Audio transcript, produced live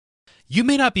You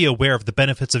may not be aware of the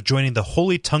benefits of joining the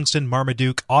Holy Tungsten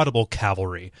Marmaduke Audible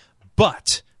Cavalry,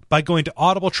 but by going to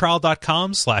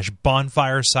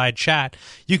audibletrial.com/bonfiresidechat,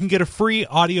 you can get a free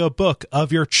audiobook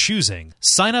of your choosing.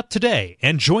 Sign up today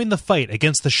and join the fight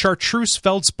against the Chartreuse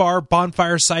Feldspar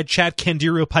Bonfireside Chat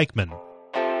Candiru Pikemen.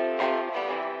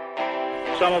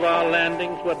 Some of our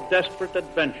landings were desperate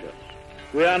adventures.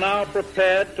 We are now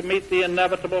prepared to meet the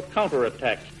inevitable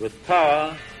counterattacks with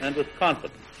power and with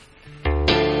confidence.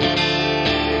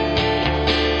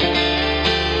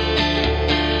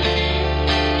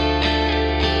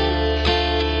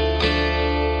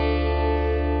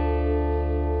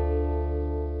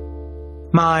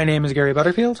 My name is Gary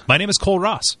Butterfield. My name is Cole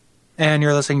Ross. And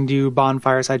you're listening to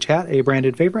Bonfireside Chat, a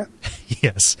branded favorite.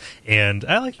 Yes, and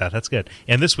I like that. That's good.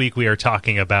 And this week we are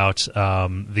talking about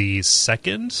the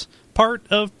second part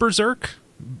of Berserk,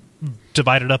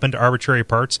 divided up into arbitrary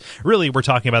parts. Really, we're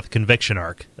talking about the conviction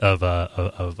arc of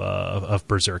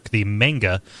Berserk, the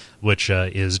manga, which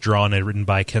is drawn and written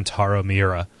by Kentaro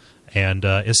Miura, and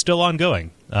is still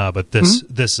ongoing. But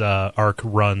this arc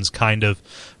runs kind of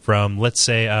from, let's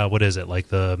say, what is it, like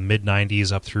the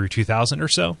mid-90s up through 2000 or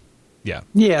so?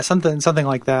 Yeah, something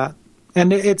like that.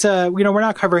 And it's we're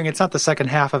not covering. It's not the second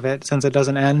half of it since it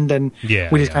doesn't end, and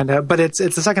we just kind of. But it's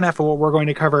the second half of what we're going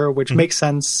to cover, which makes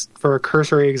sense for a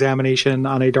cursory examination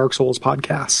on a Dark Souls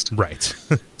podcast. Right.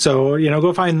 So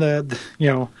go find the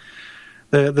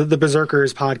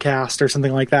Berserkers podcast or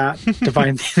something like that to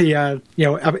find the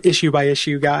issue by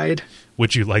issue guide.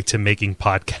 Would you like to making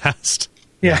podcast?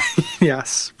 Yeah.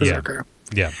 Yes. Berserker.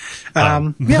 Yeah.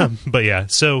 Yeah. But yeah,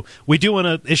 so we do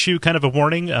want to issue kind of a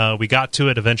warning. We got to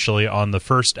it eventually on the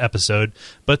first episode,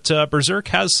 but Berserk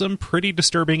has some pretty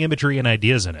disturbing imagery and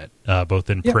ideas in it, both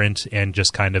in print and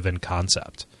just kind of in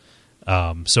concept.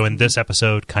 So in this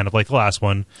episode, kind of like the last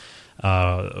one,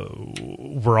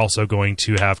 we're also going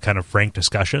to have kind of frank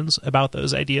discussions about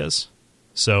those ideas.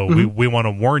 So we want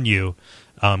to warn you,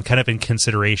 kind of in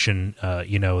consideration,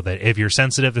 that if you're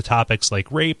sensitive to topics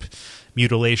like rape,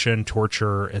 mutilation,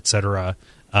 torture, etc.,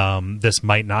 this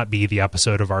might not be the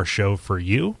episode of our show for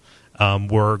you.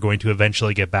 We're going to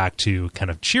eventually get back to kind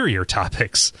of cheerier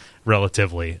topics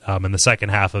relatively in the second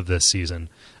half of this season,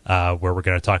 where we're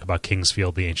going to talk about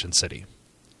Kingsfield, the ancient city.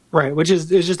 Right, which is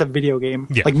just a video game.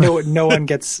 Yeah. Like no one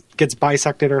gets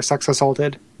bisected or sex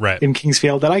assaulted in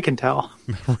Kingsfield that I can tell.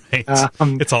 Right,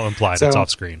 it's all implied. So, it's off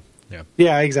screen.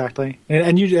 Yeah, exactly.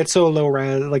 And it's so low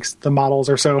res. Like the models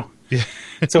are so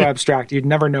abstract. You'd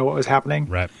never know what was happening.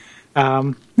 Right.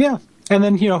 Yeah, and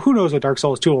then who knows what Dark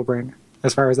Souls 2 will bring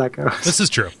as far as that goes. This is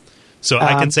true. So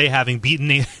I can say, having beaten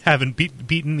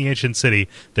the ancient city,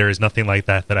 there is nothing like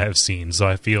that I have seen. So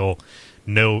I feel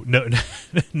no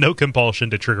compulsion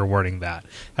to trigger warning that.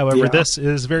 However, this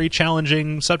is very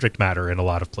challenging subject matter in a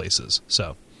lot of places.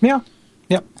 So yep.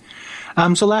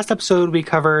 So last episode we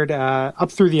covered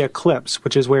up through the eclipse,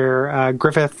 which is where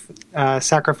Griffith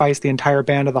sacrificed the entire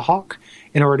band of the Hawk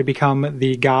in order to become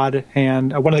the god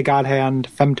hand, one of the god hand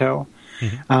Femto.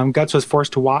 Guts was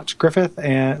forced to watch Griffith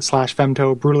and /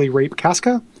 Femto brutally rape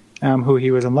Casca, who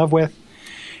he was in love with.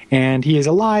 And he is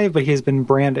alive, but he has been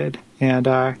branded. And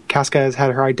Casca has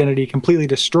had her identity completely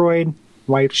destroyed.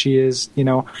 Wiped. She is,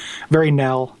 very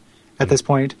Nell at this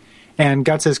point. And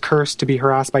Guts is cursed to be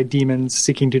harassed by demons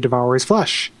seeking to devour his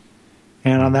flesh.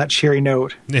 And on that cheery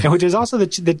note, which is also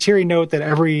the cheery note that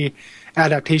every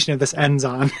adaptation of this ends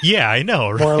on. Yeah, I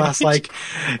know. Right? More or less like,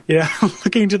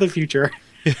 looking to the future.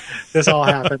 This all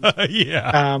happened.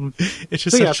 It's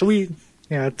just it's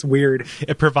weird.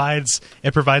 It provides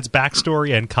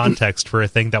backstory and context for a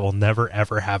thing that will never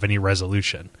ever have any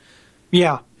resolution.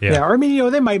 Yeah. Or I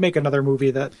mean, they might make another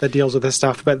movie that deals with this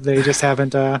stuff, but they just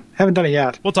haven't done it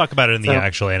yet. We'll talk about it in the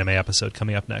actual anime episode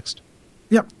coming up next.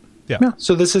 Yep. Yeah.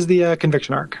 So this is the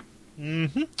conviction arc.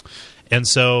 Mm-hmm. And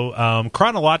so,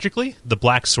 chronologically, the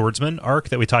Black Swordsman arc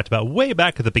that we talked about way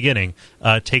back at the beginning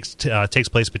takes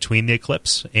place between the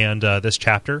eclipse and this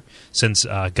chapter, since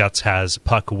Guts has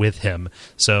Puck with him.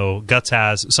 So Guts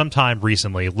has, sometime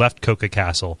recently, left Coca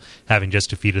Castle, having just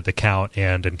defeated the Count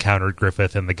and encountered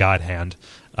Griffith and the God Hand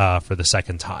for the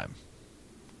second time.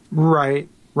 Right.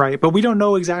 But we don't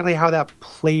know exactly how that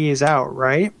plays out,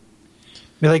 right? I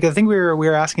mean, I think we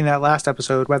were asking that last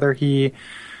episode, whether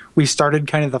we started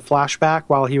kind of the flashback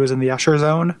while he was in the Usher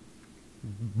zone.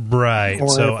 Right.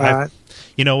 So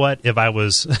you know what? If I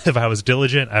was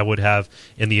diligent, I would have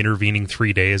in the intervening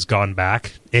 3 days gone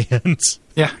back and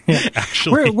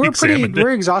actually we're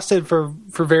exhausted for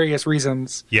various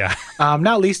reasons. Yeah.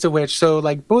 Not least of which, so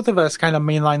both of us kind of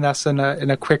mainline this in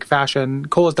a quick fashion.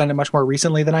 Cole has done it much more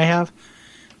recently than I have.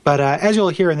 But as you'll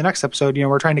hear in the next episode,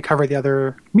 we're trying to cover the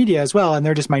other media as well, and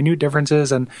they're just minute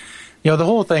differences, and the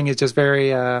whole thing is just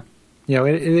very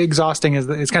exhausting.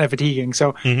 It's kind of fatiguing.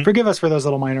 So forgive us for those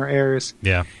little minor errors.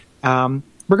 Yeah.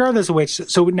 Regardless of which,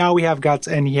 so now we have Guts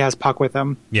and he has Puck with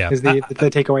him. Yeah. Is the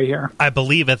takeaway here. I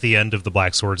believe at the end of the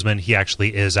Black Swordsman, he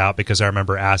actually is out, because I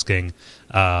remember asking,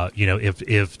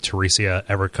 if Teresia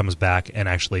ever comes back and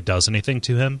actually does anything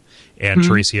to him, and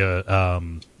Teresia,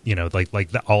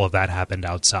 all of that happened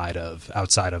outside of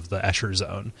the Escher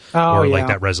zone, like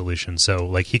that resolution. So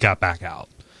like he got back out.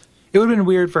 It would have been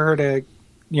weird for her to,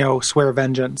 swear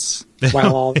vengeance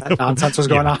while all that nonsense was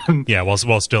going on. Yeah,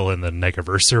 while still in the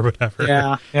Negaverse or whatever.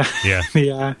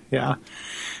 Yeah.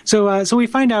 So we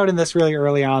find out in this really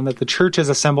early on that the church has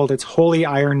assembled its Holy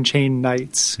Iron Chain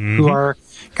Knights, who are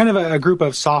kind of a group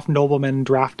of soft noblemen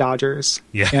draft dodgers.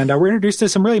 Yeah. And we're introduced to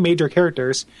some really major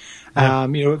characters,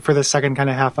 for the second kind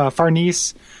of half.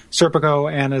 Farnese,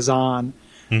 Serpico, and Azan,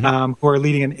 who are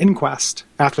leading an inquest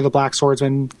after the Black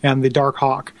Swordsman and the Dark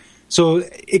Hawk. So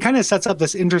it kind of sets up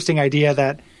this interesting idea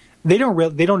that they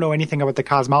don't know anything about the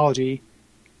cosmology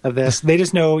of this. They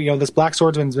just know, this Black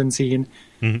Swordsman's been seen.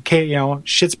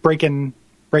 Shit's breaking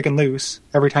loose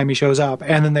every time he shows up.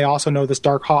 And then they also know this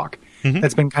Dark Hawk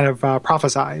that's been kind of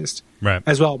prophesized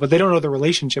as well. But they don't know the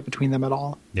relationship between them at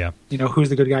all. Yeah. Who's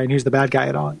the good guy and who's the bad guy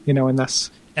at all, in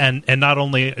this. And not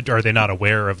only are they not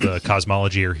aware of the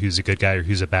cosmology or who's a good guy or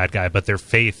who's a bad guy, but their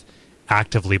faith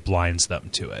actively blinds them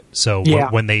to it. So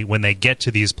when they get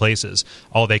to these places,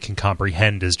 all they can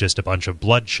comprehend is just a bunch of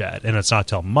bloodshed. And it's not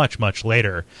till much, much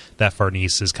later that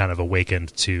Farnese is kind of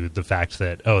awakened to the fact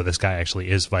that, this guy actually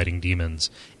is fighting demons,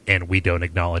 and we don't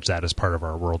acknowledge that as part of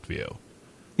our worldview.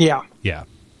 Yeah. Yeah.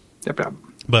 Yep.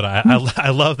 But I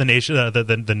love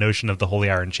the notion of the Holy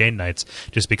Iron Chain Knights,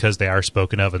 just because they are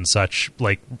spoken of in such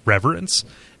reverence.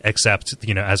 Except,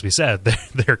 as we said,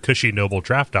 they're cushy noble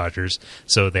draft dodgers,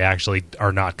 so they actually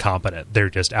are not competent. They're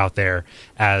just out there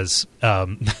as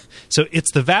so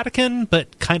it's the Vatican,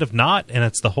 but kind of not, and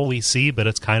it's the Holy See, but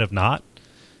it's kind of not.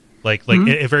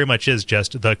 It very much is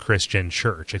just the Christian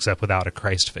Church, except without a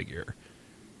Christ figure.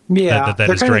 Yeah,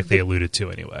 that is directly alluded to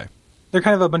anyway. They're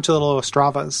kind of a bunch of little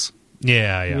Ostravas.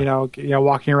 Yeah.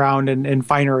 Walking around in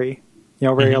finery,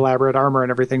 very elaborate armor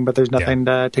and everything, but there's nothing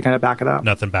to kind of back it up.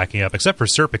 Nothing backing up, except for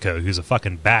Serpico, who's a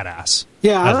fucking badass.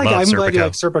 Yeah, I'm glad you like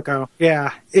Serpico.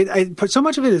 Yeah, so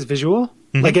much of it is visual,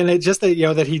 and it's just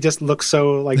that that he just looks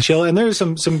so chill. And there's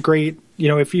some great,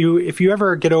 if you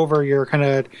ever get over your kind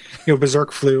of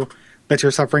Berserk flu that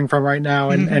you're suffering from right now,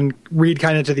 and read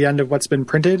kind of to the end of what's been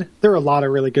printed, there are a lot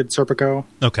of really good Serpico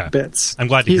bits. I'm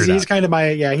glad to hear that. He's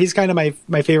kind of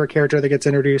my favorite character that gets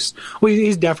introduced. Well,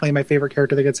 he's definitely my favorite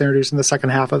character that gets introduced in the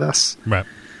second half of this. Right.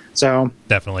 So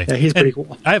definitely, yeah, he's pretty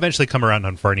cool. I eventually come around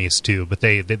on Farnese too, but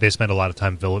they spend a lot of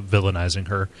time villainizing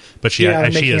her. But she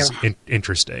is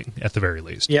interesting at the very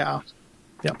least. Yeah.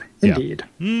 Yep. Indeed.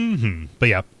 Yeah. But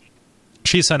yeah.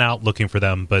 She's sent out looking for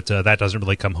them, but that doesn't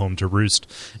really come home to roost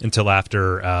until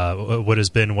after what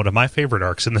has been one of my favorite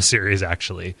arcs in the series,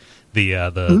 actually,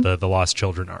 the Lost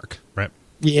Children arc, right?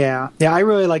 Yeah. I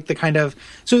really like the kind of...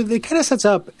 So it kind of sets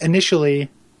up initially...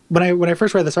 When I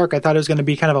first read this arc, I thought it was going to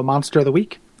be kind of a Monster of the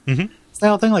Week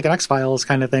style thing, like an X-Files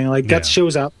kind of thing. Guts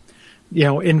shows up,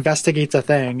 investigates a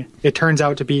thing. It turns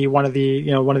out to be one of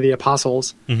the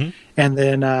apostles, and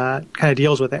then kind of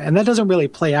deals with it. And that doesn't really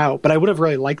play out, but I would have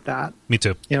really liked that. Me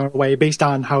too. In a way, based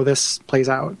on how this plays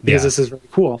out, because this is really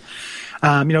cool.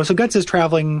 So Guts is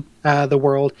traveling the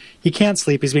world. He can't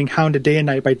sleep. He's being hounded day and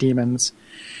night by demons.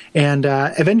 And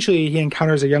eventually he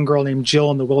encounters a young girl named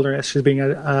Jill in the wilderness who's being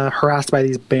harassed by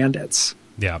these bandits.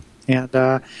 Yeah.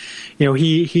 And,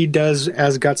 he does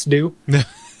as Guts do.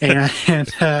 and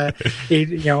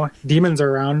demons are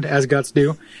around as Guts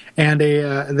do, and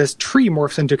this tree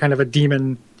morphs into kind of a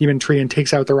demon tree and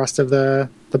takes out the rest of the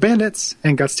bandits,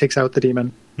 and Guts takes out the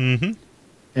demon. And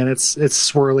it's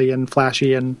swirly and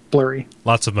flashy and blurry.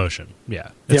 Lots of motion. Yeah,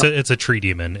 it's a tree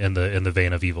demon in the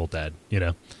vein of Evil Dead.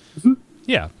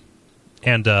 Yeah,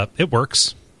 and it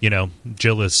works.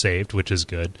 Jill is saved, which is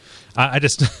good. I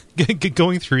just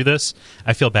going through this,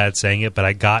 I feel bad saying it, but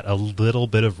I got a little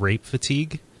bit of rape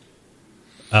fatigue.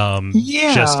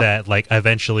 Just that,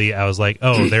 eventually I was like,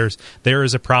 there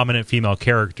is a prominent female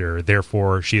character,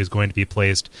 therefore she is going to be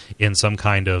placed in some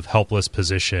kind of helpless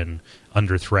position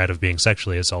under threat of being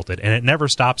sexually assaulted. And it never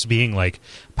stops being,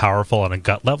 powerful on a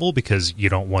gut level, because you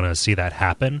don't want to see that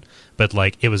happen. But,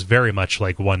 it was very much,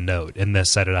 one note, and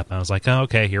this set it up, and I was like, oh,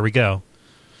 okay, here we go.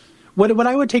 What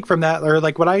I would take from that, or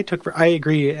what I took, I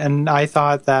agree, and I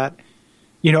thought that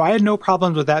I had no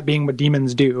problems with that being what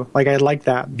demons do. Like, I like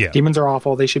that. Yeah. Demons are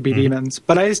awful. They should be demons.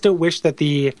 But I still wish that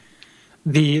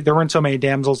there weren't so many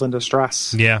damsels in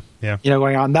distress. Yeah.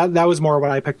 Going on. That was more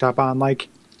what I picked up on. Like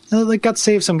got to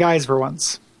save some guys for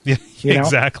once. Yeah,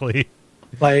 exactly.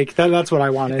 Like, that's what I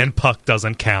wanted. And Puck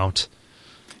doesn't count.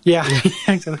 Yeah.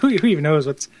 who even knows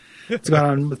what's going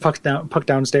on with Puck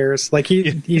downstairs? Like,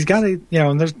 he's got to,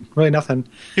 and there's really nothing.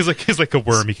 He's like a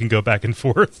worm. He can go back and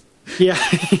forth. Yeah.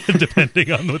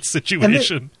 Depending on what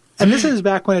situation. And this is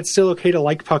back when it's still okay to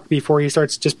like Puck before he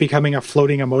starts just becoming a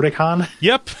floating emoticon.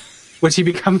 Yep. Which he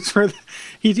becomes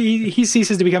he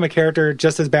ceases to become a character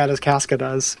just as bad as Casca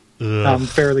does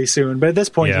fairly soon. But at this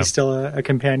point, he's still a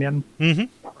companion. Mm-hmm.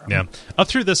 Yeah, up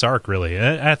through this arc, really.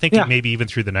 I think maybe even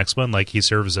through the next one, like, he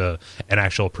serves an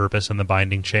actual purpose in the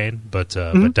binding chain, but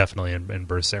definitely in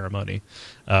Birth Ceremony,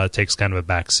 takes kind of a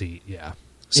back seat. Yeah.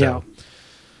 So.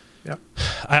 Yeah.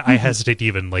 I hesitate to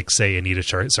even say Anita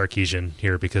Sarkeesian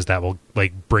here, because that will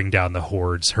bring down the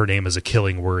hordes. Her name is a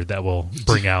killing word that will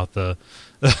bring out the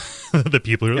the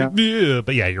people who are like, yeah.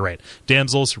 But yeah, you're right.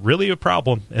 Damsel's really a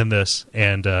problem in this,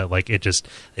 and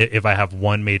if I have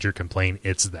one major complaint,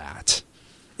 it's that.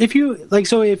 If you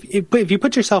if you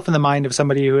put yourself in the mind of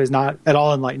somebody who is not at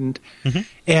all enlightened,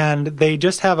 and they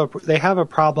just have a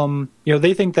problem,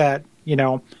 they think that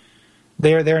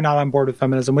they're not on board with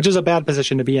feminism, which is a bad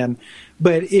position to be in.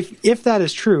 But if that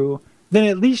is true, then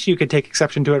at least you could take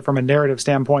exception to it from a narrative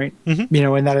standpoint, in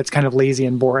that it's kind of lazy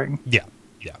and boring. Yeah.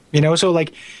 So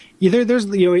either there's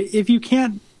if you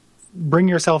can't bring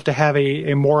yourself to have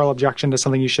a moral objection to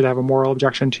something you should have a moral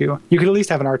objection to, you could at least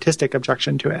have an artistic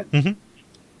objection to it.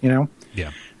 Yeah.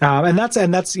 And that's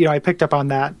I picked up on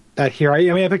that here.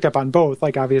 I picked up on both.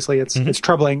 Like, obviously it's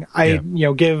troubling. I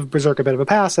give Berserk a bit of a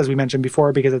pass, as we mentioned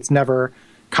before, because it's never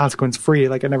consequence free.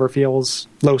 Like, it never feels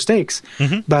low stakes.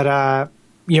 But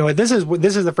this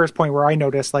is the first point where I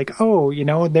noticed,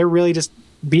 they're really just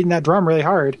beating that drum really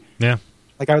hard. Yeah.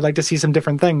 Like, I would like to see some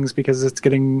different things, because it's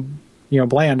getting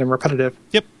bland and repetitive.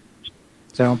 Yep.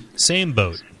 So same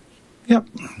boat. Yep.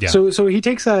 Yeah. So he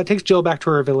takes Jill back to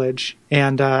her village,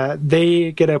 and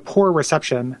they get a poor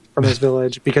reception from this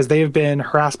village because they've been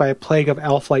harassed by a plague of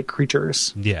elf-like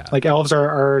creatures. Yeah. Like, elves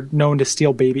are known to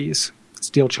steal babies,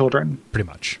 steal children. Pretty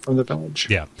much. From the village.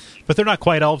 Yeah. But they're not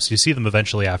quite elves. You see them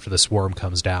eventually after the swarm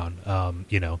comes down.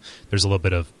 There's a little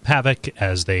bit of havoc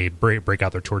as they break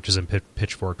out their torches and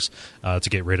pitchforks to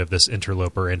get rid of this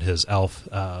interloper and his elf.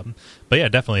 But yeah,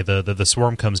 definitely the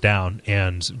swarm comes down,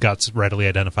 and Guts readily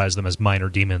identifies them as minor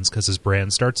demons because his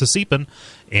brand starts to seepin,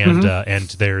 and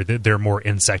they're more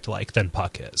insect-like than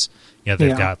Puck is.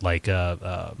 They've got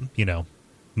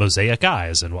mosaic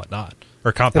eyes and whatnot.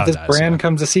 Or compound eyes. If this brand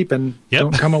comes a seepin',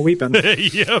 don't come a weepin'. Don't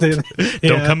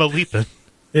come a leapin'.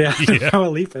 Yeah, don't come a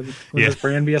leapin'. Will this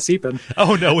brand be a seepin'?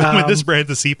 Oh, no, when this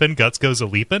brand's a seepin', Guts goes a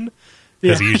leapin'?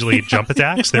 Because he usually jump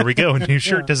attacks. There we go, new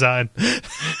shirt design.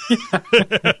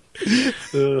 And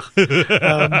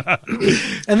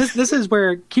this is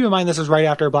where, keep in mind, this is right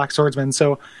after Black Swordsman,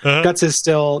 so Guts is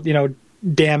still,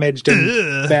 damaged and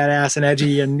badass and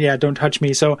edgy, and don't touch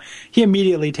me. So he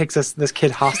immediately takes this kid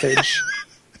hostage.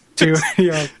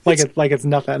 It's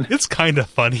nothing. It's kind of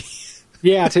funny.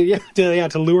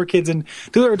 To lure kids and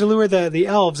to lure the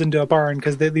elves into a barn,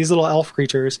 because these little elf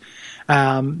creatures,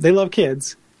 they love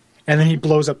kids, and then he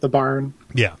blows up the barn.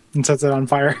 Yeah, and sets it on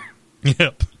fire.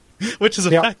 Yep, which is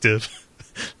effective.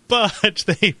 But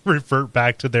they revert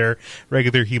back to their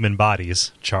regular human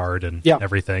bodies, charred and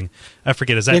everything. I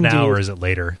forget, is that now or is it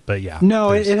later? But yeah, no,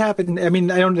 it happened. I mean,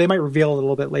 they might reveal it a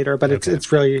little bit later, but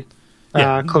it's really.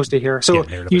 Close to here. So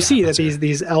you see that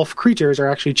these elf creatures are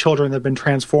actually children that have been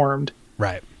transformed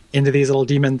into these little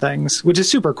demon things, which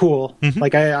is super cool.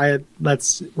 Like, I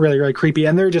that's really, really creepy.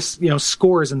 And they're just,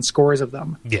 scores and scores of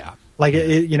them. Yeah. Like,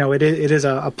 it is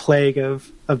a plague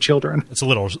of children. It's a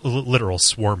literal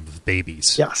swarm of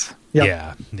babies. Yes.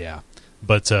 Yep. Yeah.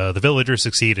 But the villagers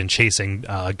succeed in chasing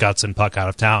Guts and Puck out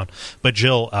of town. But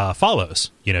Jill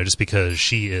follows, just because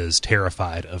she is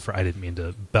terrified of her. I didn't mean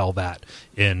to bell that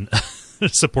in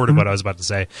support of what I was about to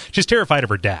say. She's terrified of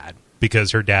her dad,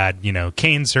 because her dad,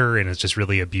 canes her and is just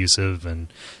really abusive.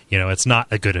 And, it's not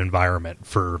a good environment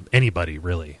for anybody,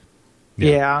 really.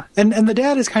 Yeah. And the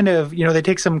dad is kind of, they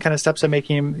take some kind of steps to make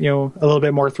him, a little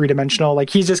bit more three-dimensional.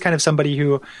 Like, he's just kind of somebody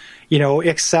who,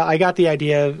 I got the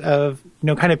idea of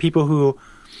kind of people who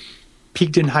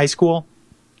peaked in high school.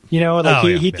 He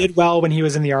did well when he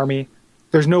was in the army.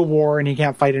 There's no war and he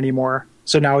can't fight anymore.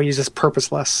 So now he's just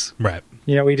purposeless. Right.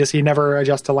 He never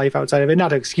adjusts to life outside of it. Not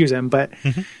to excuse him, but,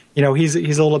 he's a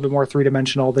little bit more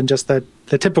three-dimensional than just the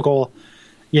typical,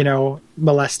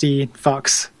 molesty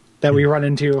fucks that we run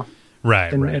into.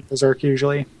 Right, in Berserk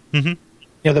usually. Mm-hmm. You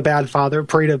know, the bad father,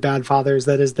 parade of bad fathers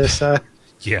that is this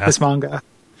this manga.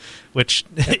 Which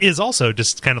is also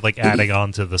just kind of like adding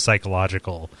on to the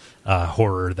psychological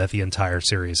horror that the entire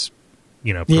series,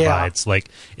 you know, provides. Like,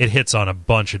 it hits on a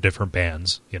bunch of different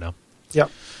bands, you know.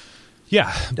 Yep.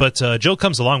 Yeah, but Jill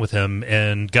comes along with him,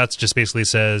 and Guts just basically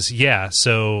says, yeah,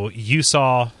 so you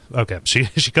saw... Okay, she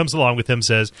comes along with him,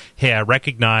 says, hey, I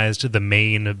recognized the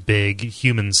main big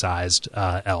human-sized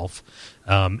elf.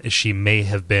 She may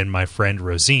have been my friend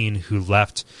Rosine, who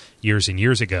left years and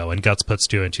years ago, and Guts puts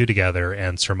two and two together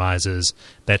and surmises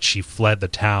that she fled the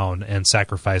town and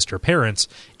sacrificed her parents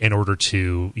in order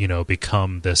to, you know,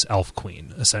 become this elf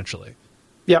queen, essentially.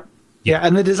 Yep. Yeah,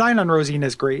 and the design on Rosine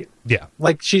is great. Yeah.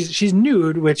 Like, she's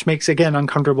nude, which makes, again,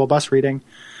 uncomfortable bus reading.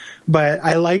 But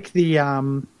I like the,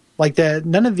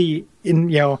 none of the,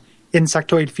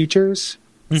 insectoid features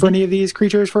for any of these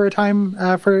creatures for a time,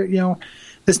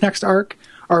 this next arc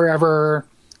are ever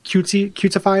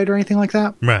cutesified or anything like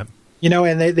that. Right. You know,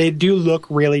 and they do look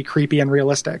really creepy and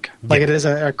realistic. Like, it is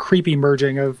a creepy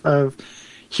merging of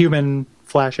human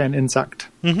flesh and insect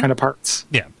kind of parts.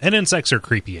 Yeah, and insects are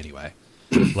creepy anyway.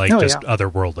 Like,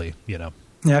 otherworldly, you know.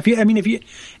 Yeah,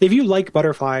 if you like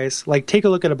butterflies, like, take a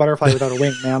look at a butterfly without a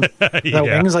wing, man. Without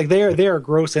wings, like, they are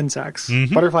gross insects.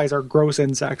 Butterflies are gross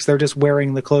insects. They're just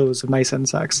wearing the clothes of nice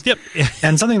insects. Yep.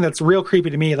 And something that's real creepy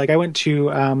to me, like, I went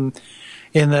to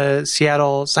in the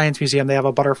Seattle Science Museum, they have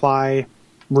a butterfly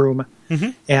room,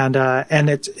 and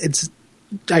it's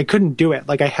I couldn't do it.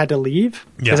 Like, I had to leave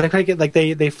because I couldn't get, like,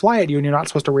 they fly at you and you're not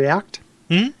supposed to react,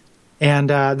 and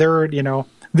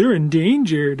they're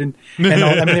endangered and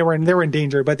all, I mean, they were in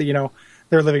danger, but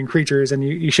they're living creatures and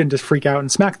you shouldn't just freak out and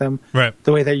smack them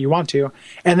the way that you want to.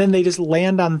 And then they just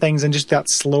land on things and just that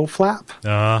slow flap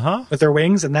with their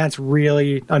wings, and that's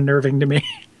really unnerving to me.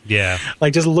 Yeah.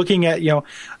 Like, just looking at,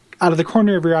 out of the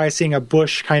corner of your eye, seeing a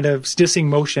bush kind of just in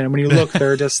motion. And when you look,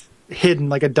 they're just hidden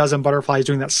like a dozen butterflies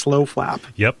doing that slow flap.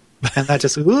 Yep. And that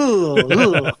just,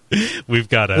 ooh. We've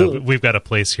got a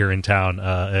place here in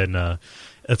town,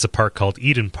 it's a park called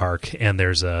Eden Park, and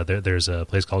there's a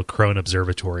place called Crone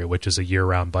Observatory, which is a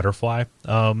year-round butterfly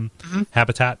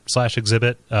habitat /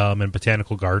 exhibit and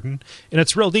botanical garden, and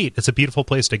it's real neat. It's a beautiful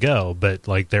place to go, but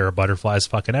like, there are butterflies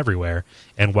fucking everywhere.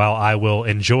 And while I will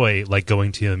enjoy like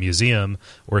going to a museum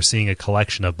or seeing a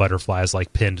collection of butterflies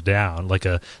like pinned down, like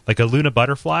a Luna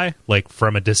butterfly, like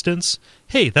from a distance,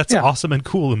 hey, that's awesome and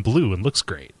cool and blue and looks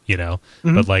great, you know.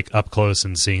 But like up close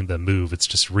and seeing them move, it's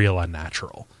just real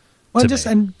unnatural. Well, just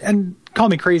and call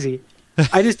me crazy.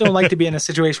 I just don't like to be in a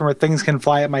situation where things can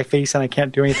fly at my face and I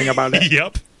can't do anything about it.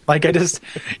 Yep. Like, I just,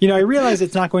 I realize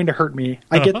it's not going to hurt me.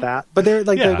 I get that. But they're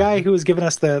like, the guy who was giving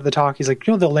us the talk, he's like,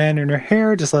 they'll land in your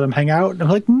hair, just let them hang out. And I'm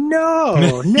like, no.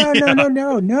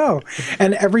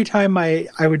 And every time I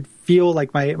would feel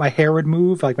like my hair would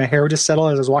move, like my hair would just settle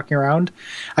as I was walking around,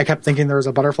 I kept thinking there was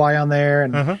a butterfly on there,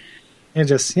 and it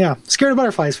just, scared of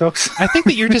butterflies, folks. I think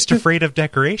that you're just afraid of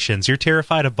decorations. You're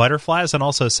terrified of butterflies and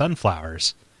also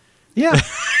sunflowers. Yeah.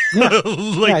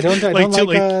 I don't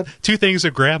like two things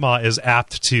a grandma is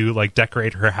apt to like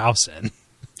decorate her house in.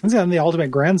 I'm the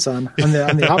ultimate grandson. I'm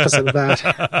the opposite of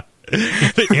that.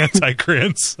 The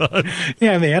anti-grandson.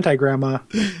 Yeah, I'm the anti-grandma.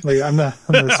 Like, I'm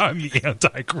the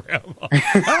anti-grandma.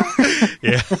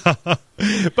 Yeah.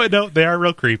 But no, they are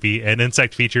real creepy. And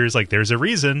insect features, like, there's a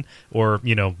reason, or,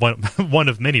 one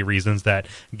of many reasons that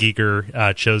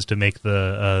Giger chose to make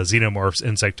the xenomorphs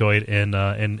insectoid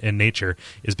in nature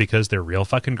is because they're real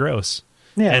fucking gross.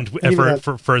 Yeah, and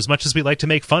for as much as we like to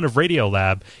make fun of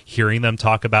Radiolab, hearing them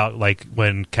talk about like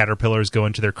when caterpillars go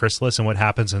into their chrysalis and what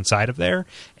happens inside of there,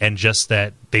 and just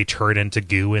that they turn into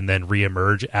goo and then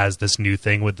reemerge as this new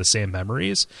thing with the same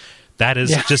memories, that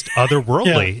is just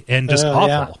otherworldly and just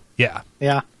awful. Yeah.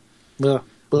 But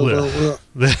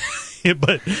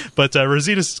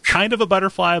Rosita's kind of a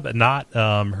butterfly, but not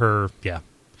her. Yeah,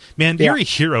 man, you're a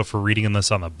hero for reading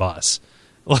this on the bus.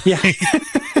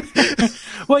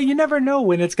 Well, you never know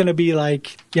when it's going to be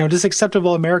like, just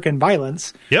acceptable American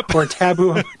violence or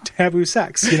taboo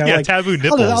sex. Like, taboo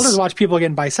nipples. I'll just watch people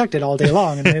getting bisected all day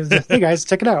long. And just, hey, guys,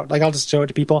 check it out. Like, I'll just show it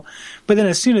to people. But then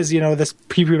as soon as, this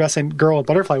prepubescent girl with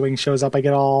butterfly wings shows up, I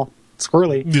get all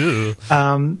squirrely.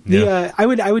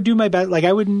 I would do my best. Like,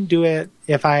 I wouldn't do it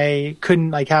if I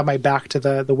couldn't, like, have my back to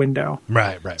the window.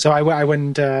 Right. So I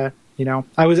wouldn't... I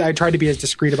tried to be as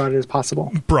discreet about it as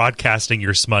possible. Broadcasting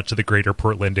your smut to the greater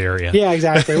Portland area. Yeah,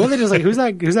 exactly. Well, they're just like, who's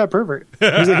that pervert?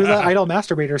 Who's that idle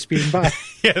masturbator speeding by?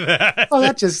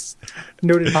 That's just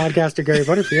noted podcaster Gary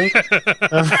Butterfield.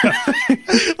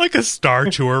 Like a Star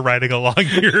Tour riding along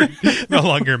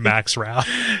your Max route.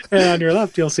 And on your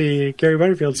left, you'll see Gary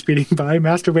Butterfield speeding by,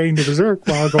 masturbating to Berserk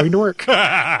while going to work.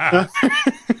 Yeah,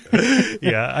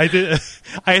 I did.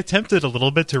 I attempted a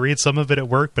little bit to read some of it at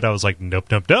work, but I was like, nope.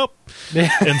 And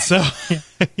so,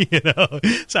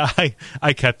 so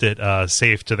I kept it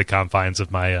safe to the confines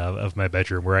of my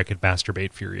bedroom where I could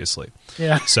masturbate furiously.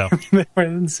 Yeah. So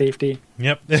in safety.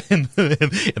 Yep. In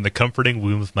the comforting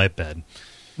womb of my bed.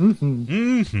 Mm-hmm.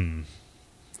 Mm-hmm.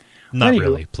 Not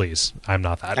really, please. I'm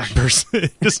not that person.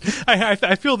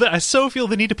 I so feel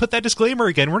the need to put that disclaimer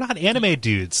again. We're not anime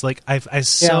dudes. Like I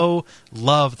so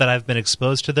love that I've been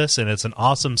exposed to this, and it's an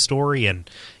awesome story, and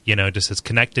just has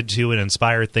connected to and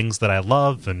inspired things that I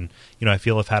love, and I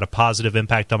feel have had a positive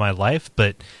impact on my life.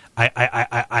 But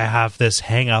I have this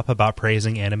hang up about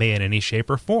praising anime in any shape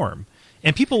or form.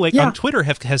 And people on Twitter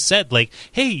has said like,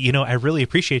 hey, I really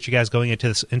appreciate you guys going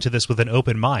into this with an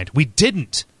open mind. We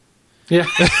didn't. Yeah.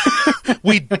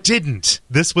 We didn't.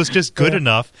 This was just good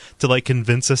enough to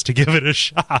convince us to give it a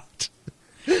shot.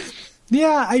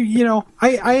 Yeah,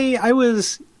 I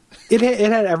was it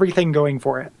had everything going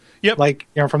for it. Yep.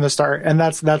 From the start. And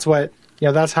that's what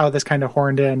that's how this kind of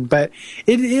horned in. But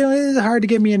it is hard to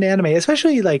get me into anime,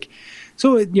 especially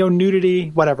nudity,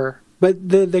 whatever. But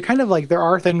the kind of there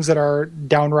are things that are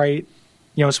downright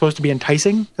supposed to be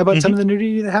enticing about some of the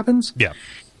nudity that happens. Yeah.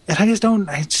 And I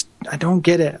don't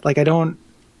get it. I don't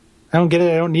get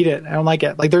it. I don't need it. I don't like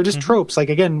it. They're just tropes.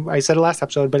 Again, I said it last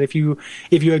episode, but if you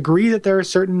agree that there are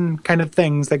certain kind of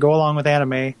things that go along with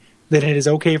anime, that it is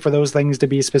okay for those things to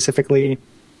be specifically,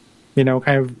 kind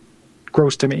of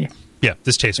gross to me. Yeah,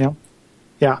 distasteful.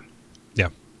 Yeah. Yeah.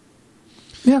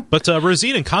 Yeah. But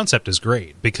Rosine in concept is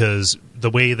great because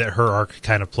the way that her arc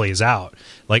kind of plays out,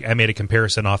 I made a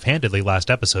comparison offhandedly last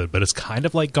episode, but it's kind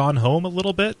of like Gone Home a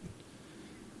little bit.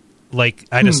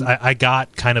 I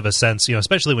got kind of a sense,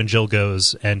 especially when Jill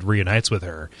goes and reunites with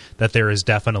her, that there is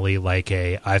definitely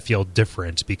I feel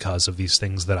different because of these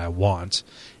things that I want,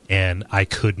 and I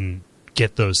couldn't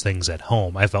get those things at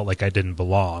home. I felt like I didn't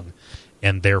belong,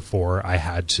 and therefore I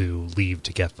had to leave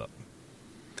to get them.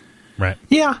 Right?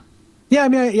 Yeah. Yeah, I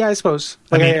mean, I suppose.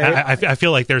 I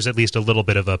feel like there's at least a little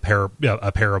bit of a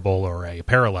parable or a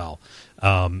parallel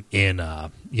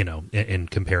in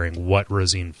comparing what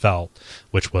Rosine felt,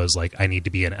 which was I need to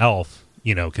be an elf,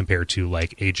 compared to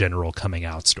a general coming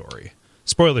out story.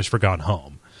 Spoilers for Gone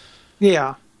Home.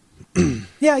 Yeah.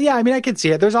 Yeah. I mean, I could see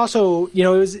it. There's also,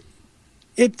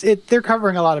 they're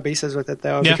covering a lot of bases with it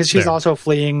though, because she's also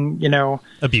fleeing,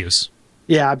 abuse.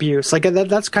 Yeah, abuse.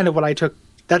 That's kind of what I took.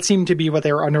 That seemed to be what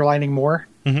they were underlining more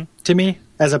to me,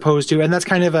 as opposed to, and that's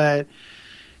kind of a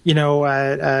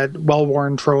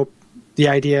well-worn trope. The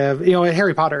idea of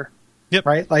Harry Potter, yep.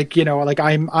 Right?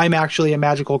 I'm actually a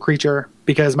magical creature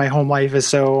because my home life is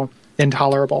so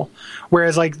intolerable.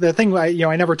 Whereas the thing I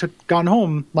never gone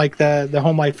home. The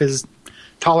home life is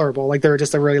tolerable. They're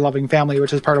just a really loving family,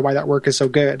 which is part of why that work is so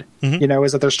good.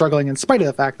 Is that they're struggling in spite of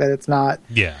the fact that it's not.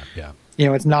 Yeah.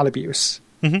 It's not abuse.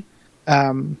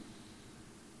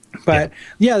 But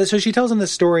so she tells him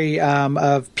this story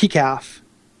of Pecaf,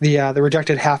 the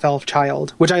rejected half-elf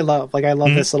child, which I love. I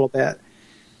love this little bit,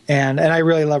 and I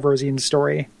really love Rosine's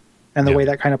story and the way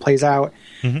that kind of plays out,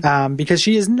 because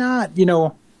she is not,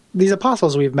 these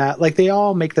apostles we've met, they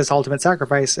all make this ultimate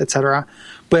sacrifice, etc.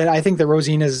 But I think that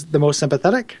Rosine is the most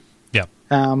sympathetic. Yeah.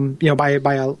 By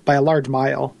a large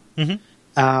mile.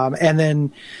 And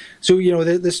then. So,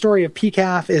 the story of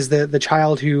Pecaf is the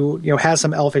child who, has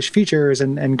some elfish features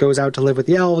and goes out to live with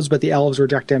the elves, but the elves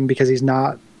reject him because he's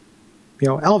not,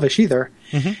 elvish either.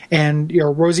 And,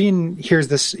 Rosine hears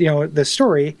this, this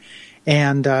story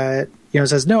and,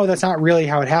 says, no, that's not really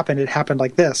how it happened. It happened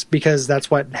like this because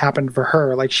that's what happened for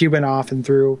her. She went off and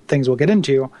through things we'll get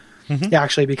into, it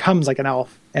actually becomes like an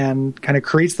elf and kind of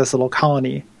creates this little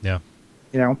colony. Yeah.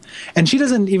 And she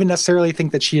doesn't even necessarily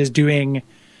think that she is doing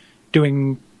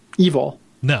evil.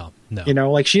 No.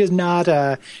 She is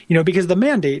not because the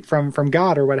mandate from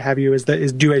God or what have you is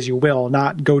do as you will,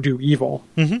 not go do evil.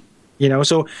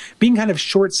 So being kind of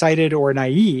short-sighted or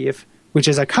naive, which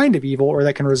is a kind of evil or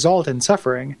that can result in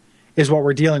suffering, is what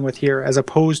we're dealing with here, as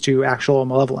opposed to actual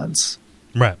malevolence.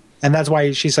 Right. And that's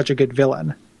why she's such a good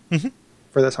villain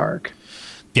for this arc.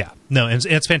 Yeah, no, and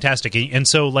it's fantastic. And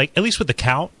so, at least with the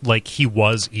Count, he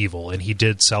was evil, and he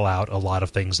did sell out a lot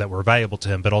of things that were valuable to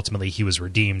him, but ultimately he was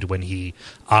redeemed when he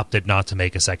opted not to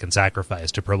make a second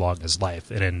sacrifice to prolong his life,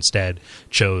 and instead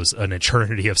chose an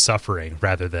eternity of suffering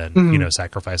rather than,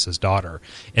 sacrifice his daughter.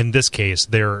 In this case,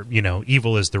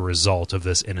 evil is the result of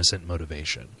this innocent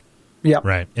motivation. Yeah.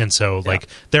 Right. And so,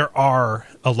 there are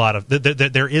a lot of,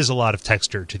 there is a lot of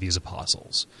texture to these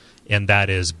apostles, and that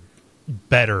is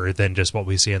better than just what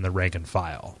we see in the rank and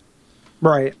file.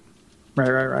 Right.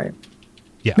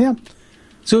 Yeah.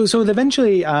 So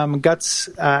eventually, Guts,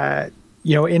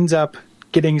 ends up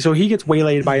getting. So he gets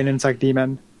waylaid by an insect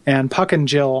demon, and Puck and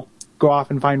Jill go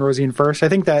off and find Rosine first. I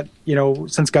think that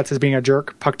since Guts is being a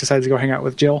jerk, Puck decides to go hang out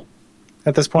with Jill.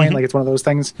 At this point, like it's one of those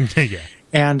things. Yeah.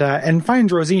 And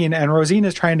finds Rosine, and Rosine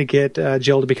is trying to get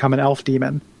Jill to become an elf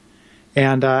demon.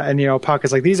 And Puck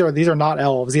is like, these are not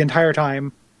elves. The entire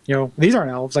time, these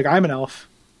aren't elves. Like, I'm an elf.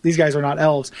 These guys are not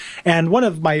elves. And one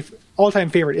of my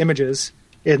all-time favorite images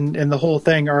in the whole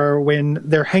thing are when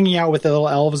they're hanging out with the little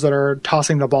elves that are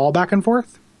tossing the ball back and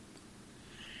forth.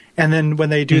 And then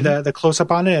when they do the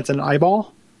close-up on it, it's an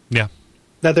eyeball. Yeah.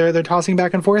 That they're tossing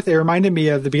back and forth. It reminded me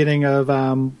of the beginning of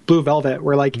Blue Velvet,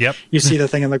 where you see the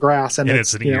thing in the grass and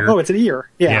it's an ear. It's an ear.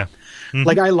 Yeah. Mm-hmm.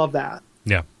 Like, I love that.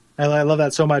 Yeah. I love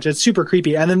that so much. It's super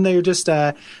creepy. And then they're just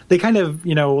they kind of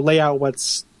lay out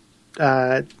what's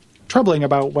troubling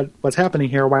about what's happening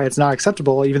here, why it's not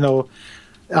acceptable, even though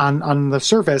on the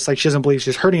surface, like, she doesn't believe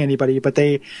she's hurting anybody, but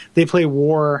they play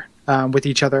war with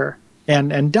each other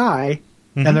and die.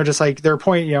 And they're just like, their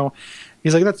point,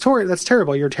 he's like, that's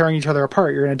terrible. You're tearing each other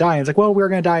apart. You're going to die. And it's like, well, we're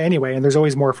going to die anyway. And there's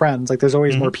always more friends. Like, there's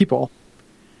always more people,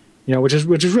 which is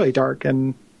really dark.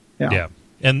 And yeah.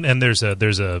 And there's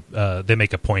a they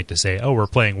make a point to say, oh, we're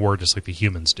playing war just like the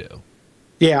humans do.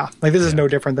 Yeah. Like, this is no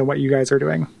different than what you guys are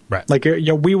doing. Right. Like,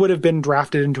 we would have been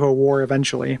drafted into a war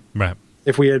eventually. Right.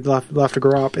 If we had left to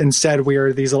grow up. Instead, we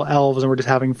are these little elves and we're just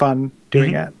having fun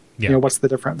doing it. Yeah. What's the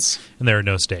difference? And there are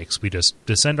no stakes. We just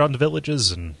descend onto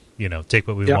villages and, take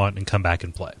what we want and come back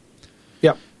and play.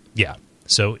 Yep. Yeah.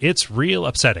 So it's real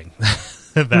upsetting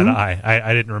that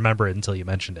I didn't remember it until you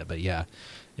mentioned it. But yeah,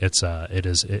 it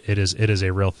is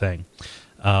a real thing.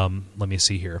 Let me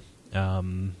see here.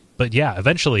 But yeah,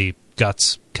 eventually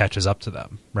Guts catches up to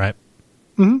them, right?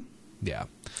 Mm-hmm. Yeah.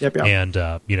 Yep. And,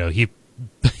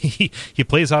 he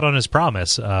plays out on his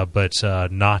promise, but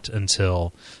not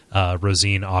until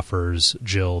Rosine offers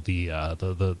Jill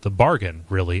the bargain,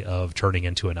 really, of turning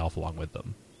into an elf along with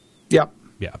them. Yep.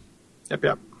 Yeah.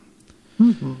 Yep.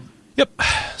 Mm-hmm. Yep.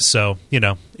 So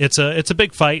it's a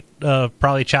big fight,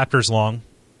 probably chapters long.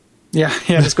 Yeah.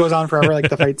 It just goes on forever, like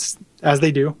the fights as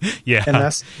they do. Yeah. In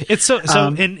this. It's so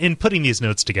in putting these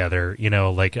notes together,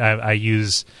 like I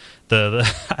use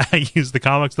I use the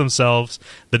comics themselves,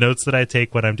 the notes that I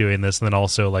take when I'm doing this, and then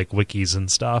also like wikis and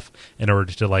stuff in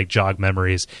order to like jog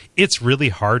memories. It's really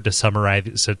hard to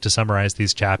summarize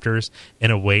these chapters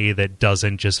in a way that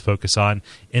doesn't just focus on,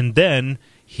 and then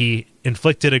he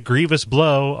inflicted a grievous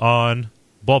blow on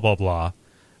blah blah blah.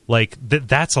 Like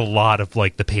that's a lot of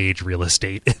like the page real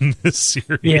estate in this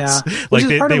series. Yeah, like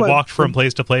they walked from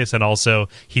place to place, and also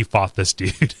he fought this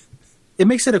dude. It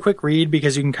makes it a quick read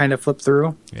because you can kind of flip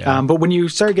through. Yeah. But when you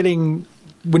get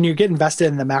invested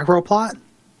in the macro plot,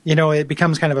 it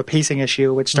becomes kind of a pacing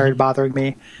issue, which started bothering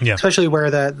me. Yeah. Especially where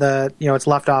the it's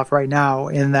left off right now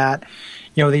in that,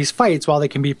 these fights, while they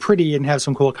can be pretty and have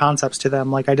some cool concepts to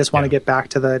them, like I just want to get back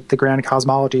to the grand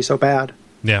cosmology so bad.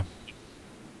 Yeah.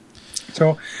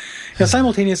 So,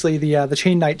 simultaneously, the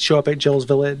Chain Knights show up at Jill's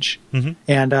village,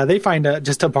 and they find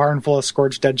just a barn full of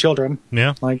scorched dead children.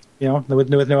 Yeah, like with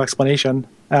no explanation.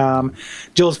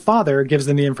 Jill's father gives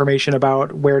them the information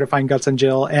about where to find Guts and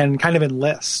Jill, and kind of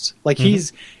enlists. Like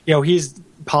he's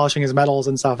polishing his medals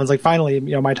and stuff. And it's like, finally,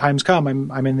 my time's come.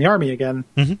 I'm in the army again.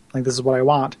 Like, this is what I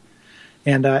want,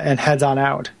 and heads on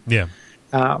out. Yeah.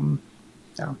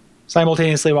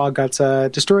 Simultaneously, while Guts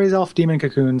destroys elf demon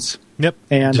cocoons. Yep.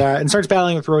 And starts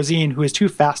battling with Rosine, who is too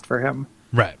fast for him.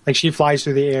 Right. Like, she flies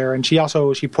through the air, and she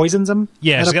poisons him.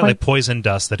 Yeah, she's got like poison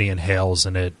dust that he inhales,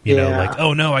 and it, like,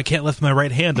 oh no, I can't lift my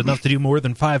right hand enough to do more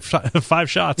than five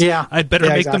shots. Yeah. I'd better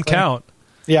make them count.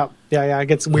 Yeah. It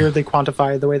gets weirdly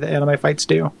quantified the way the anime fights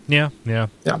do. Yeah.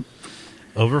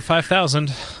 Over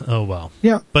 5,000. Oh well.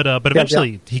 Yeah. But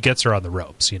eventually he gets her on the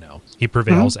ropes. He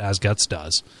prevails as Guts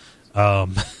does.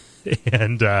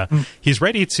 And he's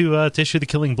ready to issue the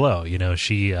killing blow.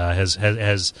 She has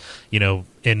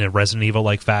in a Resident Evil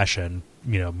like fashion,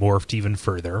 morphed even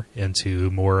further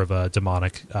into more of a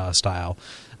demonic style,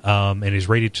 and he's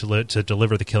ready to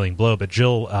deliver the killing blow. But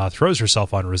Jill throws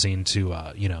herself on Rosine to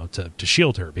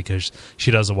shield her because she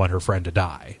doesn't want her friend to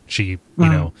die. She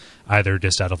either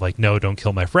just out of like, no, don't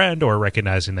kill my friend, or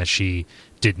recognizing that she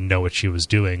didn't know what she was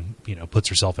doing, puts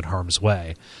herself in harm's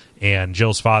way. And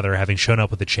Jill's father, having shown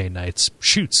up with the Chain Knights,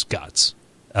 shoots Guts.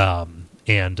 And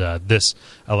this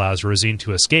allows Rosine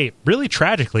to escape, really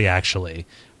tragically, actually,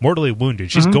 mortally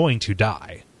wounded. She's going to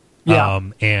die. Yeah.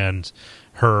 And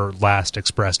her last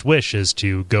expressed wish is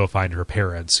to go find her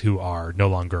parents who are no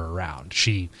longer around.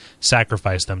 She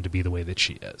sacrificed them to be the way that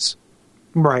she is.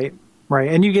 Right.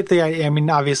 And you get I mean,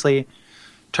 obviously,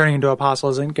 turning into apostle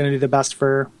isn't going to do the best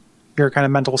for your kind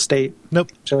of mental state.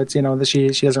 Nope. So it's, that she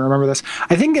doesn't remember this.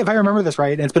 I think if I remember this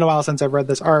right, and it's been a while since I've read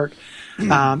this arc,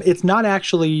 it's not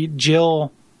actually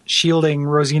Jill shielding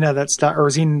Rosina that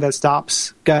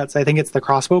stops Guts. I think it's the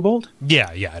crossbow bolt.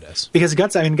 Yeah, it is. Because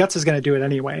Guts is going to do it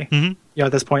anyway. Mm-hmm.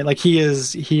 At this point, like he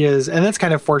is, and that's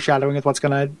kind of foreshadowing with what's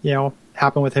going to,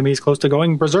 happen with him. He's close to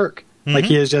going berserk. Mm-hmm. Like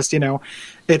he is just,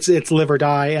 it's live or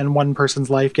die, and one person's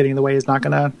life getting in the way is not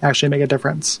going to actually make a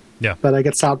difference. Yeah. But I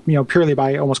get stopped, purely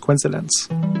by almost coincidence.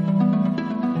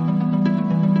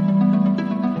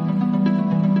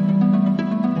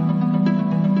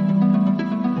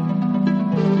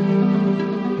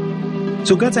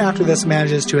 So Guts after this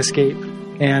manages to escape,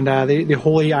 and the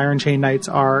Holy Iron Chain Knights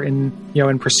are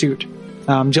in pursuit.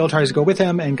 Jill tries to go with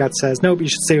him, and Guts says, "Nope, you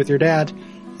should stay with your dad."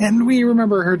 And we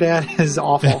remember her dad is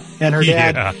awful, and her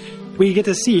dad. We get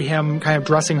to see him kind of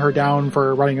dressing her down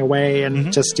for running away,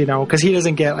 and just because he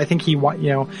doesn't get. I think he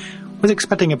was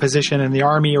expecting a position in the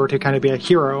army or to kind of be a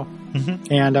hero,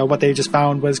 and what they just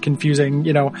found was confusing,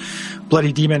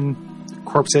 bloody demon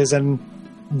corpses and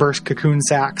burst cocoon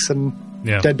sacks and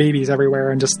dead babies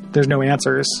everywhere, and just there's no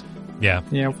answers. Yeah.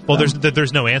 Well,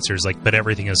 there's no answers, but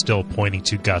everything is still pointing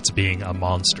to Guts being a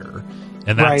monster.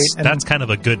 And that's kind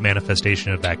of a good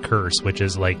manifestation of that curse, which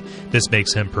is this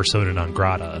makes him persona non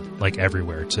grata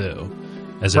everywhere too,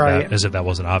 as if that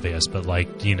wasn't obvious. But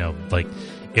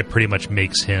it pretty much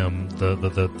makes him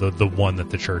the one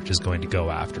that the church is going to go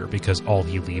after, because all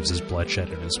he leaves is bloodshed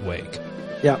in his wake.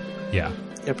 Yeah.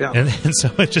 Yep. And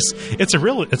so it's a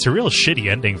real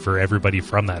shitty ending for everybody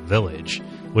from that village,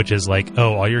 which is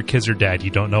all your kids are dead,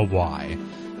 you don't know why.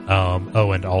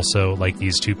 And also,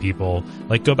 these two people,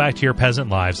 go back to your peasant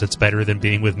lives. It's better than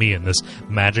being with me in this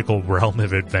magical realm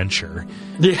of adventure.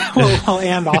 Yeah, well,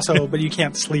 and also, but you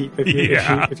can't sleep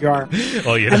if you are.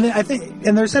 Well, And I think,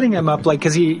 and they're setting him up,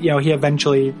 because he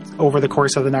eventually, over the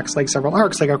course of the next, several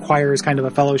arcs, acquires kind of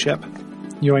a fellowship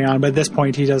going on. But at this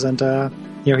point, he doesn't,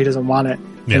 he doesn't want it.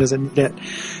 He doesn't need it.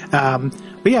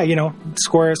 But yeah,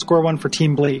 score one for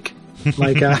Team Blake.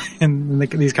 In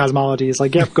these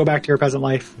cosmologies, yep, go back to your peasant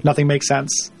life. Nothing makes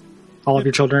sense. All of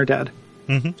your children are dead.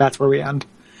 Mm-hmm. That's where we end.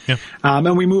 Yeah.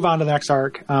 And we move on to the next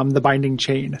arc, the Binding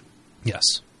Chain. Yes.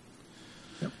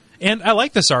 Yep. And I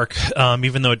like this arc,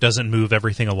 even though it doesn't move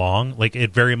everything along.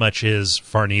 It very much is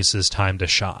Farnese's time to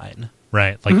shine,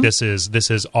 right? This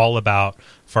is all about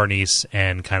Farnese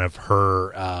and kind of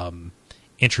her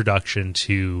introduction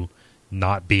to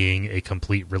not being a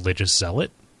complete religious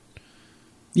zealot.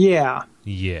 Yeah.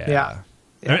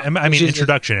 I mean,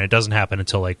 introduction. It doesn't happen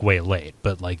until way late,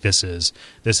 but this is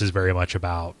very much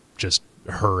about just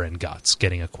her and Guts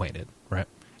getting acquainted, right?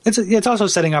 It's also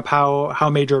setting up how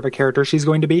major of a character she's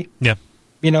going to be. Yeah.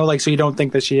 So you don't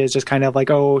think that she is just kind of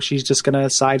she's just going to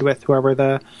side with whoever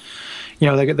the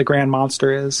grand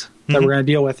monster is that we're going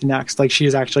to deal with next. She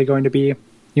is actually going to be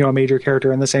a major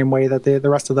character in the same way that the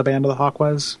rest of the Band of the Hawk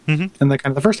was in the kind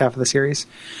of the first half of the series.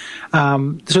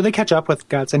 So they catch up with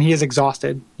Guts, and he is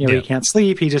exhausted. He can't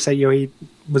sleep. He just said, he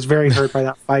was very hurt by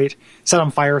that fight. Set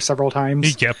on fire several times.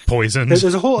 He kept poisoned. There's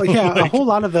a whole a whole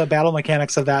lot of the battle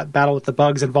mechanics of that battle with the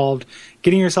bugs involved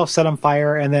getting yourself set on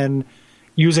fire and then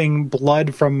using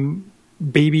blood from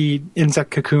baby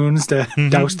insect cocoons to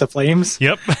douse the flames.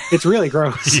 Yep. It's really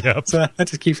gross. Yep. So that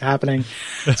just keeps happening.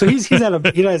 So he's had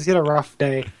a rough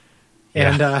day.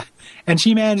 And and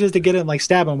she manages to get him,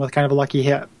 stab him with kind of a lucky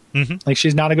hit. Mm-hmm.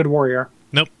 She's not a good warrior.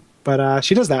 Nope. But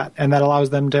she does that, and that allows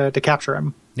them to capture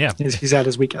him. Yeah. He's at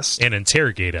his weakest. And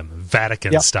interrogate him,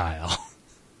 Vatican style.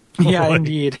 Yeah,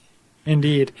 indeed.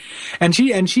 And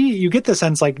she you get the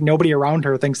sense nobody around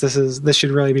her thinks this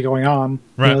should really be going on.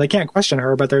 Right. They can't question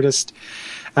her, but they're just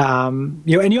and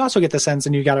you also get the sense,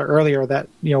 and you got it earlier, that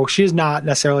she's not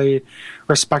necessarily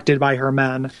respected by her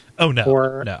men. Oh no.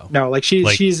 Or no.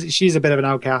 She's a bit of an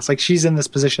outcast. She's in this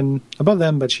position above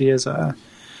them, but she is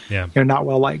not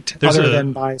well liked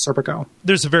than by Serpico.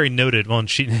 There's a very noted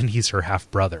and he's her half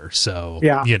brother, so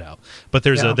But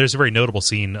there's a very notable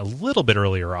scene a little bit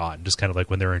earlier on, just kind of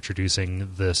when they're introducing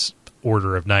this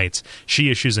order of knights. She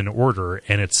issues an order,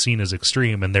 and it's seen as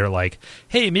extreme, and they're like,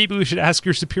 "Hey, maybe we should ask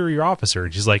your superior officer."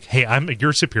 And she's like, "Hey, I'm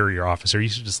your superior officer. You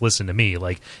should just listen to me."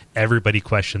 Everybody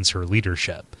questions her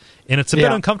leadership. And it's a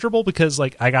bit uncomfortable because,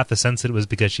 I got the sense that it was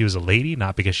because she was a lady,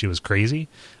 not because she was crazy,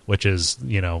 which is,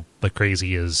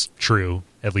 crazy is true,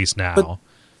 at least now.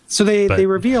 So they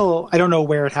reveal, I don't know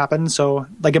where it happened, so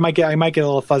like I might get a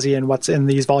little fuzzy in what's in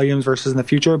these volumes versus in the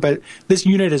future, but this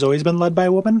unit has always been led by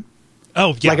a woman.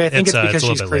 Oh yeah, like I think it's because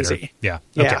it's she's crazy. Later. Yeah,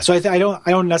 yeah. So I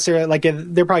don't necessarily like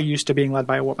it. They're probably used to being led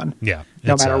by a woman. Yeah,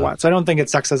 no matter what. So I don't think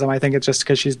it's sexism. I think it's just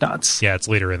because she's nuts. Yeah, it's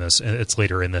later in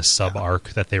this sub arc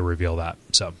that they reveal that.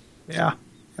 So yeah.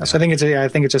 So I think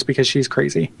it's just because she's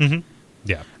crazy. Mm-hmm.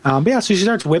 Yeah. But yeah, so she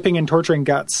starts whipping and torturing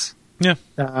Guts. Yeah.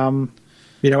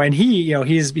 And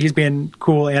he's being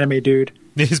cool anime dude.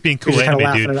 He's being cool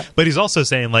anime dude, but he's also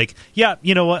saying like, yeah,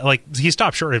 you know what? Like he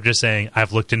stopped short of just saying,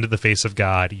 "I've looked into the face of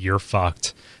God. You're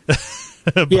fucked."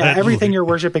 Yeah, everything you're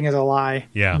worshiping is a lie.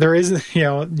 Yeah, there is,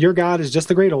 your God is just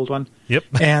the great old one. Yep.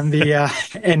 And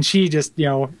and she just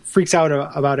freaks out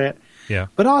about it. Yeah,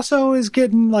 but also is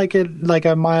getting like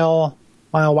a mile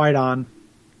wide on.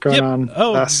 Going on.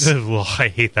 Oh, well, I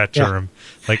hate that term.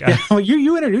 Yeah. Well,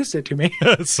 you introduced it to me.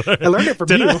 I learned it from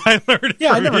you. I learned it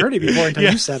I never heard it before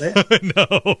until you said it.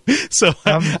 No. So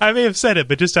I may have said it,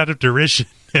 but just out of derision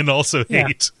and also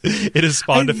hate. It is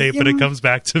spawned of hate, but it comes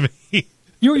back to me.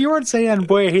 You weren't saying,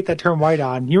 boy, I hate that term wide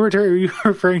on. You were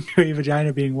referring to a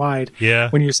vagina being wide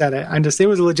when you said it. It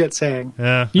was a legit saying.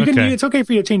 It's okay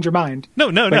for you to change your mind. No.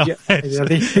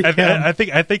 I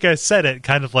think I said it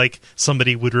kind of like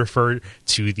somebody would refer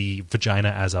to the vagina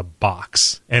as a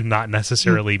box and not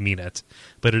necessarily mean it.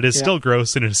 But it is still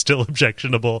gross and it is still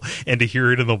objectionable, and to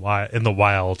hear it in the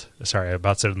wild. Sorry, I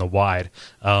about said in the wide.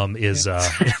 Is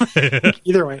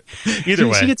either way.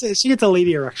 She gets a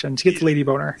lady erection. She gets a lady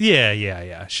boner.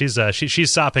 Yeah. She's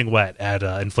sopping wet at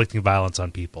inflicting violence on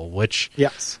people, which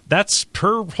that's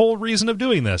her whole reason of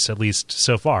doing this. At least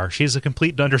so far, she's a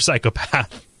complete and utter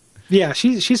psychopath. Yeah,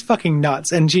 she's fucking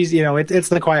nuts, and she's it's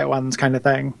the quiet ones kind of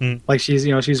thing. Like she's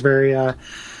very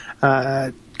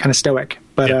kind of stoic.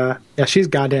 But she's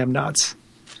goddamn nuts.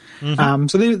 Mm-hmm.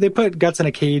 So they put Guts in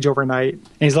a cage overnight, and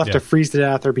he's left to freeze to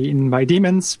death or be eaten by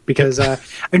demons because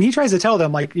and he tries to tell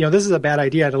them like, this is a bad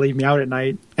idea to leave me out at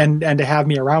night and to have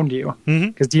me around you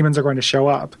because demons are going to show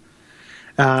up.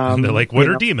 And they're like, what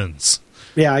are demons?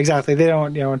 Yeah, exactly. They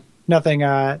don't, nothing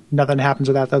happens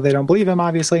with that, though. They don't believe him,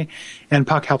 obviously, and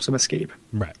Puck helps him escape.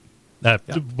 Right.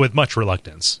 With much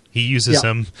reluctance. He uses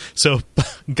him. So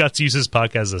Guts uses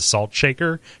Puck as a salt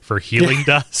shaker for healing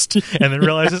dust and then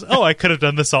realizes, I could have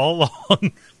done this all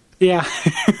along. Yeah.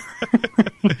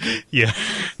 Yeah.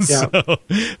 So,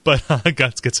 but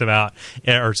Guts gets him out.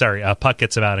 Puck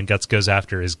gets him out and Guts goes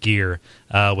after his gear,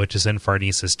 which is in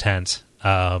Farnese's tent.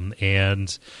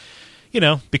 And,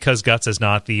 because Guts is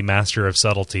not the master of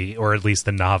subtlety, or at least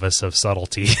the novice of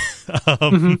subtlety,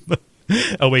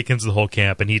 awakens the whole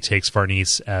camp, and he takes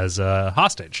Farnese as a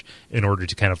hostage in order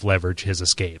to kind of leverage his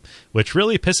escape, which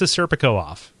really pisses Serpico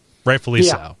off, rightfully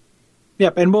so.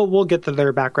 Yep, and we'll get to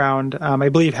their background. I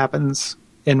believe happens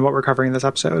in what we're covering in this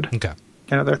episode. Okay,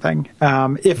 another thing.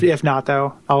 If not,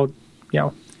 though, I'll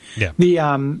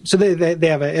the so they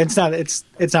have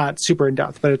it's not super in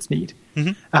depth, but it's neat.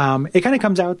 Mm-hmm. It kind of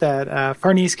comes out that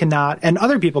Farnese cannot, and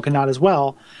other people cannot as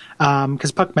well,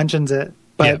 because Puck mentions it.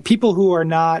 But people who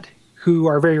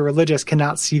are very religious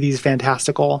cannot see these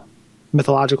fantastical,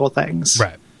 mythological things.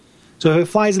 Right. So if it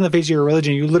flies in the face of your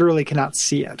religion, you literally cannot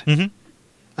see it.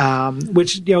 Mm-hmm.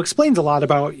 Which explains a lot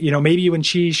about maybe when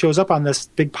she shows up on this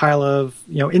big pile of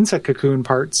insect cocoon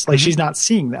parts, like she's not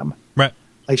seeing them. Right.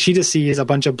 Like she just sees a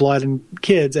bunch of blood and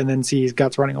kids, and then sees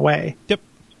Guts running away. Yep.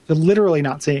 They're literally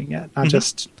not seeing it, not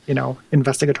just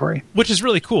investigatory. Which is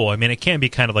really cool. I mean, it can be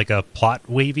kind of like a plot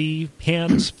wavy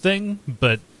hand thing,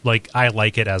 but like I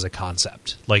like it as a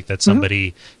concept, like that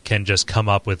somebody can just come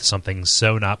up with something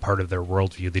so not part of their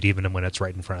worldview that even when it's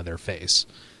right in front of their face,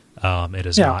 it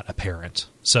is not apparent.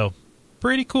 So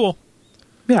pretty cool.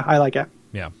 Yeah, I like it.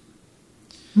 Yeah.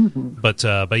 Mm-hmm.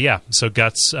 But yeah, so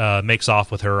Guts makes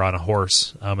off with her on a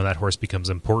horse, and that horse becomes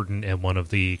important in one of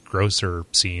the grosser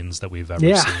scenes that we've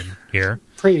ever seen here.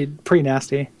 Pretty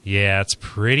nasty. Yeah, it's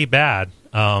pretty bad.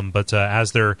 But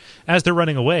as they're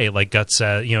running away, like Guts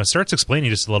starts explaining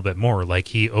just a little bit more. Like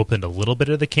he opened a little bit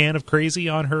of the can of crazy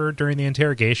on her during the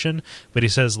interrogation, but he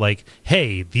says like,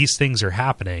 "Hey, these things are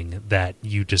happening that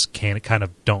you just kind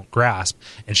of don't grasp,"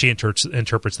 and she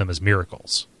interprets them as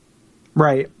miracles.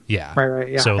 Right. Yeah. Right.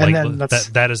 Yeah. So and like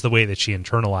that is the way that she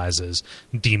internalizes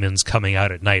demons coming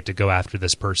out at night to go after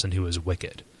this person who is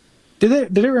wicked.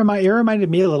 Did it reminded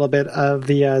me a little bit of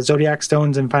the Zodiac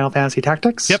stones in Final Fantasy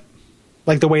Tactics? Yep.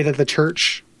 Like the way that the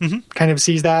church kind of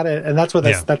sees that, and that's what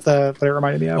what it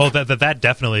reminded me of. Oh, that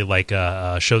definitely like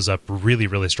shows up really,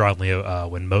 really strongly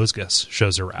when Mosgus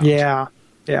shows around. Yeah.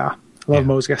 I love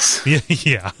Mosgus.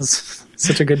 Yeah.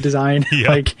 Such a good design. Yeah.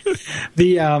 Like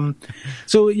the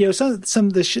some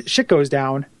of the shit goes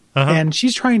down, and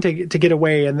she's trying to get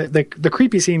away. And the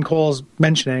creepy scene Cole's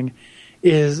mentioning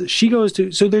is she goes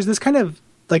to, so there's this kind of,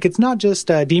 like, it's not just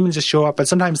demons just show up, but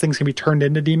sometimes things can be turned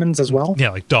into demons as well.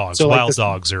 Yeah, like dogs. So wild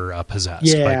dogs are possessed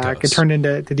by ghosts. Get turned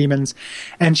into demons.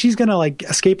 And she's going to, like,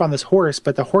 escape on this horse,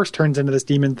 but the horse turns into this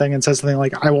demon thing and says something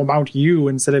like, I will mount you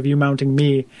instead of you mounting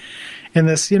me. And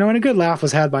this, and a good laugh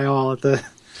was had by all at the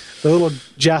little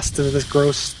jest that this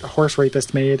gross horse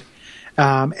rapist made.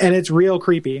 And it's real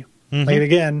creepy. Mm-hmm. Like,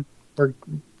 again, we're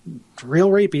real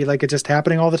rapey. Like, it's just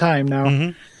happening all the time now.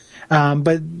 Mm-hmm.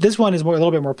 But this one is a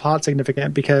little bit more plot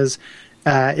significant because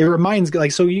it reminds,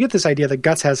 like, so you get this idea that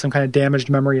Guts has some kind of damaged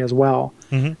memory as well.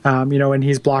 Mm-hmm. And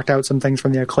he's blocked out some things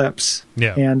from the eclipse.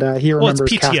 Yeah. And he remembers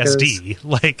it's PTSD.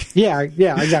 Kafka's,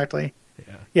 yeah, exactly.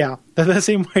 Yeah, the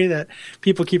same way that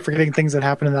people keep forgetting things that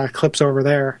happen in that eclipse over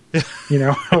there,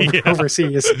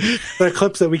 overseas. The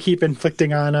eclipse that we keep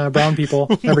inflicting on brown people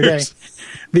every day.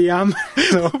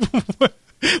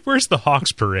 Where's the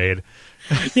Hawks Parade?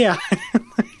 Yeah.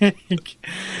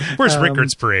 Where's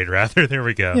Rickards Parade, rather? There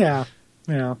we go.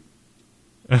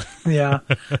 Yeah.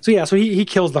 So he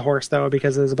kills the horse, though,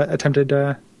 because it was attempted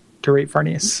to rape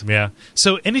Farnese. Yeah.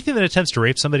 So anything that attempts to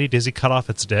rape somebody, does he cut off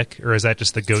its dick, or is that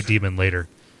just the goat demon later?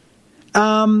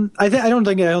 I don't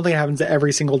think it happens to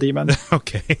every single demon.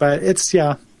 Okay. But it's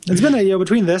been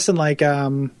between this and like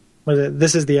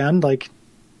This Is the End, like,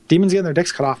 demons getting their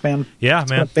dicks cut off, man. Yeah, it's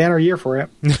man. Been a banner year for it.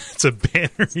 It's a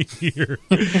banner year.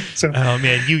 Oh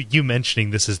man, you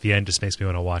mentioning This Is the End just makes me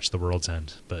want to watch The World's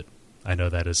End, but I know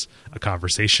that is a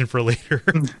conversation for later.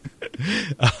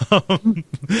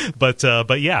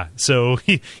 But yeah, so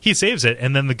he saves it,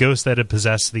 and then the ghost that had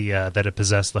possessed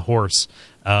the horse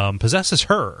possesses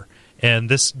her. And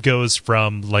this goes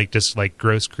from just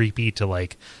gross creepy to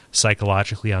like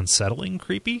psychologically unsettling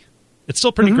creepy. It's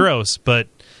still pretty gross, but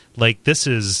like this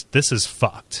is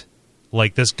fucked.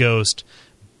 Like this ghost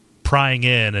prying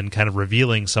in and kind of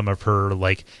revealing some of her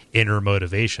like inner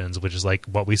motivations, which is like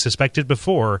what we suspected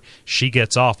before. She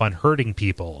gets off on hurting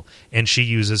people, and she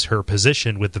uses her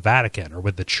position with the Vatican or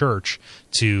with the church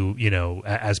to,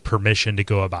 as permission to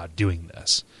go about doing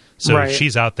this. So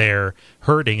she's out there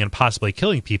hurting and possibly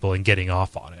killing people and getting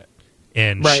off on it.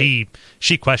 And she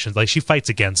questions, like, she fights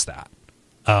against that.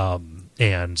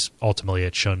 And ultimately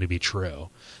it's shown to be true.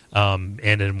 And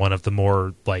in one of the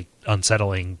more like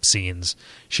unsettling scenes,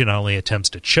 she not only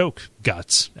attempts to choke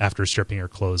Guts after stripping her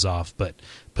clothes off, but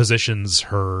positions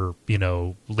her,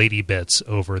 lady bits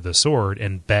over the sword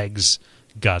and begs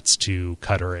Guts to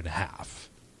cut her in half.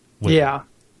 Yeah.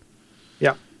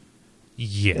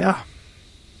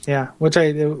 Which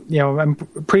I'm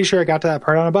pretty sure I got to that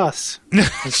part on a bus. I'm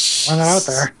not out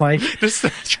there. Like,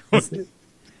 the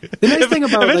nice thing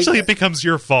about eventually it becomes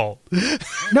your fault.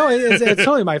 No, it's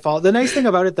totally my fault. The nice thing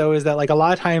about it though is that like a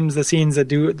lot of times the scenes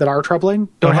that are troubling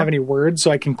don't have any words, so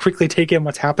I can quickly take in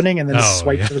what's happening and then just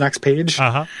swipe to the next page.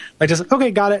 Like just okay,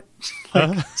 got it.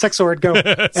 Sex sword, go,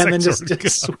 and then just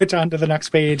switch on to the next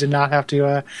page and not have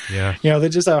to.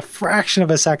 There's just a fraction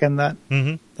of a second that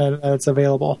it's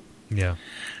available. Yeah.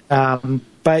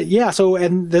 But yeah, so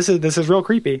and this is real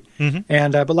creepy,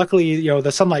 and but luckily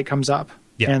the sunlight comes up,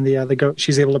 and the ghost,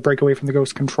 she's able to break away from the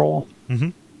ghost control.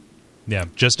 Yeah,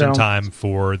 just in time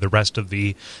for the rest of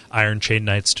the Iron Chain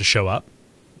Knights to show up,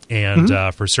 and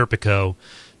for Serpico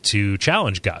to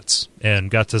challenge Guts,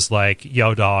 and Guts is like,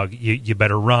 "Yo, dog, you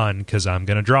better run because I'm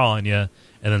gonna draw on you."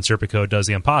 And then Serpico does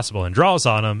the impossible and draws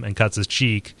on him and cuts his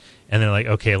cheek. And they're like,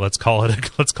 okay, let's call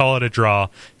it a draw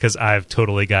because I've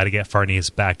totally got to get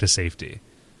Farnese back to safety.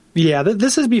 Yeah,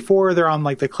 this is before they're on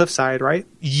like the cliffside, right?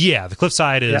 Yeah, the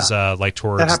cliffside is like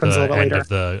towards the end of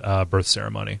the birth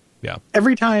ceremony. Yeah.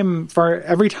 Every time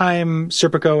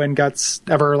Serpico and Guts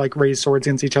ever like raise swords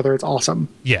against each other, it's awesome.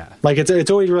 Yeah. Like it's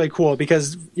always really cool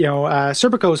because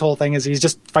Serpico's whole thing is he's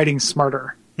just fighting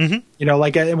smarter.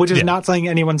 Which is not something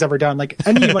anyone's ever done. Like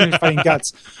anyone who's fighting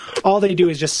Guts, all they do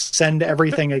is just send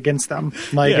everything against them.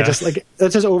 Like it just like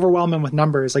that's just overwhelming with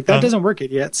numbers. Like that doesn't work,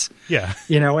 idiots. Yeah.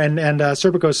 And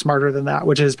Serpico's smarter than that,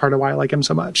 which is part of why I like him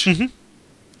so much. And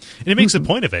it makes a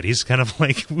point of it. He's kind of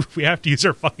like, we have to use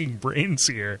our fucking brains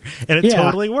here, and it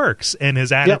totally works. And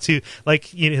his attitude,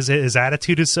 his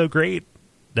attitude is so great.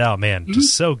 Oh man,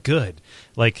 just so good.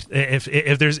 Like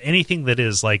if there's anything that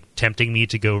is like tempting me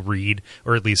to go read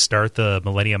or at least start the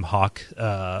Millennium Hawk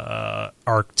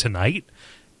arc tonight,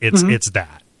 it's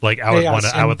that. Like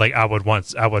I would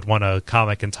want a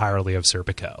comic entirely of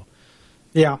Serpico.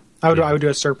 Yeah, I would do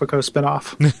a Serpico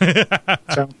spinoff.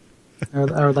 So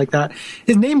I would like that.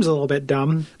 His name's a little bit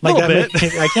dumb. Like Little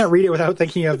bit. I can't read it without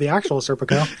thinking of the actual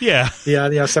Serpico. Yeah. Yeah,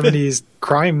 the 70s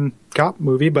crime cop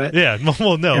movie, but Yeah.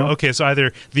 Well, no. You know. Okay, so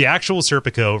either the actual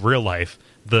Serpico, real life,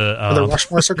 the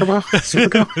Rushmore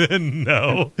Serpico?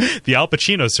 no, the Al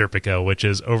Pacino Serpico, which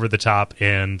is over the top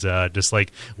and just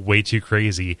like way too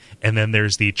crazy, and then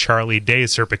there's the Charlie Day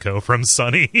Serpico from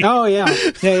Sunny. Oh yeah.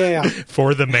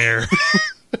 For the mayor.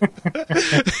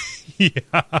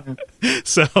 Yeah.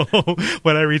 So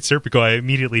when I read Serpico, I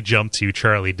immediately jump to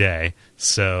Charlie Day.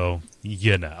 So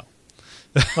you know.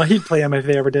 Well, he'd play him if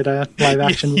they ever did a live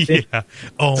action movie. Yeah.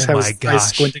 Oh Just have my his eyes gosh.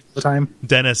 squinting all the time.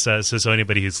 Dennis says, so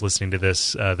anybody who's listening to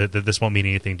this, this won't mean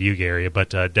anything to you, Gary,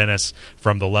 but Dennis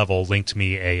from The Level linked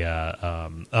me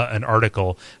an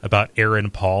article about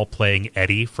Aaron Paul playing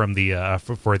Eddie from the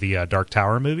for the Dark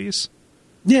Tower movies.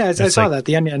 Yeah, I saw that.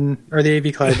 The Onion or the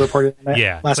AV Club reported on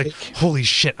that last week. Holy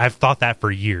shit, I've thought that for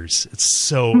years. It's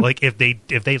so like if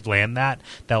they land that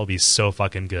will be so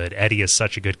fucking good. Eddie is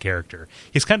such a good character.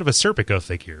 He's kind of a Serpico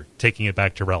figure, taking it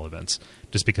back to relevance,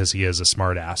 just because he is a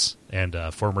smartass and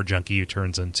a former junkie who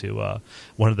turns into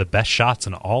one of the best shots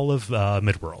in all of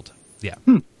Midworld. Yeah.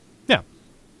 Yeah.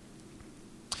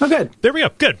 Oh, good. There we go.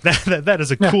 Good. That is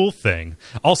a cool thing.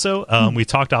 Also, we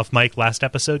talked off mic last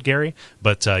episode, Gary,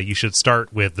 but you should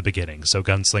start with the beginning. So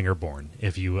Gunslinger Born,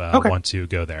 if you want to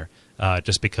go there,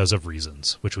 just because of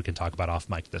reasons, which we can talk about off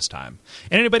mic this time.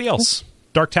 And anybody else?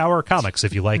 Dark Tower comics,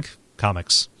 if you like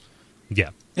comics. Yeah.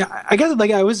 Yeah, I guess I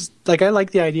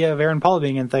like the idea of Aaron Paul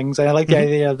being in things, and I like the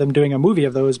idea of them doing a movie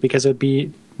of those because it'd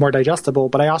be more digestible.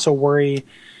 But I also worry,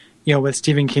 with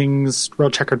Stephen King's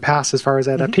real checkered past as far as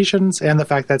adaptations and the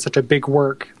fact that it's such a big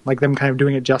work, like them kind of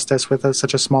doing it justice with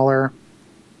such a smaller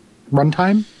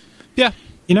runtime. Yeah.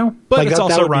 But like it's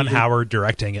also Ron Howard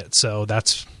directing it, so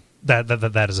that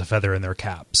is a feather in their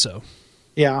cap. So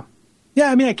yeah.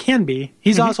 I mean, it can be.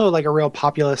 He's also like a real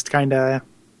populist kind of,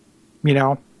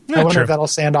 I wonder if that'll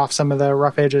sand off some of the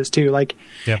rough edges too. Like,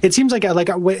 it seems like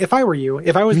if I were you,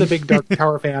 if I was the big Dark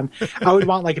Tower fan, I would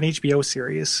want like an HBO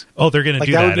series. Oh, they're going to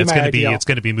do that. It's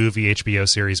going to be movie, HBO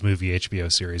series, movie,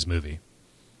 HBO series, movie.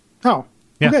 Oh,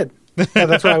 well, good. Yeah,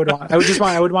 that's what I would want.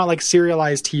 I would want like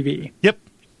serialized TV. Yep.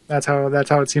 That's how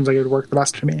it seems like it would work the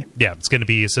best to me. Yeah, it's going to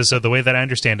be so the way that I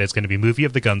understand it, it's going to be movie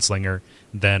of the Gunslinger,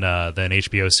 then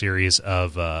HBO series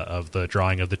of the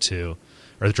Drawing of the Two.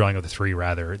 Or the Drawing of the Three,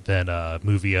 rather, then a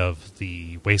movie of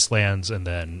the Wastelands, and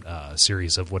then a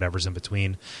series of whatever's in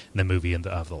between, and then movie of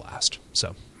the last.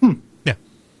 So, yeah.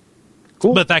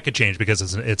 Cool. But that could change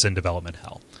because it's in development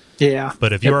hell. Yeah.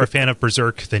 But if you are a fan of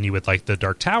Berserk, then you would like the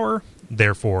Dark Tower.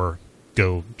 Therefore,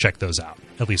 go check those out,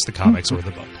 at least the comics or the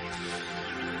book.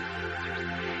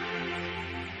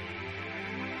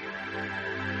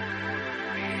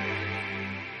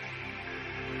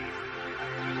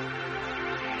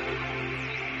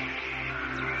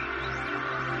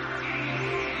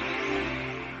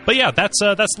 But yeah, that's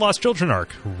the Lost Children arc.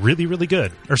 Really, really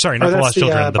good. Or sorry, not the Lost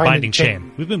Children, the Binding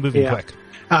Chain. We've been moving quick.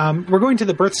 We're going to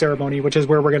the birth ceremony, which is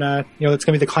where we're gonna, it's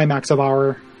gonna be the climax of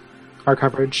our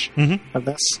coverage of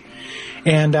this.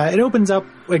 And it opens up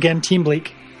again, Team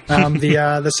Bleak,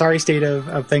 the sorry state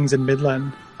of things in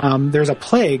Midland. There's a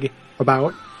plague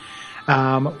about,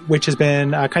 which has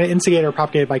been kind of instigated or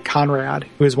propagated by Conrad,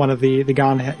 who is one of the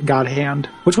God Hand.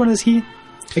 Which one is he?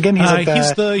 Again,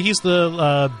 he's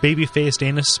the baby-faced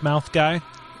anus mouth guy.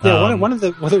 Yeah, one of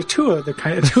the there's two of them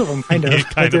kind of.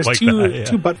 There's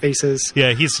two butt faces.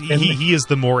 Yeah, he is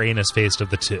the more anus-faced of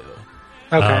the two.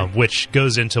 Okay. Which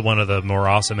goes into one of the more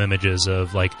awesome images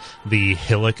of like the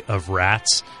hillock of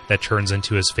rats that turns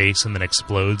into his face and then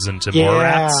explodes into more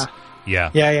rats. Yeah,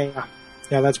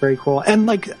 that's very cool. And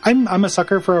like I'm a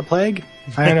sucker for a plague.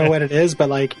 I don't know what it is, but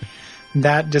like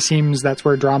that just seems that's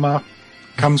where drama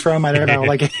comes from. I don't know.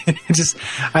 Like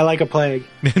I like a plague.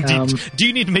 Do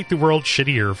you need to make the world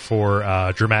shittier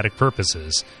for dramatic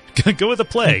purposes? Go with a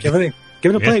plague. Give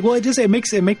it a plague. Well, it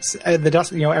makes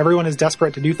the everyone is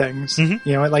desperate to do things.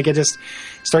 Like it just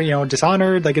start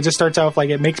dishonored. Like it just starts off like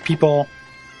it makes people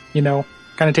kind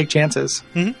of take chances.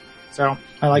 So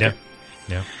I like it.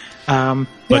 Yeah.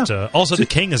 But also the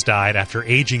king has died after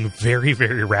aging very,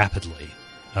 very rapidly.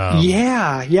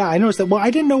 I noticed that. Well, I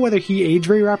didn't know whether he aged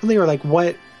very rapidly or like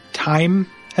what time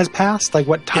has passed, like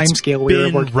what time scale we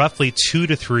were working. Roughly 2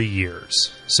 to 3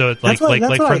 years. So it's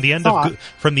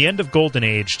from the end of Golden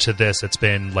Age to this, it's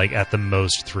been like at the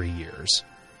most 3 years.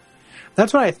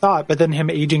 That's what I thought, but then him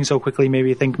aging so quickly made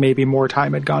me think maybe more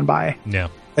time had gone by. Yeah,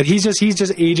 but he's just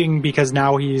aging because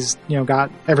now he's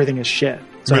got everything is shit.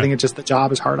 So I think it's just the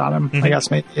job is hard on him. I guess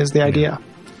is the idea.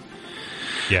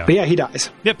 Yeah. But yeah, he dies.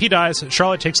 Yep, he dies.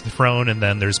 Charlotte takes the throne, and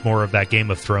then there's more of that Game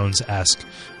of Thrones-esque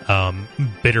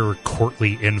bitter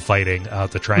courtly infighting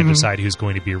to try and decide who's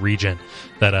going to be regent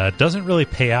that doesn't really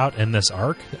pay out in this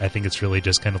arc. I think it's really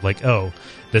just kind of like, oh,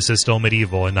 this is still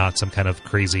medieval and not some kind of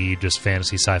crazy just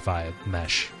fantasy sci-fi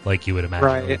mesh like you would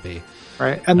imagine it would be.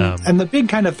 Right, and the big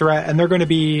kind of threat, and they're going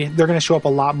to show up a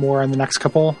lot more in the next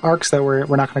couple arcs that we're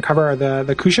not going to cover, are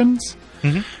the Kushans,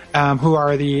 who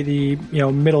are the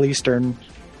Middle Eastern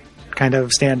kind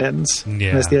of stand-ins,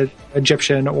 as the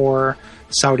Egyptian or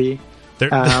Saudi.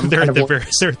 They're at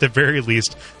the very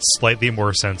least slightly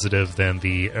more sensitive than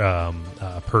the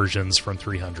Persians from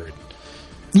 300.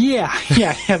 Yeah,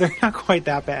 they're not quite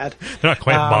that bad. They're not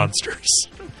quite monsters.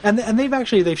 And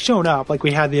they've shown up, like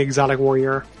we had the exotic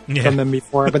warrior from them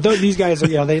before, but these guys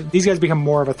these guys become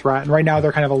more of a threat, and right now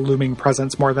they're kind of a looming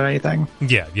presence more than anything.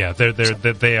 Yeah,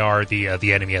 they are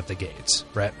the enemy at the gates,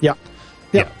 right? Yeah.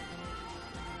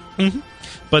 Mm-hmm.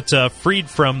 But freed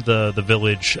from the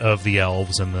village of the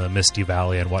elves and the Misty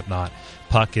Valley and whatnot,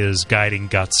 Puck is guiding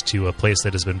Guts to a place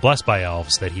that has been blessed by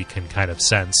elves that he can kind of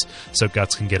sense, so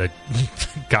Guts can get a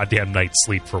goddamn night's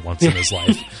sleep for once in his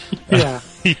life.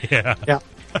 Yeah.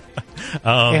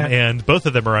 And both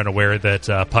of them are unaware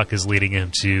that Puck is leading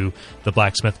him to the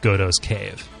blacksmith Godo's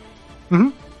cave. Mm-hmm.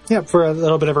 Yeah, for a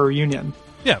little bit of a reunion.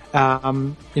 Yeah.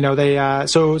 They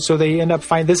so they end up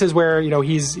finding, this is where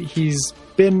he's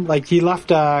been, like, he left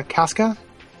Casca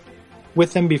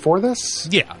with him before this.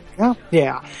 Yeah.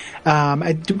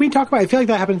 Did we talk about? I feel like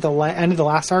that happened at the end of the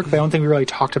last arc, but I don't think we really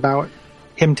talked about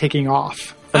him taking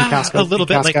off from Casca. A little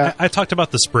bit. Like I talked about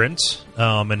the sprint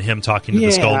and him talking to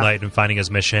the Skull Knight and finding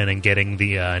his mission and getting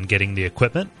the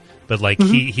equipment. But like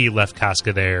he left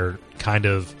Casca there kind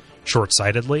of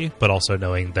short-sightedly, but also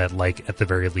knowing that, like, at the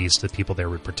very least, the people there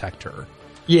would protect her.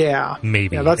 Yeah,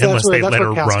 maybe unless they let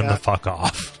her run the fuck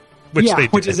off.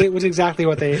 Which is exactly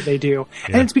what they do.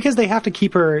 And it's because they have to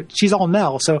keep her, she's all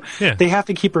Nell, so they have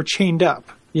to keep her chained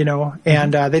up,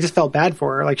 and they just felt bad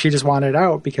for her. Like, she just wanted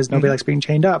out because nobody likes being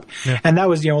chained up. And that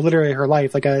was, literally her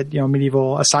life, like a,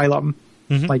 medieval asylum.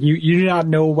 Like, you do not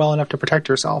know well enough to protect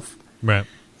yourself. Right.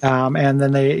 And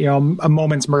then they, a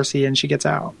moment's mercy and she gets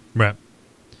out. Right.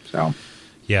 So.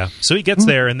 Yeah, so he gets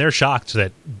there, and they're shocked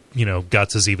that,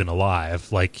 Guts is even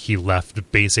alive. Like, he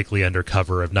left basically under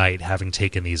cover of night, having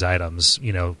taken these items,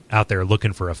 out there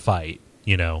looking for a fight,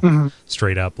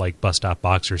 straight up, like, bus-stop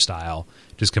boxer style,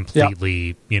 just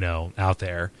completely, out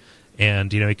there. And,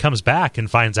 he comes back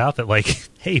and finds out that, like,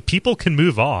 hey, people can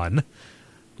move on.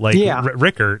 Like,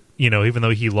 Rickert, even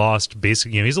though he lost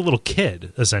basically, he's a little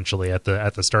kid, essentially, at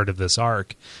the start of this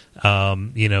arc.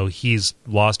 He's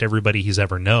lost everybody he's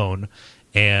ever known.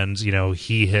 And,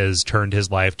 he has turned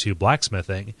his life to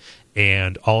blacksmithing,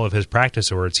 and all of his practice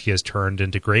swords he has turned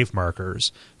into grave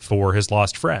markers for his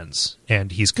lost friends,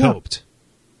 and he's coped.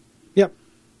 Yep.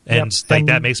 And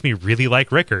that makes me really like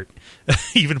Rickert,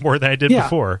 even more than I did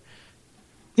before.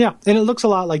 Yeah, and it looks a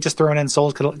lot like, just throwing in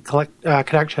Souls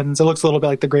Connections, it looks a little bit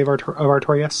like the Grave of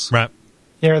Artorias. Right.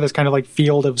 This kind of like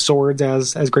field of swords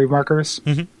as grave markers,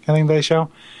 kind of thing they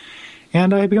show.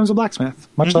 And he becomes a blacksmith,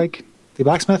 much like the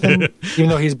blacksmith, and even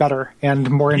though he's better and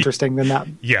more interesting than that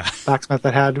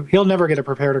blacksmith he'll never get a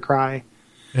Prepare to Cry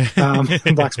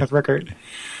blacksmith Rickert.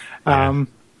 And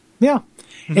he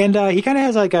kind of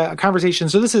has like a conversation.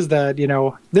 So this is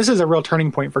this is a real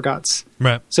turning point for Guts.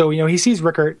 Right. So, he sees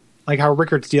Rickert, like how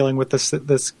Rickert's dealing with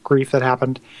this grief that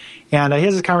happened. And he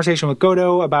has this conversation with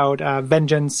Godo about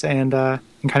vengeance and kind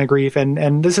of grief.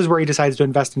 And this is where he decides to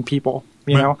invest in people,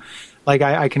 you know? Like,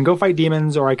 I can go fight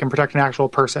demons, or I can protect an actual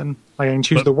person. Like, I can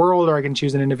choose the world, or I can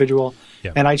choose an individual.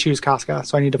 Yeah. And I choose Casca.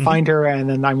 So I need to find her, and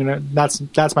then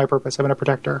that's my purpose. I'm going to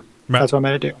protect her. Right. That's what I'm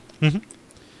going to do.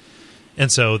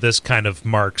 And so this kind of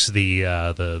marks the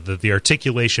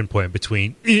articulation point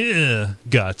between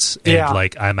Guts and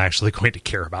like, I'm actually going to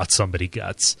care about somebody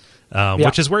Guts,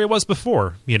 which is where he was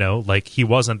before. Like, he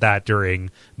wasn't that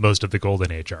during most of the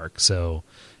Golden Age arc. So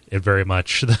it very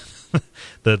much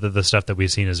the stuff that we've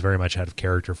seen is very much out of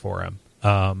character for him.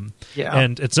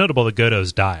 And it's notable that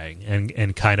Godo's dying,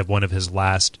 and kind of one of his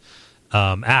last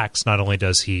acts. Not only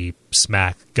does he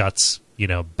smack Guts,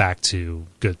 back to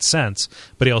good sense,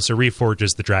 but he also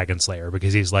reforges the Dragon Slayer,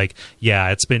 because he's like,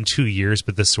 it's been 2 years,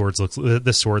 but this sword looks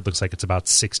like it's about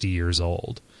 60 years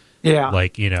old. Yeah.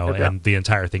 Like, and the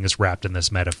entire thing is wrapped in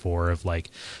this metaphor of, like,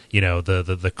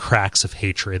 the cracks of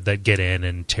hatred that get in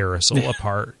and tear us all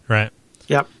apart, right?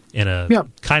 Yep. In a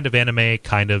kind of anime,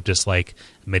 kind of just like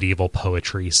medieval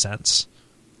poetry sense.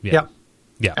 Yeah.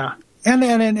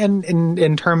 And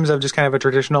in terms of just kind of a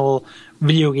traditional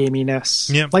video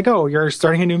gaminess, like, oh, you're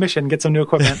starting a new mission, get some new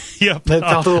equipment. Yep. That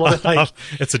felt a little bit like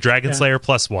it's a Dragon Slayer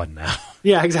 +1 now.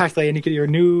 Yeah, exactly. And you get your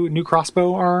new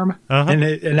crossbow arm, and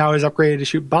now it's upgraded to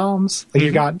shoot bombs. Like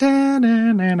you've got you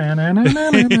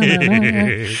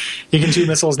can shoot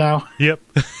missiles now. Yep.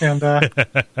 And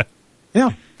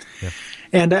yeah.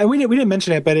 And we didn't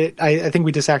mention it, but I think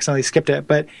we just accidentally skipped it.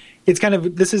 But it's kind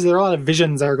of there are a lot of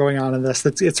visions that are going on in this.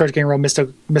 It starts getting real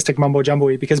mystic mumbo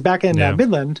jumbo-y because back in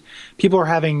Midland, people are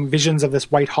having visions of this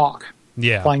white hawk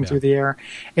flying through the air,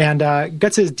 and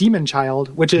Guts' demon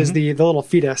child, which is the little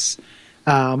fetus,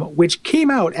 which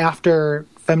came out after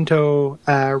Femto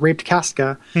raped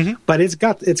Casca, but it's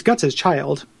Guts'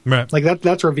 child. Right. Like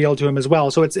that's revealed to him as well.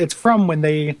 So it's from when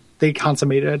they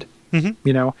consummated.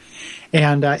 You know,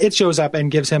 and it shows up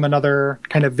and gives him another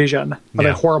kind of vision of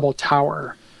a horrible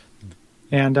tower.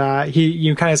 And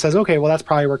he kind of says, okay, well, that's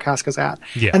probably where Casca's at.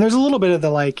 Yeah. And there's a little bit of the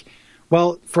like,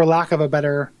 well, for lack of a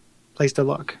better place to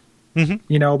look,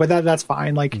 you know, but that's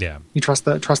fine. Like, you trust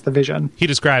the vision. He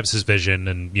describes his vision,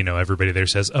 and you know, everybody there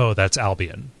says, oh, that's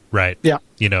Albion, right? Yeah.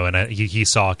 You know, and he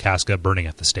saw Casca burning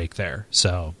at the stake there,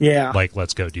 so like,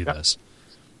 let's go do this.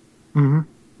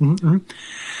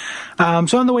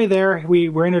 So on the way there, we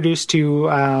were introduced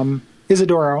to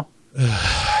Isidoro.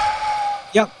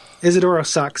 Isidoro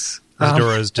sucks.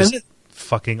 Isidoro's just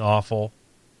fucking awful.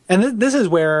 And this is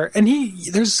where, and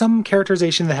there's some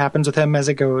characterization that happens with him as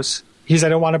it goes. I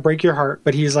don't want to break your heart,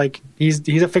 but he's like, he's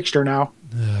a fixture now.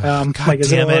 God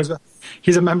damn it.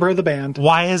 He's a member of the band.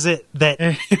 Why is it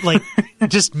that, like,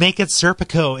 just make it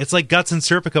Serpico? It's like Guts and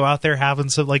Serpico out there having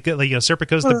some, like you know,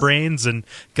 Serpico's the brains and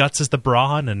Guts is the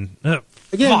brawn, and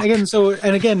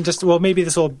again, just, well, maybe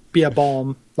this will be a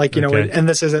balm, like, you know, and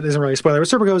this isn't really a spoiler, but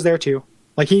Serpico's there too.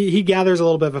 Like, he gathers a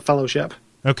little bit of a fellowship.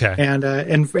 Okay. And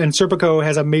Serpico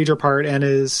has a major part and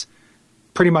is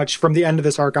pretty much from the end of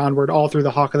this arc onward, all through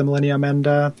the Hawk of the Millennium and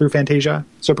through Fantasia,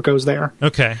 Serpico's there.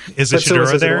 Okay. Is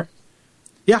Ishidoro there?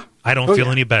 Yeah. I don't feel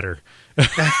any better. There's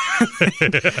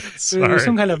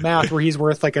some kind of math where he's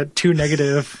worth like a 2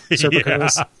 negative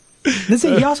Serpicos.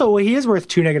 He is worth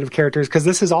 2 negative characters, because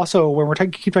this is also when we're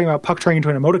keep talking about Puck turning into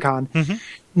an emoticon.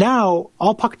 Now,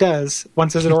 all Puck does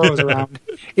once Isidoro is around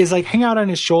is like hang out on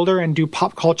his shoulder and do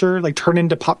pop culture, like turn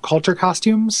into pop culture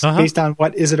costumes based on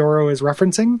what Isidoro is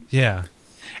referencing. Yeah.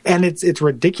 And it's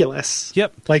ridiculous.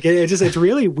 Yep. Like it's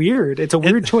really weird. It's a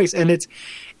weird choice, and it's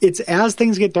as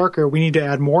things get darker, we need to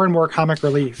add more and more comic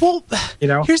relief. Well, you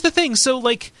know, here's the thing. So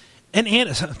like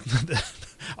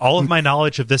all of my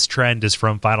knowledge of this trend is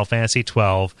from Final Fantasy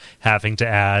XII having to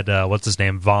add what's his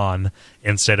name, Vaughn,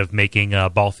 instead of making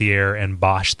Balthier and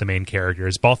Bosch the main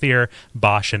characters. Balthier,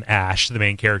 Bosch, and Ash the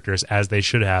main characters, as they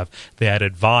should have. They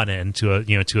added Vaughn in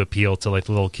to appeal to like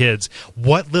the little kids.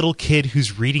 What little kid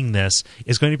who's reading this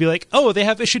is going to be like, oh, they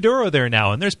have Ishidoro there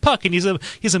now, and there's Puck, and he's a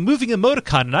moving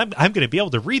emoticon, and I'm going to be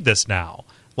able to read this now,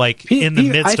 like in the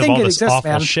midst of all this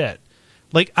awful shit.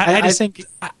 Like, I think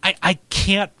I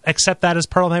can't accept that as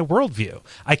part of my worldview.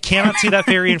 I cannot see that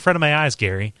fairy in front of my eyes,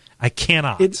 Gary. I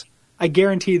cannot. I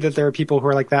guarantee that there are people who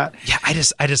are like that. Yeah, I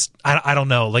don't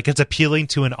know. Like, it's appealing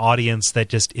to an audience that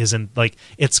just isn't, like,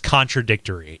 it's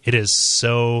contradictory. It is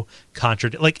so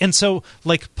contradictory. Like, and so,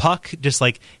 like, Puck just,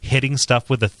 like, hitting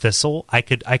stuff with a thistle, I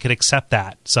could accept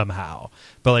that somehow.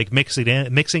 But, like, mixing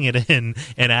it in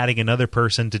and adding another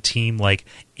person to team, like,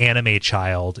 Anime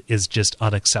Child is just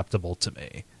unacceptable to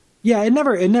me. Yeah, it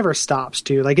never stops,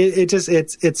 too. Like,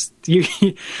 it's you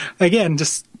again,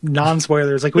 just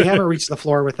non-spoilers. Like, we haven't reached the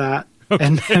floor with that. Okay.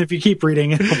 And if you keep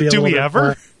reading, it'll be a little bit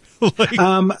ever? More.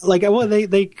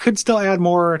 They could still add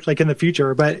more, like, in the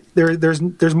future, but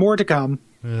there's more to come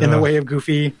in the way of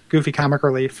goofy comic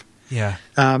relief. Yeah.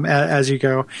 As you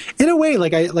go, in a way,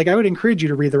 like I would encourage you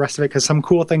to read the rest of it, because some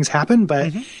cool things happen,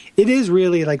 but it is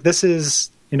really like, this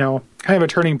is, you know, kind of a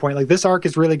turning point. Like, this arc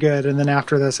is really good, and then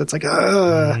after this, it's like,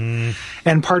 and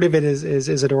part of it is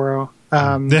Isidoro.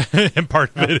 And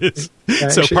part of it is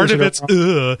part of it's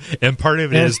and part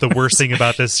of it is the worst thing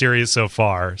about this series so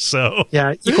far. So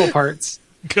yeah, equal parts.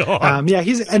 God.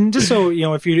 He's, and just so you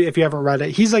know, if you haven't read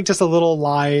it, he's like just a little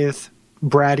lithe,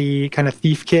 bratty kind of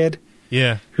thief kid.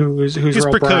 Yeah, who's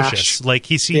real precocious. Brash. Like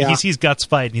he sees Guts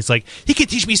fight, and he's like, he can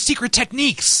teach me secret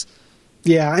techniques.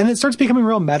 Yeah, and it starts becoming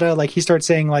real meta. Like, he starts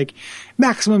saying, like,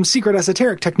 maximum secret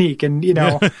esoteric technique, and you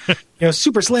know,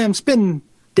 super slam spin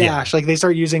dash. Like they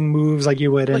start using moves like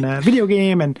you would in a video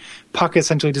game, and Puck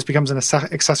essentially just becomes an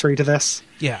accessory to this.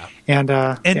 Yeah. And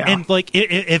like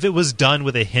if it was done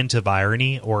with a hint of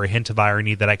irony, or a hint of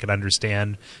irony that I could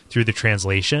understand through the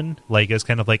translation, like it's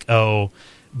kind of like, oh,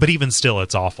 but even still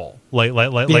it's awful.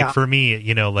 Like for me,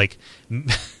 you know, like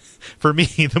for me,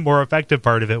 the more effective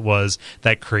part of it was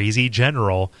that crazy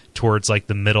general towards like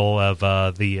the middle of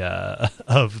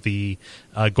the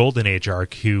Golden Age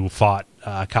arc who fought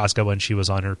Casca when she was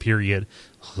on her period.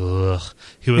 Ugh.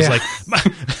 He was like,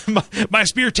 my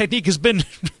spear technique has been,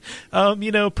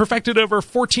 perfected over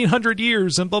 1,400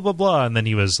 years and blah, blah, blah. And then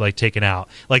he was like taken out.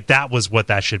 Like that was what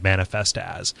that should manifest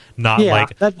as, not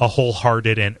a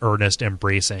wholehearted and earnest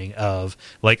embracing of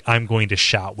like, I'm going to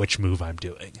shout which move I'm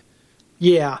doing.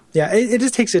 Yeah. It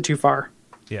just takes it too far.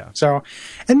 Yeah. So,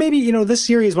 and maybe, this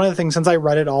series, one of the things, since I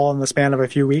read it all in the span of a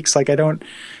few weeks, like I don't,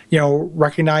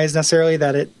 recognize necessarily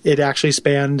that it actually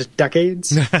spanned decades.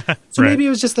 So right. Maybe it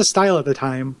was just the style at the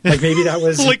time. Like maybe that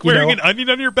was like wearing an onion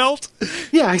on your belt.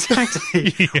 Yeah,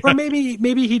 exactly. Yeah. Or maybe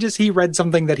he read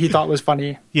something that he thought was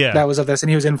funny. Yeah. That was of this, and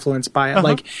he was influenced by it. Uh-huh.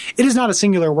 Like it is not a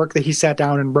singular work that he sat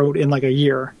down and wrote in like a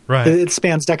year. Right. It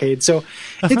spans decades. So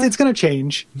it's going to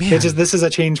change. Man. It's just, this is a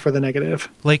change for the negative.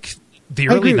 Like, the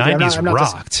early 90s I'm not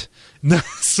rocked. No,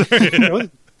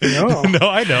 no,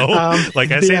 I know.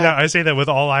 I say that with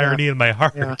all irony in my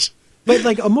heart. Yeah. But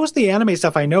like most of the anime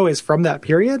stuff I know is from that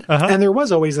period, and there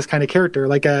was always this kind of character,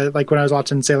 like when I was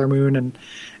watching Sailor Moon and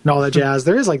all that jazz.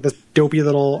 There is like this dopey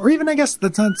little, or even I guess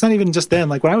it's not even just then.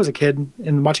 Like when I was a kid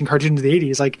and watching cartoons in the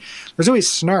 80s, like there's always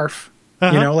Snarf.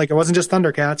 Like it wasn't just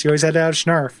Thundercats. You always had to have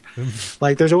Snarf.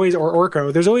 Like there's always, or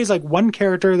Orko. There's always like one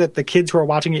character that the kids who are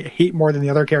watching it hate more than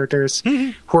the other characters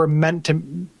who are meant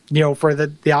to, for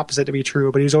the opposite to be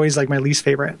true. But he was always like my least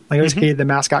favorite. Like I always hated the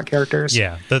mascot characters.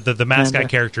 Yeah, the mascot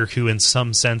character who in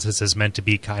some senses is meant to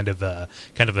be kind of a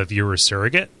viewer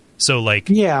surrogate. So like,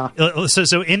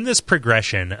 so in this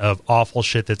progression of awful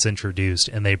shit that's introduced,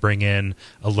 and they bring in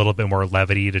a little bit more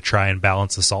levity to try and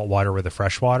balance the salt water with the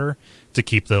fresh water to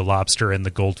keep the lobster and the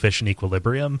goldfish in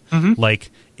equilibrium. Like,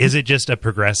 is it just a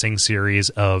progressing series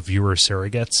of viewer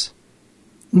surrogates?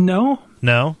 No.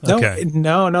 Okay.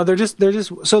 No. They're just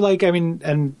so like, I mean,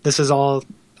 and this is all,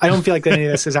 I don't feel like any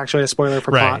of this is actually a spoiler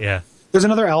for plot. Right. Yeah. There's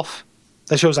another elf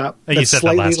that shows up. You said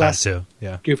that last time too.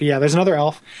 Yeah. Goofy. Yeah. There's another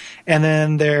elf. And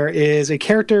then there is a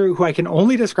character who I can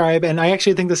only describe, and I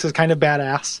actually think this is kind of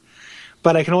badass,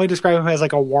 but I can only describe him as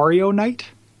like a Wario Knight.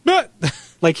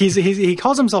 Like he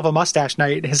calls himself a mustache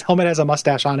knight. His helmet has a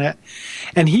mustache on it,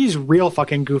 and he's real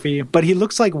fucking goofy, but he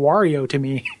looks like Wario to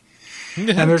me.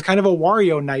 And there's kind of a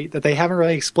Wario Knight that they haven't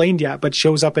really explained yet, but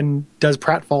shows up and does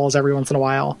pratfalls every once in a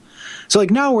while. So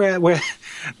like now we're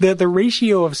the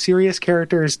ratio of serious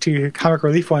characters to comic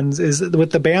relief ones is,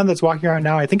 with the band that's walking around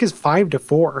now, I think is 5 to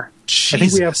 4. Jesus. I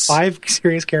think we have 5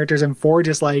 serious characters and 4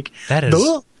 just like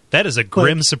that is a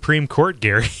grim Supreme Court,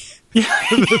 Gary. Yeah,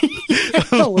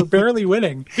 we're barely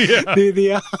winning.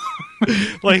 Yeah.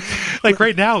 Like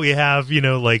right now we have,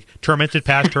 like tormented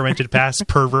past,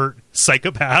 pervert,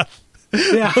 psychopath.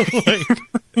 Yeah.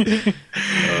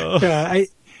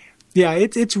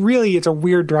 It's a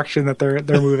weird direction that they're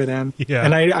moving in. Yeah.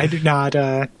 And I do not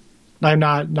I'm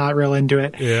not real into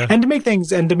it. Yeah. And to make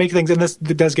things, and this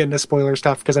does get into spoiler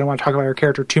stuff because I don't want to talk about our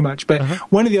character too much, but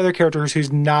one of the other characters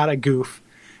who's not a goof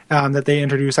that they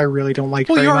introduce, I really don't like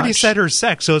very much. Well, you already said her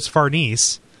sex, so it's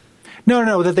Farnese.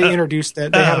 No, that they introduced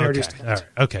it. They haven't introduced it. All right.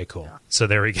 Okay, cool. Yeah. So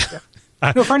there we go. Yeah.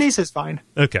 No, Farnese is fine.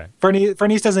 Okay.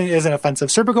 Farnese isn't offensive.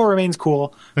 Serpico remains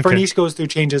cool. Okay. Farnese goes through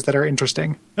changes that are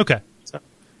interesting. Okay. So.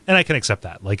 And I can accept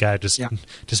that. Like, just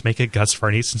make it Guts,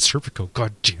 Farnese, and Serpico.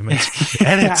 God damn it.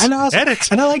 Edit.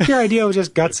 Edit. And I like your idea of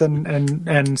just Guts and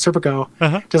Serpico,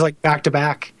 just like back to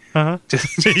back.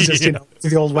 Just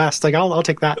the old West. Like I'll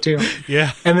take that too.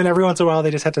 Yeah. And then every once in a while they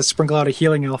just have to sprinkle out a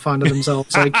healing elf onto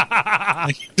themselves. Like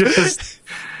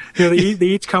they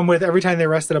each come with, every time they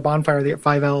rest at a bonfire they get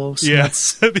 5 elves. Yeah.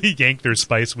 They yank their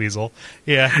spice weasel.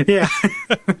 Yeah. Yeah.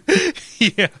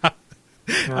 Yeah.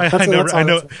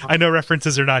 I know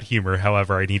references are not humor.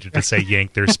 However, I needed to say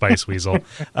yank their spice weasel.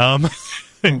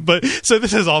 But so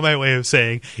this is all my way of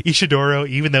saying Ishidoro,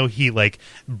 even though he like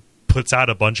puts out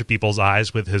a bunch of people's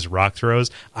eyes with his rock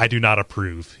throws, I do not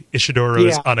approve. Ishidoro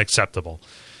is unacceptable.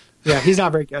 Yeah, he's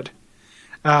not very good.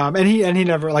 And he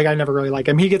never, like, I never really like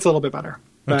him. He gets a little bit better,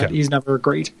 but he's never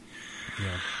great.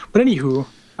 Yeah. But anywho,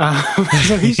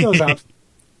 so he shows up,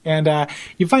 and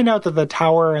you find out that the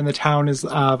tower and the town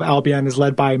of Albion is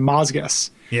led by Mozgus,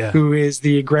 who is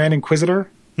the Grand Inquisitor.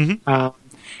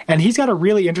 And he's got a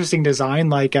really interesting design.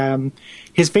 Like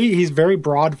his face, he's very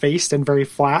broad faced and very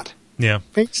flat.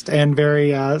 faced and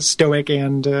very stoic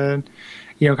and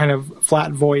kind of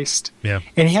flat voiced. Yeah.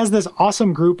 And he has this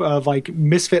awesome group of like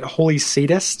misfit holy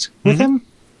sadists with him.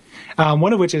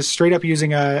 One of which is straight up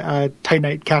using a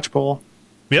Titanite catch pole.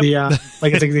 Yep.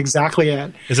 Like it's exactly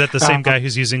it. Is that the same guy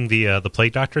who's using the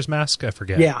Plague Doctor's mask? I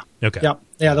forget. Yeah. Okay. Yep.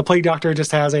 Yeah. The Plague Doctor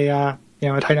just has a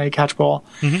Titanite catch pole,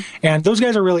 and those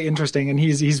guys are really interesting. And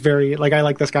he's very like, I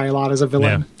like this guy a lot as a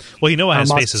villain. Yeah. Well, you know why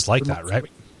his face is like that, right?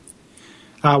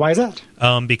 Why is that?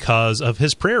 Because of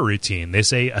his prayer routine. They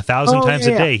say 1,000 times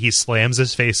a day he slams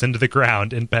his face into the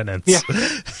ground in penance. Yeah.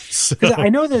 So, I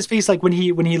know that his face, like when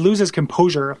he loses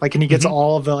composure, like, and he gets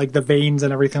all of the like the veins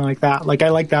and everything like that. Like I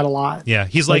like that a lot. yeah,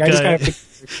 he's like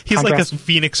he's like a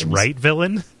Phoenix Wright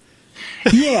villain.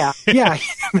 Yeah, yeah,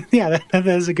 yeah. That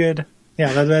is a good.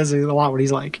 Yeah, that is a lot what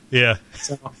he's like. Yeah.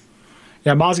 So,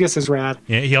 yeah, Mozgus is rad.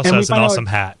 Yeah, he also has an awesome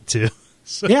hat too.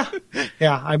 So. Yeah,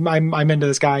 I'm into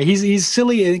this guy. He's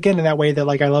silly again in that way that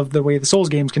like I love the way the Souls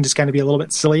games can just kind of be a little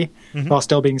bit silly while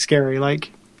still being scary.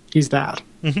 Like he's that.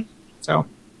 So.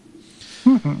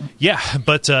 Yeah,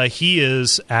 but he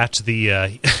is at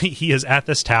the he is at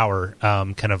this tower,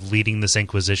 kind of leading this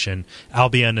Inquisition.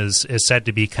 Albion is said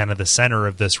to be kind of the center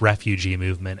of this refugee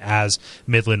movement. As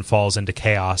Midland falls into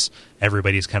chaos,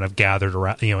 everybody's kind of gathered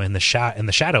around, in the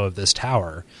shadow of this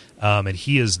tower, and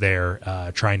he is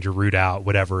there trying to root out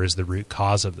whatever is the root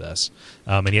cause of this.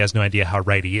 And he has no idea how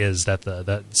right he is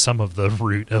that some of the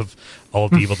root of all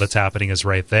the evil that's happening is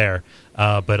right there.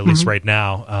 But at least right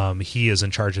now, he is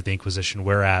in charge of the Inquisition,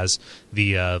 whereas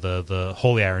the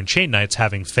Holy Iron Chain Knights,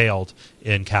 having failed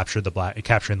in capturing the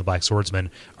Black Swordsman,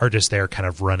 are just there kind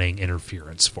of running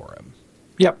interference for him.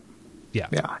 Yep. Yeah.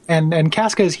 Yeah. And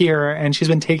Casca is here, and she's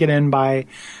been taken in by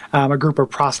a group of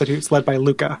prostitutes led by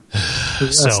Luca,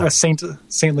 who's a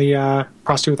saintly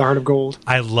prostitute with a heart of gold.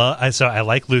 I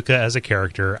like Luca as a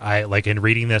character. I like in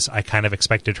reading this, I kind of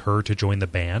expected her to join the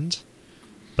band.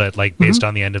 But like based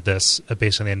on the end of this,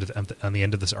 on the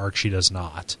end of this arc, she does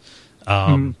not.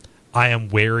 I am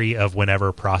wary of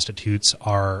whenever prostitutes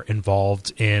are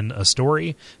involved in a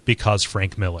story because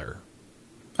Frank Miller.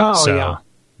 Oh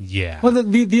yeah. Well,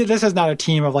 this is not a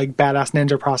team of like badass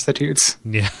ninja prostitutes.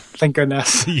 Yeah, thank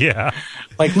goodness. Yeah,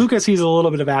 like Lucas sees a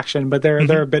little bit of action, but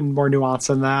they're a bit more nuanced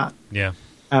than that. Yeah.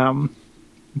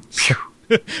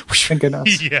 Thank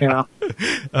goodness. Yeah.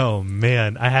 Oh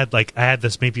man, I had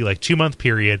this maybe like 2-month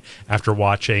period after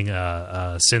watching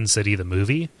Sin City the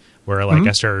movie, where like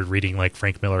I started reading like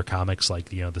Frank Miller comics, like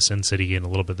the Sin City and a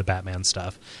little bit of the Batman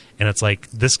stuff, and it's like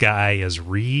this guy is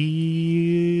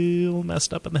real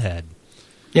messed up in the head.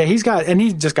 Yeah, he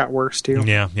just got worse too.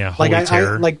 Yeah. Like Holy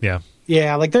terror.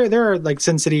 Yeah, like there are like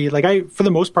Sin City. Like for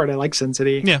the most part, I like Sin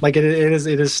City. Yeah. Like it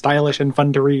is stylish and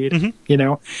fun to read.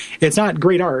 It's not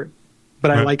great art,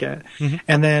 but I like it.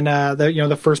 And then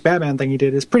the first Batman thing he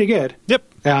did is pretty good. Yep.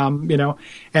 And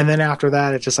then after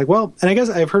that, it's just like, well, and I guess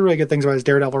I've heard really good things about his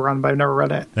Daredevil run, but I've never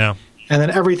read it. Yeah. And then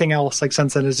everything else, like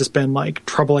since then, has just been like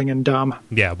troubling and dumb.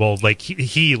 Yeah. Well, like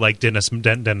he like Dennis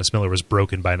Miller was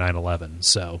broken by 9/11,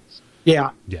 so.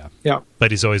 Yeah. But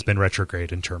he's always been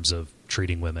retrograde in terms of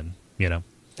treating women, Yeah.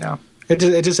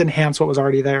 It just enhanced what was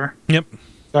already there. Yep.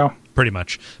 So pretty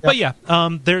much. Yep.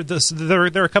 But there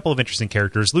are a couple of interesting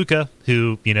characters. Luca,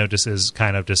 who just is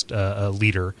kind of just a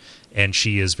leader, and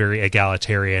she is very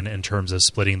egalitarian in terms of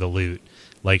splitting the loot.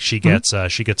 Like she gets a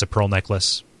pearl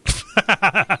necklace.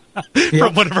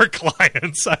 From one of our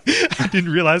clients. I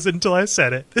didn't realize it until I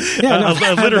said it. Yeah,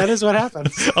 that is what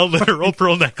happens. A literal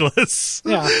pearl necklace.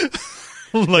 Yeah.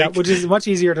 Which is much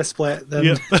easier to split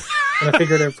than a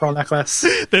figurative pearl necklace.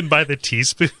 Than by the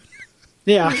teaspoon.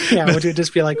 Yeah, which would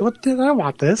just be like, what did I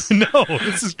want this? No,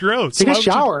 this is gross. Take a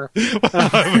shower.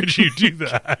 Why would you do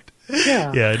that?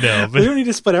 Yeah. Yeah, no. But we don't need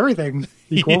to split everything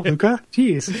equal, Luca.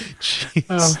 Jeez.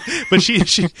 But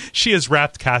she has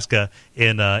wrapped Casca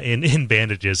in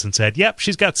bandages and said, "Yep,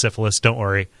 she's got syphilis. Don't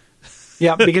worry."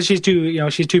 Yeah, because she's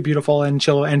too beautiful and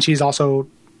she's also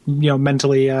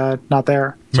mentally not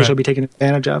there, so she'll be taken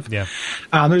advantage of. Yeah.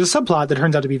 There's a subplot that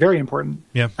turns out to be very important.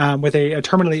 Yeah. With a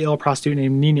terminally ill prostitute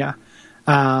named Nina,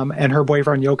 and her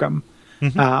boyfriend Yoakum.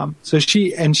 So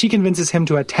she convinces him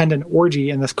to attend an orgy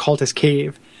in this cultist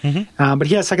cave. But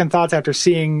he has second thoughts after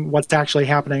seeing what's actually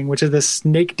happening, which is this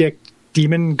snake dick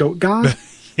demon goat god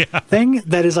thing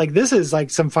that is like, this is like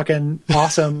some fucking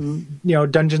awesome,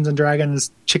 Dungeons and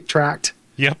Dragons chick tract.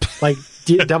 Yep. Like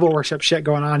devil worship shit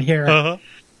going on here.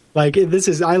 Like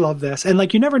I love this. And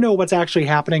like, you never know what's actually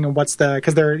happening and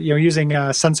because they're, using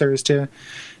sensors to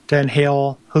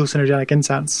inhale hallucinogenic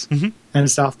incense and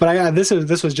stuff. But this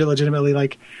was legitimately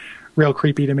like real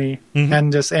creepy to me,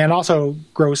 and also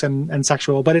gross and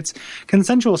sexual. But it's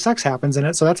consensual sex happens in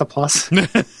it, so that's a plus.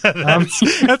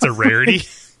 That's a rarity.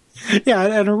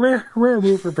 Yeah, and a rare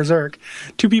move for Berserk.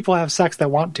 Two people have sex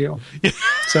that want to.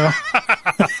 So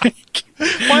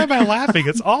why am I laughing?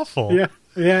 It's awful.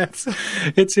 Yeah,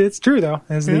 it's true though.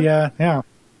 As the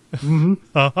mm-hmm.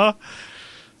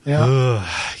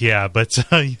 Yeah, but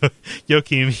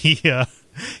Joachim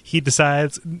he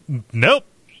decides nope,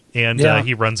 and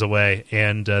he runs away,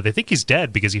 and they think he's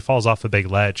dead because he falls off a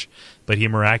big ledge, but he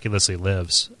miraculously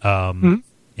lives. And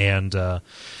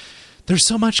there's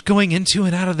so much going into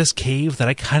and out of this cave that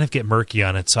I kind of get murky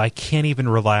on it, so I can't even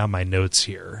rely on my notes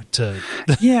here to.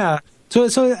 Yeah. So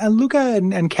Luca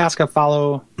and Casca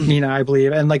follow Nina, I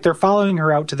believe, and like they're following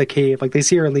her out to the cave. Like they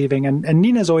see her leaving, and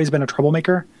Nina's always been a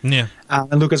troublemaker. Yeah.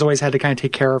 And Luca's always had to kind of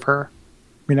take care of her,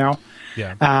 you know.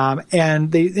 Yeah.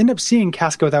 And they end up seeing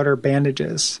Casca without her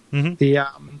bandages.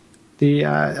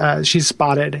 Mm-hmm. She's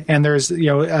spotted, and there's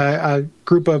a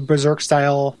group of Berserk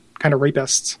style kind of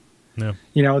rapists. Yeah.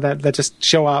 You know that just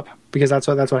show up because that's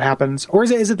what happens. Or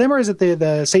is it them, or is it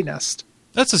the Satanist?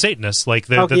 That's a Satanist. Like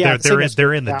they're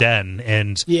in the den,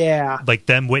 and like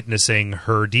them witnessing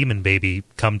her demon baby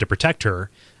come to protect her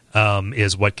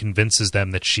is what convinces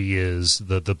them that she is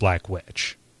the Black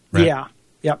Witch. Right? Yeah.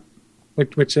 Yep.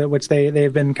 Which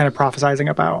they've been kind of prophesizing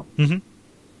about. Mm-hmm.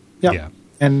 Yep. Yeah.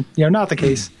 And not the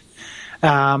case.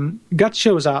 Guts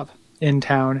shows up in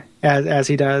town as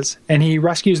he does, and he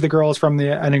rescues the girls from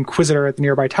an inquisitor at the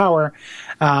nearby tower,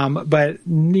 but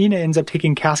Nina ends up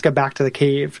taking Casca back to the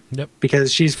cave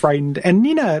because she's frightened, and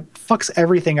Nina fucks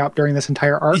everything up during this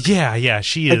entire arc.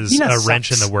 She is Nina a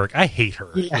wrench in the work. I hate her.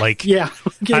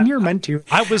 And you're meant to.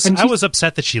 I was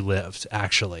upset that she lived,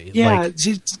 actually.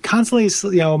 She's constantly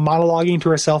monologuing to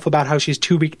herself about how she's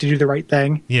too weak to do the right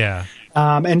thing.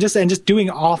 And just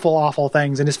doing awful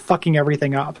things and just fucking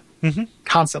everything up. Mm-hmm.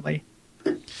 Constantly,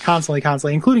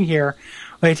 including here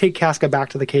when they take Casca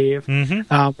back to the cave,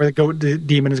 where the goat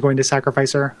demon is going to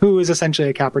sacrifice her, who is essentially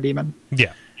a Capra demon.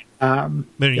 Yeah. And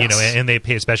they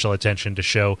pay special attention to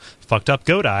show fucked up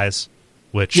goat eyes,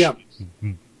 which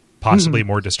possibly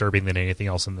more disturbing than anything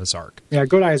else in this arc. Yeah,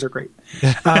 goat eyes are great.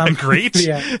 Great?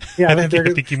 Yeah. I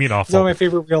think you mean awful. Some of my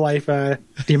favorite real life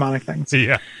demonic things.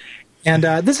 Yeah. And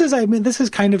this is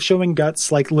kind of showing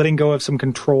Guts like letting go of some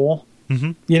control.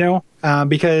 Mm-hmm.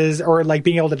 Because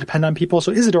being able to depend on people.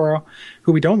 So Isidoro,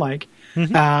 who we don't like,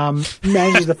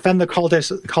 manages to fend the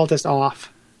cultist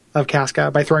off of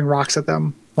Casca by throwing rocks at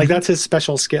them. Like that's his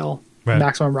special skill,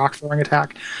 maximum rock throwing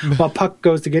attack. While Puck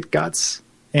goes to get Guts,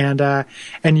 and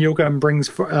Joachim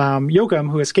brings Joachim,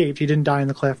 who escaped, he didn't die in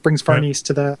the cliff, brings Farnese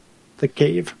to the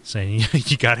cave, saying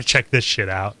you got to check this shit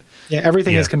out. Yeah,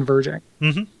 everything is converging.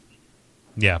 Mm-hmm.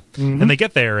 Yeah. Mm-hmm. And they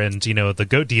get there, and the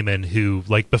goat demon, who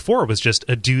like before was just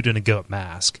a dude in a goat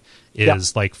mask,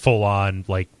 is like full on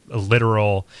like a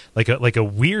literal like a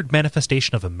weird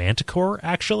manifestation of a manticore,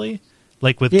 actually,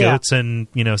 like with goats and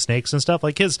snakes and stuff.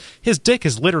 Like his dick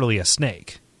is literally a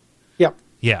snake. Yep.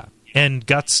 Yeah. And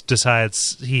Guts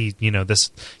decides he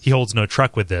holds no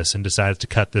truck with this and decides to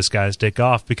cut this guy's dick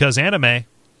off because anime.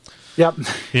 Yep.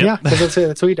 Yeah,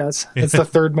 that's what he does. It's the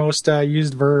third most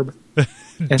used verb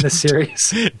in this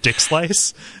series. Dick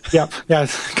slice? Yep. Yeah,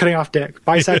 cutting off dick.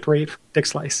 Bisect, rape, dick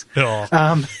slice.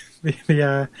 Oh.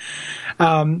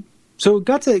 So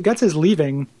Guts is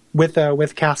leaving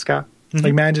with Casca.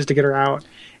 Like manages to get her out.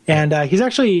 And he's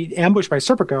actually ambushed by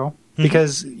Serpico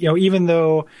because, even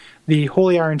though the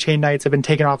Holy Iron Chain Knights have been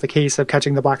taken off the case of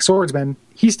catching the Black Swordsman,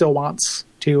 he still wants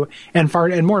to. And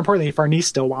more importantly, Farnese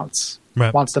still wants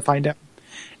to find him.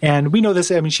 And we know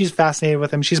this. I mean, she's fascinated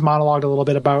with him. She's monologued a little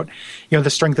bit about, the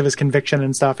strength of his conviction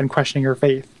and stuff and questioning her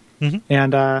faith. Mm-hmm.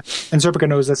 And Serpico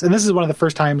knows this. And this is one of the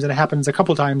first times, and it happens a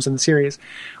couple times in the series,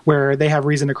 where they have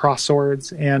reason to cross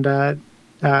swords. And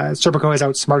Serpico has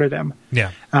outsmarted him.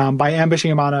 Yeah. By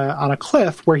ambushing him on a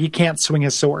cliff where he can't swing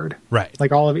his sword. Right.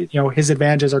 Like all of it, his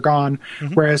advantages are gone.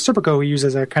 Mm-hmm. Whereas Serpico, who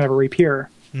uses a kind of a rapier,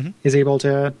 is able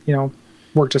to,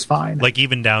 work just fine. Like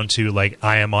even down to like,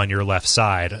 I am on your left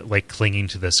side, like clinging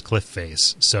to this cliff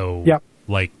face. So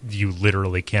like you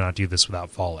literally cannot do this without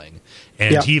falling.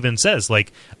 And he even says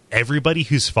like, everybody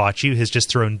who's fought you has just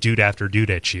thrown dude after dude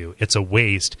at you. It's a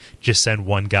waste. Just send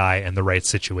one guy in the right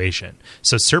situation.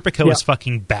 So Serpico is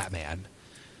fucking Batman.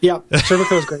 Yeah,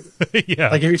 Serpico is great. Yeah.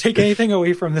 Like if you take anything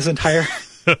away from this entire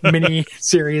mini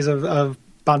series of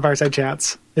Bonfireside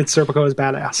Chats, it's Serpico is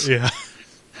badass. Yeah.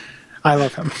 I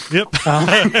love him. Yep.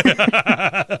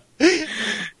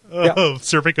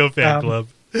 Serpico fan club.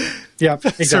 Yeah,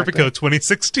 exactly. Serpico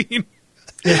 2016.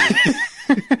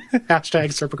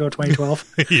 Hashtag Serpico 2012.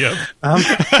 Yep.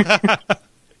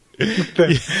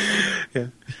 Yeah.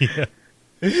 Yeah.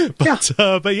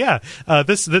 But yeah,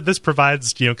 this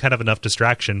provides kind of enough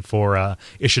distraction for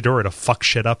Ishidori to fuck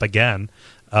shit up again,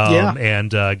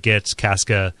 and get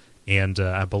Casca and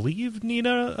I believe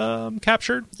Nina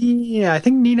captured. Yeah, I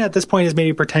think Nina at this point is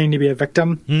maybe pretending to be a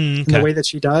victim in the way that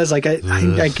she does. Like I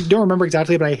don't remember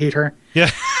exactly, but I hate her. Yeah,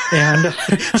 and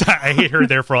I hate her.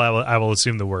 Therefore, I will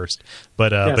assume the worst.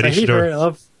 But I hate her. I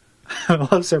love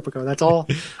Serpico. That's all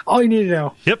you need to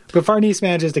know. Yep. But Farnese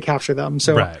manages to capture them.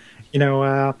 So right.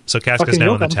 So Casca's now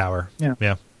Joachim. in the tower.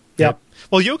 Yeah. Yep.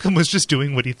 Well, Joachim was just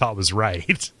doing what he thought was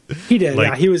right. He did.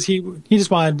 He just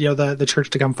wanted the church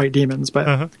to come fight demons,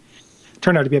 but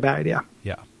turned out to be a bad idea.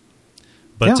 Yeah.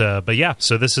 But yeah,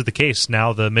 so this is the case.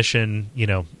 Now the mission,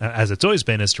 as it's always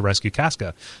been, is to rescue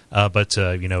Casca. But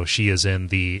she is in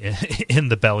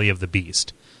the belly of the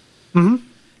beast. Mm-hmm.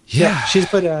 Yeah. She's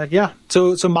put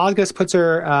So Mazgus puts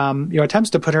her attempts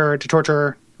to put her to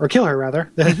torture or kill her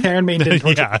rather. The Iron Maiden didn't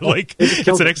torture her.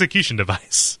 It's an execution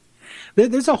device.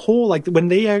 There's a whole when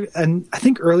they and I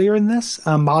think earlier in this,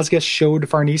 Mazgus showed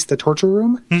Farnese the torture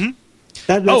room. Mm-hmm.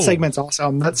 That segment's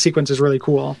awesome. That sequence is really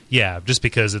cool. Yeah, just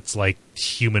because it's like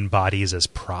human bodies as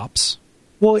props.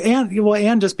 Well,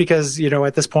 and just because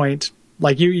at this point,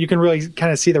 you can really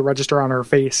kind of see the register on her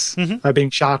face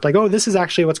being shocked. Like, oh, this is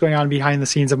actually what's going on behind the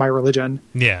scenes of my religion.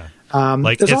 Yeah,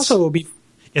 there's also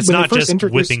it's not just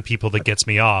whipping people that gets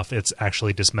me off. It's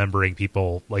actually dismembering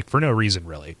people for no reason,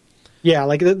 really. Yeah,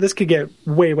 this could get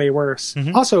way, way worse.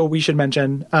 Mm-hmm. Also, we should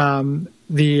mention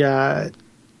the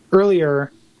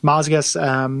earlier Mazgus,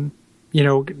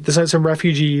 some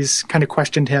refugees kind of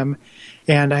questioned him,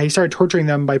 and he started torturing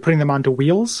them by putting them onto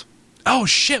wheels. Oh,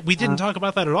 shit. We didn't talk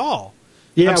about that at all.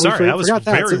 Yeah, I'm sorry. I was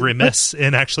very remiss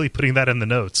in actually putting that in the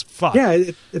notes. Fuck. Yeah,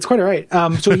 it's quite all right.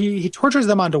 So he tortures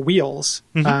them onto wheels,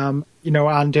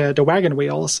 onto wagon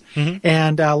wheels. Mm-hmm.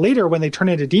 And later, when they turn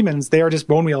into demons, they are just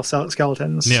bone wheel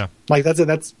skeletons. Yeah.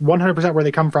 That's 100% where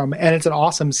they come from. And it's an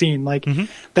awesome scene.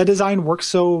 That design works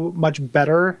so much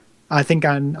better, I think,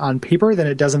 on paper than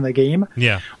it does in the game.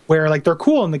 Yeah. Where, they're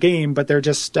cool in the game, but they're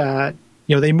just,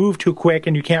 they move too quick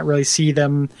and you can't really see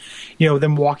them,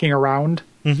 them walking around.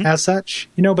 Mm-hmm. As such,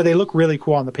 but they look really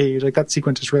cool on the page. That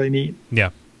sequence is really neat.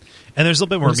 Yeah, and there's a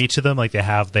little bit more meat to them. They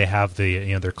have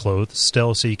the their clothes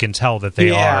still, so you can tell that they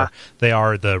are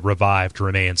the revived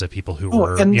remains of people who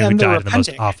who died in the most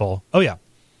awful. Oh yeah,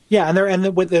 yeah,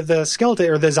 and with the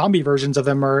skeleton or the zombie versions of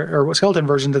them or skeleton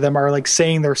versions of them are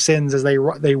saying their sins as they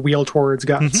wheel towards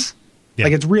Guts. Mm-hmm. Yeah.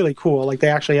 It's really cool. They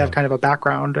actually have kind of a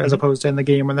background as opposed to in the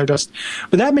game when they're just.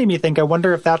 But that made me think. I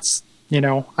wonder if that's.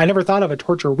 I never thought of a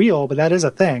torture wheel, but that is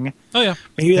a thing. Oh, yeah.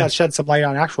 Maybe that sheds some light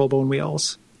on actual bone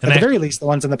wheels. At the very least, the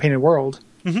ones in the painted world.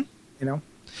 Mm-hmm.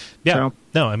 Yeah. So.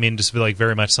 No, I mean, just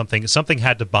very much something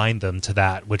had to bind them to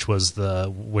that, which was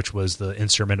the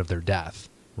instrument of their death,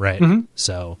 right? Mm-hmm.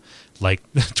 So,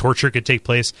 torture could take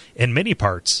place in many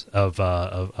parts of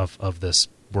this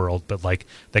world, but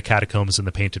the catacombs in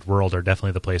the painted world are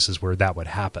definitely the places where that would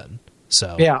happen.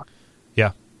 So, yeah.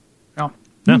 Oh.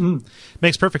 No,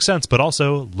 makes perfect sense, but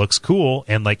also looks cool.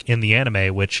 And in the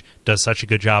anime, which does such a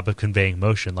good job of conveying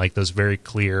motion, those very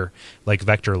clear,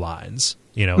 vector lines,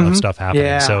 of stuff happening.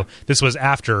 Yeah. So this was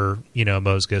after,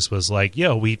 Mozgus was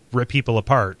we rip people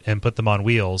apart and put them on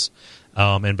wheels.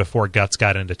 And before Guts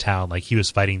got into town, he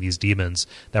was fighting these demons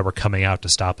that were coming out to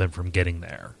stop him from getting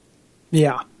there.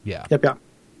 Yeah. Yeah. Yep. Yeah.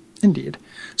 Indeed.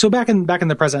 So back in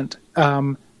the present,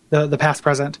 the past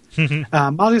present.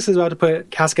 Mozgus is about to put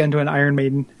Casca into an Iron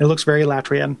Maiden. It looks very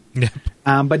Latrian. Yep.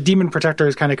 But demon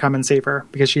protectors kind of come and save her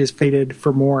because she is fated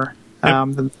for more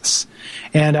than this.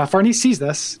 And Farnese sees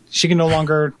this. She can no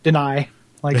longer deny.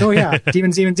 Oh yeah,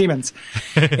 demons.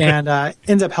 And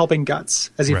ends up helping Guts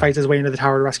as he fights his way into the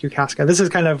tower to rescue Casca. This is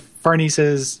kind of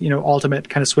Farnese's, ultimate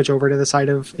kind of switch over to the side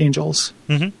of angels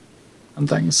and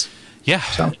things. Yeah,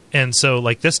 and so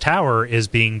this tower is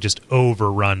being just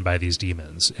overrun by these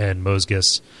demons, and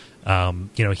Mozgus,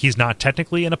 he's not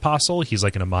technically an apostle. He's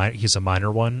he's a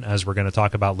minor one, as we're going to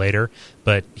talk about later.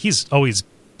 But he's always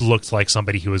looked like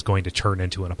somebody who was going to turn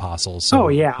into an apostle. So,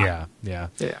 yeah.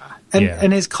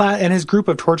 And his his group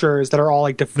of torturers that are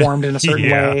all deformed in a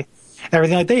certain way,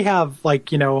 everything they have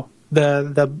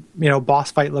the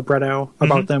boss fight libretto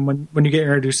about them when you get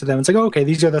introduced to them. It's okay,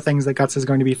 these are the things that Guts is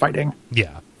going to be fighting.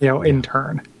 Yeah. In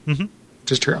turn. Mm-hmm.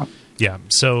 Which is true. Yeah.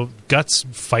 So Guts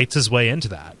fights his way into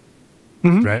that.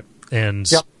 Mm-hmm. Right? And,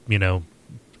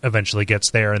 eventually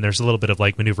gets there, and there's a little bit of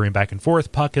maneuvering back and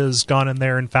forth. Puck has gone in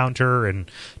there and found her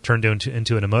and turned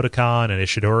into an emoticon, and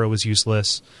Ishidori was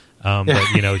useless. But,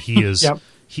 he is...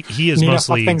 he is Nina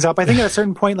mostly... fucked things up. I think at a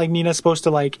certain point, Nina's supposed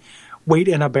to, wait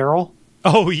in a barrel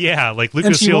Oh yeah, like Luca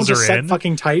and she won't seals just her set in.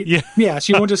 fucking tight. Yeah.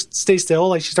 She won't just stay still.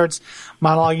 Like she starts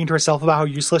monologuing to herself about how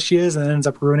useless she is, and then ends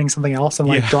up ruining something else and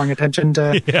like drawing attention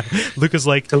to. Yeah, Luca's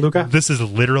like, to Luca. This is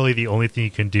literally the only thing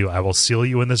you can do. I will seal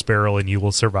you in this barrel, and you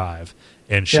will survive.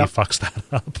 And she fucks that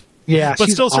up. Yeah, but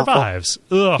she's still awful. survives.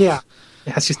 Ugh. Yeah,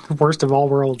 she's the worst of all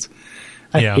worlds.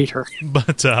 I hate her.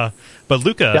 But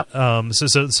Luca,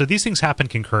 so these things happen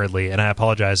concurrently, and I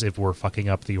apologize if we're fucking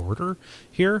up the order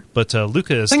here. But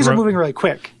Luca is things are moving really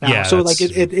quick now. Yeah, so like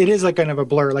it is like kind of a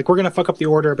blur. Like we're gonna fuck up the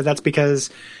order, but that's because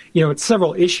it's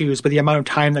several issues, but the amount of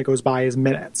time that goes by is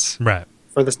minutes. Right.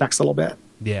 For this next little bit.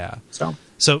 Yeah. So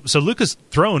Luca's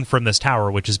thrown from this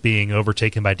tower, which is being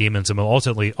overtaken by demons, and will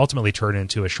ultimately turn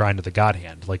into a shrine to the god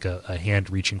hand, like a hand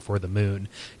reaching for the moon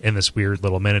in this weird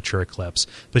little miniature eclipse.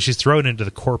 But she's thrown into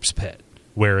the corpse pit,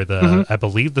 where I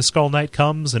believe the Skull Knight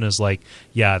comes and is like,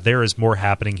 yeah, there is more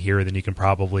happening here than you can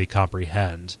probably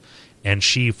comprehend. And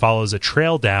she follows a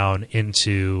trail down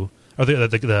into, or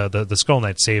the Skull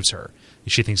Knight saves her.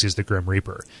 She thinks he's the Grim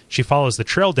Reaper. She follows the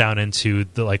trail down into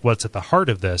what's at the heart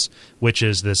of this, which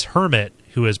is this hermit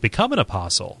who has become an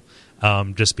apostle,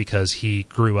 just because he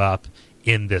grew up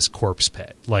in this corpse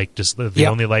pit. Like, just the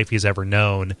only life he's ever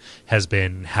known has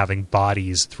been having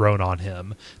bodies thrown on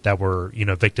him that were,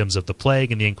 victims of the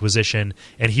plague and the Inquisition,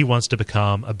 and he wants to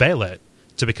become a Bailet,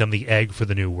 to become the egg for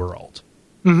the new world.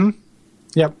 Mm-hmm.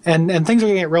 Yep, and things are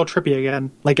going to get real trippy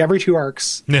again. Like every 2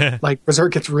 arcs, like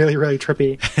Berserk gets really, really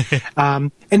trippy.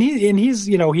 And he's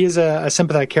he is a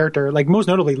sympathetic character. Like most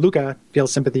notably, Luca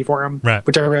feels sympathy for him, right?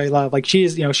 Which I really love. Like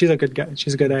she's a good guy.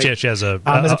 She's a good egg. She has a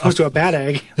as opposed to a bad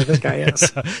egg that this guy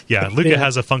is. Yeah, Luca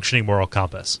has a functioning moral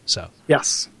compass. So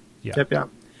yes, yeah.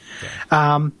 Yep.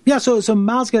 So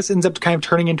Malgus ends up kind of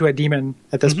turning into a demon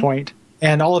at this point.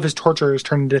 And all of his torturers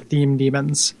turn into theme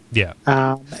demons. Yeah.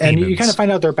 And you kind of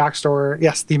find out their backstory.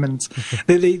 Yes, demons.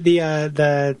 You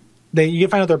can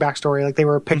find out their backstory. Like they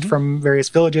were picked from various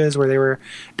villages where they were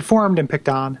deformed and picked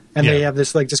on, and they have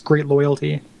this just great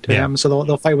loyalty to him. So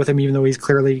they'll fight with him even though he's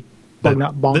clearly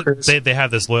bonkers. They have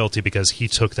this loyalty because he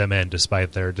took them in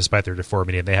despite their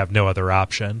deformity, and they have no other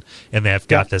option. And they have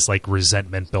got this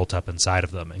resentment built up inside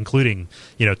of them, including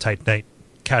Tight Knight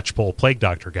Catchpole Plague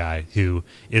Doctor guy, who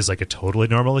is like a totally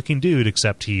normal looking dude,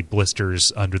 except he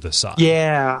blisters under the sun.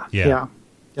 Yeah. Yep.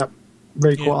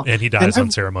 Very cool. And he dies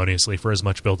unceremoniously for as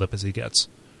much buildup as he gets.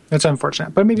 It's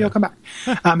unfortunate, but maybe he'll come back.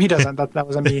 He doesn't. That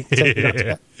was me.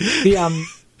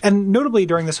 And notably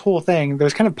during this whole thing,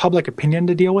 there's kind of public opinion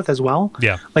to deal with as well.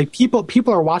 Yeah. Like people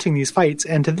are watching these fights,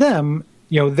 and to them,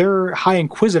 their High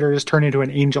Inquisitors turn into an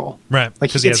angel. Right.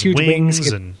 Like he gets huge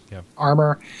wings and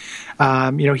armor.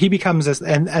 He becomes this,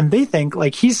 and they think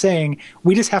like he's saying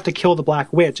we just have to kill the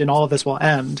Black Witch and all of this will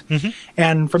end.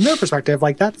 And from their perspective,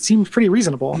 like that seems pretty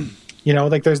reasonable.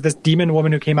 Like there's this demon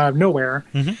woman who came out of nowhere,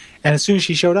 and as soon as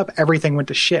she showed up, everything went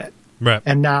to shit. Right.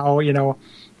 And now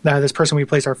this person we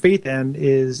place our faith in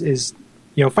is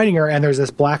fighting her, and there's this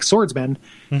black swordsman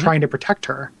trying to protect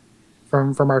her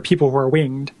from our people who are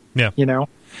winged. Yeah.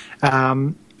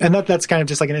 And that's kind of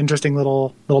just like an interesting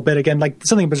little bit. Again, like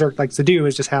something Berserk likes to do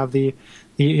is just have the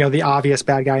obvious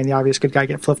bad guy and the obvious good guy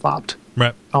get flip flopped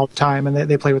all the time, and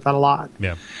they play with that a lot.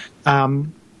 Yeah,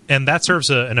 and that serves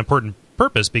an important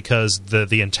purpose because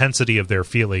the intensity of their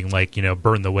feeling, like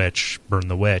burn the witch,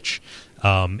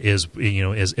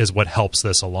 is what helps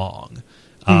this along.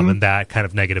 And that kind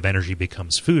of negative energy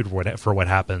becomes food for what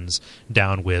happens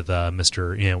down with down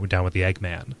with the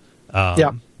Eggman.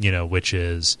 Which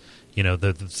is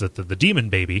the demon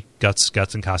baby,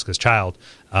 Guts and Casca's child,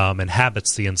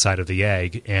 inhabits the inside of the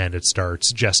egg, and it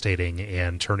starts gestating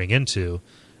and turning into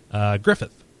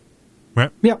Griffith,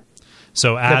 right? Yep.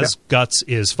 So as Guts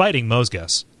is fighting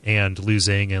Mosgus and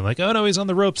losing, and like, oh no, he's on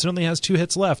the ropes and only has 2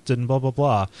 hits left, and blah blah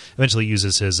blah. Eventually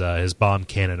uses his bomb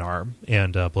cannon arm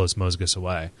and blows Mosgus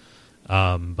away.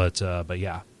 But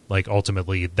yeah, like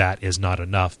ultimately that is not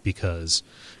enough because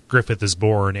Griffith is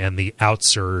born, and the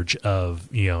outsurge of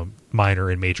minor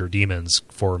and major demons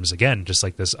forms again, just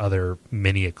like this other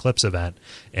mini eclipse event,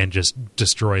 and just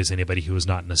destroys anybody who was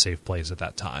not in a safe place at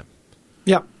that time.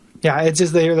 Yep. Yeah, it's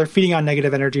just they're feeding on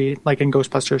negative energy, like in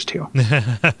Ghostbusters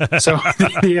 2.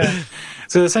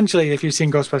 So essentially, if you've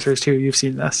seen Ghostbusters 2, you've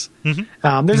seen this. There's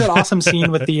that awesome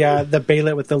scene with the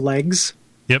Bailet with the legs.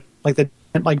 Yep. Like the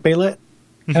Bailet.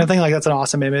 And I think like that's an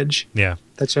awesome image. Yeah.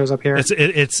 That shows up here.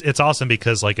 It's awesome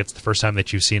because like it's the first time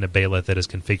that you've seen a Bailet that is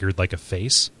configured like a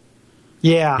face.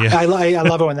 Yeah. I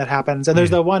love it when that happens. And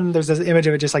there's there's this image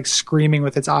of it just like screaming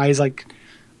with its eyes, like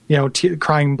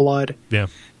crying blood. Yeah.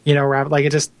 Like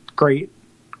it just great.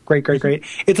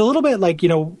 It's a little bit like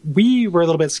we were a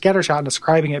little bit scattershot in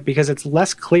describing it because it's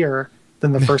less clear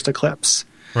than the first Eclipse.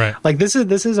 Right. Like this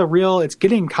is a real, it's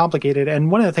getting complicated.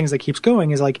 And one of the things that keeps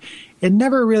going is like, it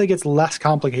never really gets less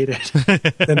complicated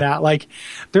than that. Like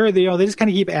they just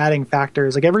kind of keep adding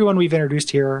factors. Like everyone we've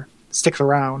introduced here sticks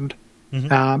around,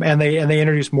 and they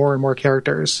introduce more and more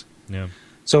characters. Yeah.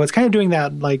 So it's kind of doing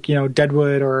that, like,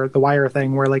 Deadwood or The Wire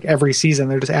thing where like every season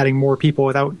they're just adding more people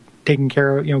without taking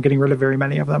care of, getting rid of very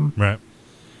many of them. Right.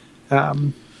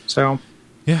 So.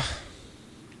 Yeah.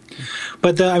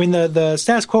 But the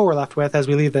status quo we're left with as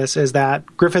we leave this is that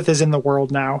Griffith is in the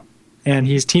world now, and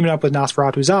he's teaming up with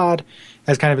Nosferatu Zod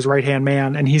as kind of his right-hand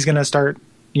man, and he's going to start,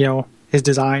 his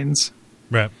designs.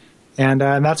 Right. And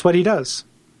that's what he does.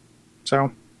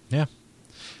 So. Yeah.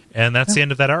 And that's the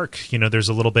end of that arc. There's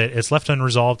a little bit, it's left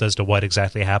unresolved as to what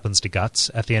exactly happens to Guts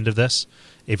at the end of this,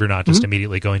 if you're not just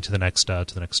immediately going to the next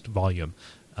volume.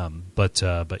 But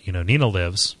Nina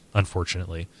lives,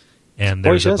 unfortunately. And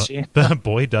boy, does she.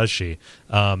 Boy, does she.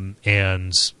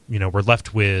 And, we're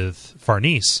left with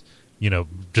Farnese,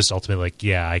 just ultimately like,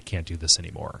 yeah, I can't do this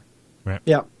anymore. Right.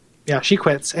 Yeah. Yeah, she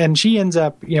quits. And she ends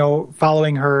up,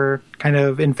 following her kind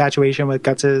of infatuation with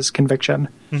Guts's conviction.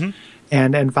 Mm-hmm.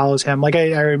 And follows him, like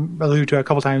I alluded to a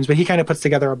couple times, but he kind of puts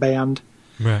together a band,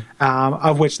 right.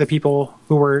 Of which the people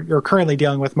who we're currently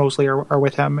dealing with mostly are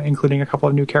with him, including a couple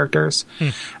of new characters.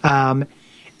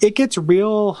 It gets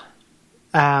real,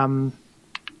 I'm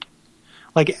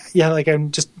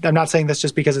not saying this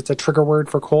just because it's a trigger word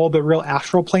for Cole, but real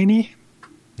astral planey.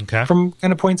 Okay. From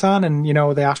kind of points on, and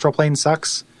the astral plane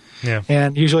sucks. Yeah.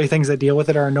 And usually things that deal with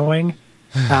it are annoying.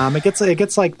 It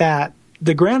gets like that.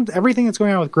 Everything that's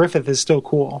going on with Griffith is still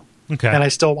cool. Okay. And I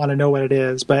still want to know what it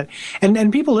is. But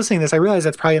and people listening to this, I realize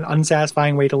that's probably an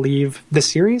unsatisfying way to leave this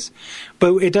series,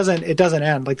 but it doesn't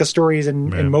end. Like the story is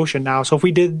in motion now. So if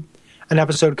we did an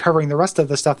episode covering the rest of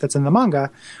the stuff that's in the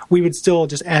manga, we would still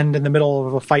just end in the middle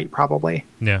of a fight probably.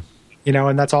 Yeah.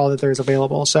 And that's all that there's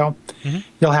available. So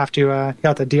you'll have to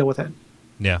deal with it.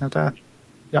 Yeah.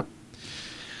 Yep.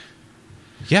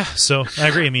 Yeah, so I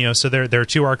agree. So there are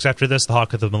two arcs after this: the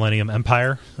Hawk of the Millennium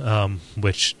Empire,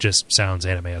 which just sounds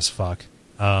anime as fuck,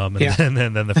 and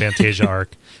then the Fantasia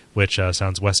arc, which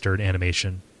sounds Western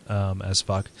animation as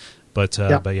fuck. But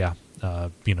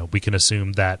we can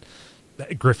assume that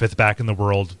Griffith back in the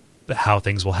world, how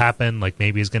things will happen. Like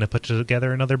maybe he's going to put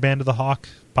together another Band of the Hawk,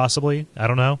 possibly. I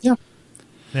don't know. Yeah.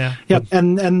 Yeah. Yep.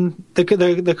 And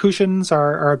the cushions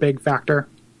are a big factor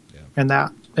in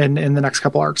that in the next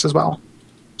couple arcs as well.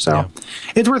 So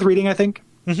it's worth reading, I think.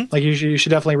 Like you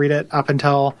should definitely read it up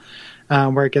until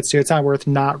where it gets to. It's not worth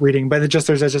not reading, but there's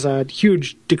just a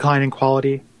huge decline in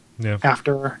quality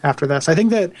after this. I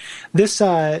think that this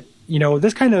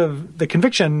this kind of the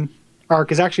conviction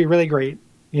arc is actually really great.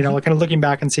 Kind of looking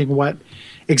back and seeing what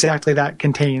exactly that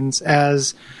contains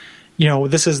as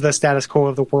this is the status quo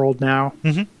of the world now.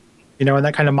 And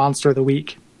that kind of monster of the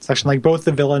week section, like both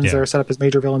the villains that are set up as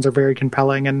major villains are very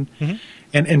compelling and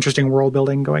interesting world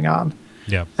building going on.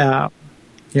 And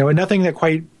nothing that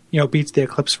quite beats the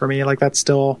Eclipse for me. Like that's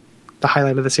still the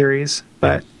highlight of the series,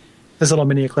 but this little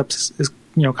mini Eclipse is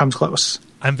comes close.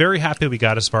 I'm very happy we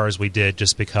got as far as we did,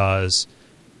 just because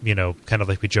kind of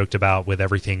like we joked about with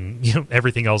everything,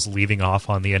 everything else leaving off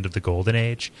on the end of the Golden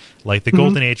Age. Like the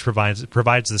Golden Age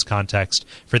provides this context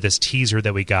for this teaser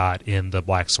that we got in the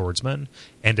Black Swordsman,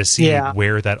 and to see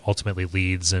where that ultimately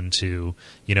leads into,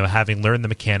 having learned the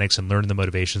mechanics and learned the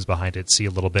motivations behind it, see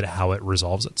a little bit how it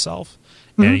resolves itself.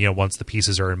 And, once the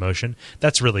pieces are in motion,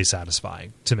 that's really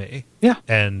satisfying to me. Yeah.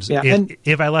 And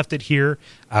if I left it here,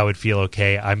 I would feel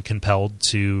okay. I'm compelled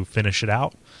to finish it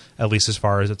out, at least as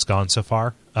far as it's gone so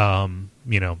far. I'm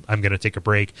going to take a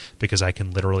break because I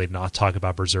can literally not talk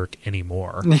about Berserk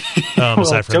anymore.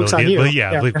 Aside from joke's on you.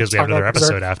 Because we have another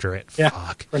episode after it. Yeah,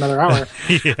 Fuck. For another hour.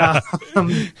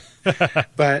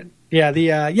 But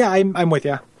I'm with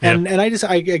you. And I just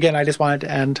want it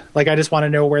to end. Like I just want to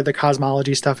know where the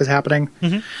cosmology stuff is happening.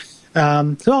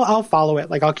 So I'll follow it.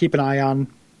 Like I'll keep an eye on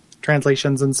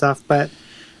translations and stuff. But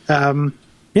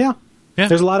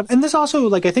there's a lot of, and this also,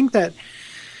 like, I think that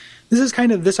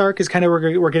this arc is kind of,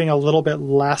 we're getting a little bit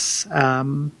less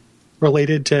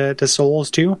related to Souls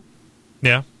too.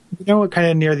 Yeah. Kind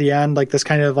of near the end, like this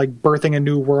kind of like birthing a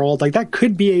new world, like that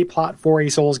could be a plot for a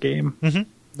Souls game.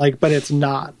 Like, but it's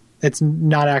not. It's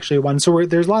not actually one. So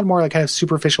there's a lot more like kind of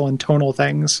superficial and tonal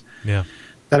things that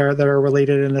are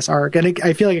related in this arc, and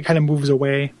I feel like it kind of moves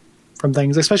away from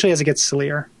things, especially as it gets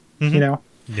sillier. It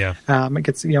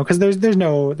gets because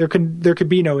there could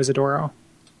be no Isidoro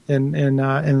in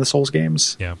the Souls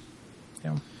games.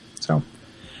 So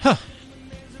no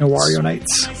Wario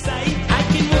Nights.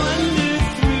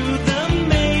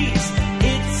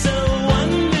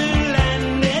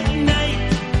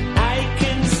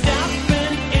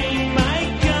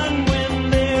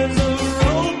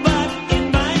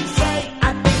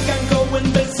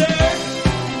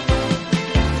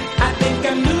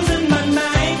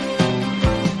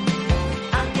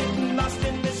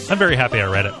 very happy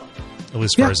I read it. At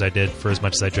least as far as I did, for as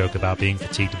much as I joke about being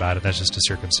fatigued about it. That's just a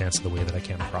circumstance of the way that I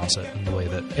came across it and the way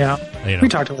that, we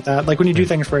talked about that. Like when you do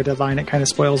things for a deadline, it kind of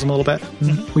spoils them a little bit.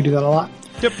 Mm-hmm. We do that a lot.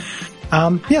 Yep.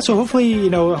 So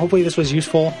hopefully this was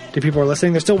useful to people who are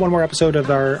listening. There's still one more episode of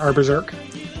our Berserk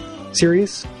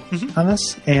series on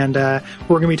this, and we're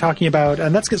going to be talking about,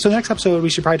 and that's good. So the next episode, we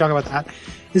should probably talk about that,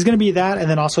 is going to be that, and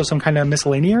then also some kind of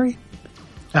miscellaneary.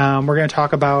 We're going to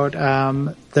talk about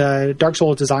the Dark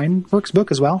Souls Design Works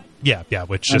book as well. Yeah,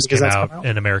 which just came out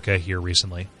in America here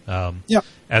recently.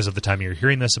 As of the time you're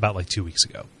hearing this, about like 2 weeks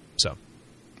ago. So,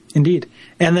 indeed.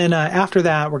 And then after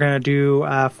that, we're going to do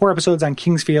 4 episodes on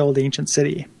Kingsfield, the Ancient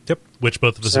City. Yep, which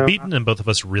both of us have beaten and both of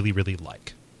us really, really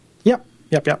like.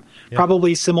 Yep.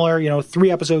 Probably similar,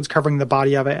 3 episodes covering the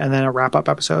body of it, and then a wrap-up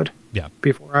episode. Yeah.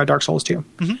 Before Dark Souls 2.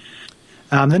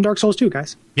 Mm-hmm. Then Dark Souls 2,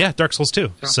 guys. Yeah, Dark Souls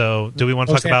 2. So do we want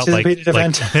to talk about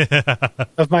event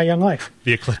of my young life?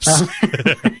 The eclipse.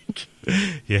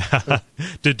 Yeah.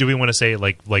 Do we want to say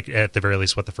like at the very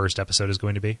least what the first episode is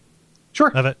going to be?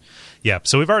 Sure. Of it. Yeah.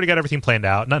 So we've already got everything planned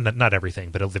out. Not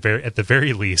everything, but at the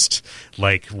very least,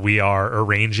 like we are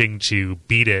arranging to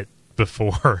beat it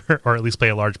before, or at least play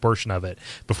a large portion of it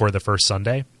before the first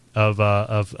Sunday of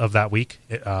that week,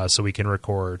 so we can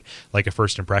record like a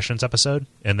first impressions episode,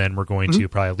 and then we're going to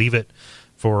probably leave it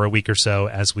for a week or so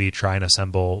as we try and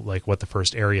assemble like what the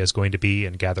first area is going to be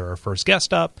and gather our first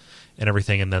guest up and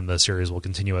everything, and then the series will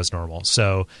continue as normal.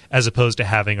 So as opposed to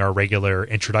having our regular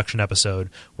introduction episode,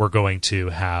 we're going to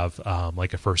have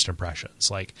like a first impressions,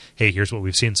 like, hey, here's what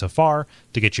we've seen so far,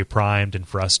 to get you primed and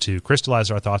for us to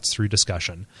crystallize our thoughts through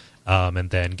discussion, and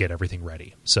then get everything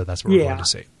ready. So that's what we're going to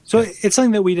see. So it's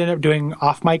something that we'd end up doing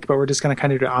off mic, but we're just going to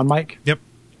kind of do it on mic. Yep.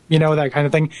 That kind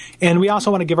of thing. And we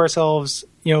also want to give ourselves,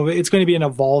 it's going to be an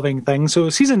evolving thing. So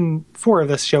season 4 of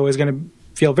this show is going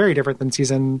to feel very different than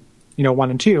season,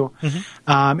 1 and 2.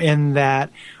 In that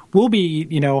we'll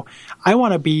be, I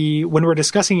want to be, when we're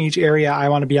discussing each area, I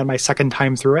want to be on my second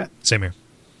time through it. Same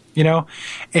here.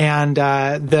 And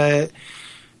the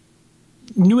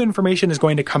new information is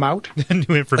going to come out.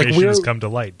 New information has come to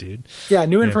light, dude. Yeah,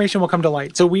 new information will come to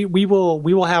light. So we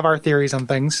will have our theories on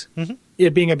things.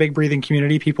 It being a big breathing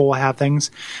community, people will have things.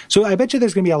 So I bet you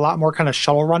there's going to be a lot more kind of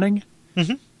shuttle running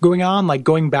going on, like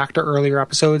going back to earlier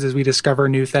episodes as we discover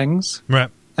new things.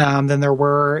 Right. Than there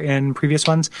were in previous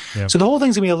ones. Yeah. So the whole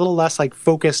thing's going to be a little less like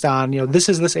focused on, this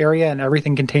is this area and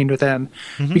everything contained within,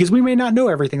 because we may not know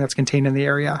everything that's contained in the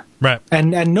area. Right.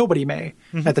 And nobody may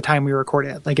at the time we record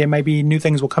it. Like it might be new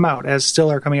things will come out, as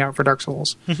still are coming out for Dark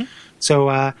Souls.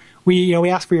 So we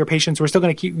ask for your patience. We're still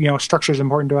going to keep, structure is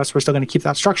important to us. We're still going to keep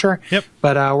that structure. Yep.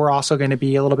 But we're also going to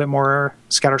be a little bit more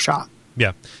scattershot.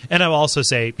 Yeah. And I will also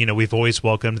say, we've always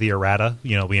welcomed the errata.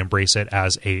 We embrace it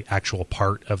as a actual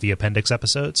part of the appendix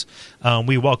episodes.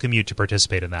 We welcome you to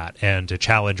participate in that and to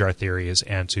challenge our theories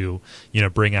and to,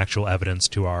 bring actual evidence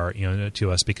to our,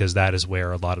 to us, because that is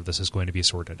where a lot of this is going to be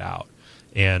sorted out.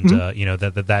 And,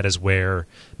 that is where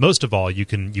most of all you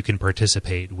can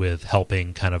participate with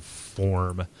helping kind of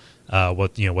form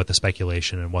what the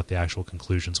speculation and what the actual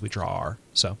conclusions we draw are.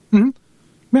 So.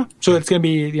 Yeah, so it's going to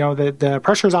be, the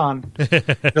pressure's on.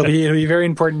 It'll be very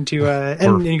important to,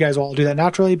 and you guys will all do that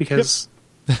naturally because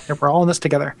we're all in this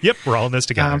together. Yep, we're all in this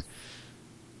together.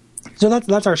 So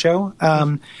that's our show.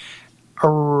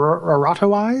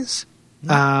 Errata-wise,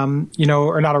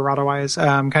 or not errata-wise,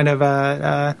 kind of,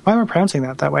 why am I pronouncing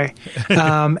that way?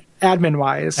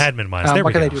 Admin-wise. Admin-wise, there we go.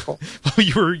 What can I do, Cole? Well,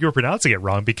 you were pronouncing it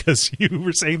wrong because you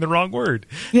were saying the wrong word.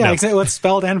 Yeah, exactly. Well, it's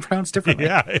spelled and pronounced differently.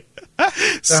 Yeah.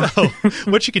 So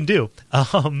what you can do,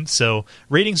 so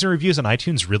ratings and reviews on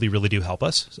iTunes really, really do help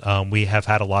us. We have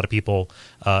had a lot of people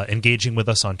engaging with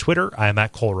us on Twitter. I am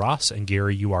at Cole Ross, and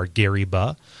Gary, you are Gary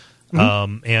Buh.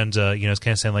 It's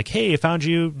kind of saying like, hey, I found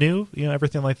you new,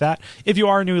 everything like that. If you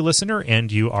are a new listener and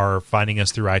you are finding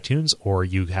us through iTunes or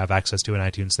you have access to an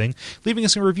iTunes thing, leaving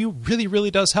us a review really,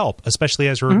 really does help, especially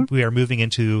as we are moving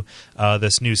into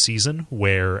this new season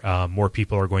where more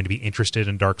people are going to be interested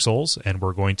in Dark Souls, and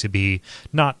we're going to be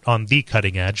not on the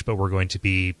cutting edge, but we're going to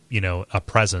be, a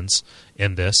presence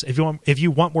in this. If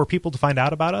you want more people to find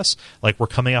out about us, like we're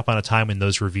coming up on a time when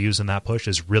those reviews and that push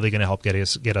is really going to help get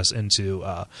us into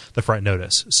the front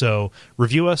notice. So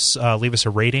review us, leave us a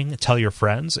rating, tell your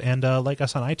friends, and like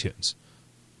us on iTunes.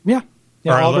 Yeah.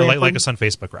 Yeah, or all very like important. us on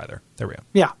Facebook, rather. There we go.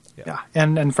 Yeah.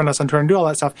 And friend us on Twitter and do all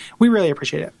that stuff. We really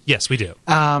appreciate it. Yes, we do.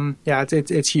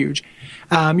 It's huge.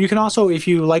 You can also, if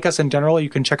you like us in general, you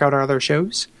can check out our other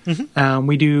shows.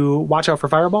 We do Watch Out for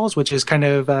Fireballs, which is kind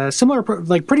of similar,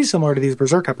 like pretty similar to these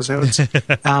Berserk episodes,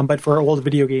 but for old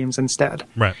video games instead.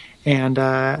 Right. And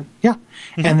and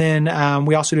then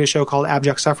we also do a show called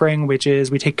Abject Suffering, which is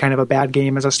we take kind of a bad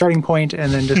game as a starting point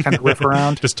and then just kind of riff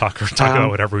around. Just talk about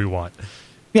whatever we want.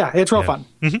 Yeah, it's real fun.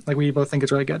 Like we both think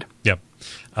it's really good. Yep.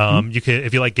 You can,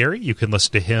 if you like Gary, you can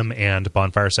listen to him and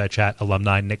Bonfireside Chat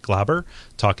alumni Nick Glauber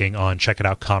talking on Check It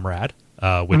Out Comrade,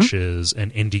 which is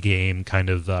an indie game kind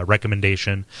of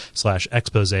recommendation /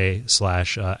 expose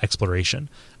 / exploration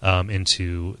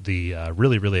into the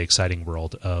really, really exciting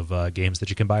world of games that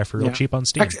you can buy for real cheap on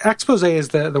Steam. Expose is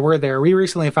the word there. We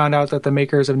recently found out that the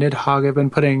makers of Nidhogg have been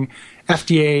putting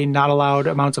FDA not allowed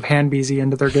amounts of hand-beezy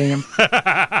into their game.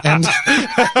 And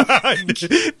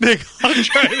Nick, I'm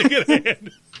trying to get a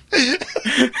hand.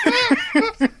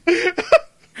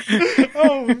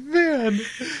 Oh man!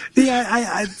 Yeah,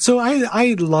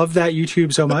 I love that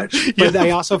YouTube so much, but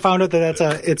I also found out that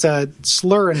it's a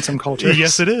slur in some cultures.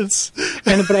 Yes, it is.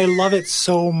 But I love it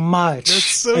so much.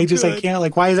 That's so I good. can't,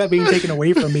 like, why is that being taken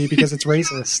away from me because it's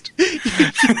racist?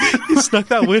 You snuck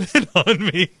that win in on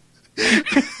me.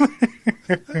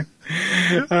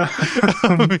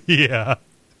 Yeah.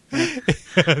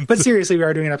 But seriously, we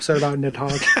are doing an episode about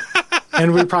Nidhogg.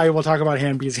 And we probably will talk about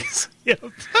hand-beezies. Yep.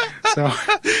 So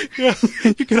yeah.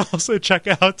 You can also check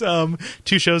out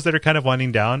two shows that are kind of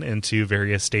winding down into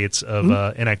various states of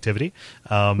inactivity.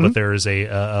 But there is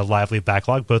a lively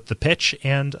backlog, both The Pitch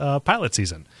and Pilot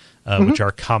Season, which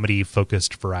are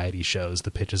comedy-focused variety shows.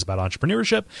 The Pitch is about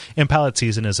entrepreneurship, and Pilot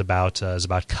Season is about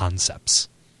concepts.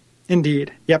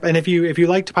 Indeed. Yep. And if you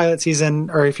liked Pilot Season,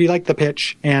 or if you like The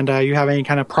Pitch, and you have any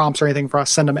kind of prompts or anything for us,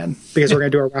 send them in, because we're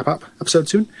going to do a wrap-up episode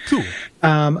soon. Cool.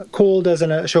 Cole does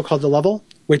a show called The Level,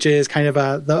 which is kind of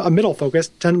a middle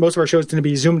focus. Most of our shows tend to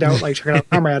be zoomed out, like Check It Out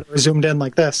Comrade, or zoomed in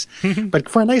like this. But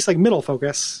for a nice like middle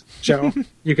focus show,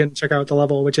 you can check out The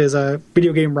Level, which is a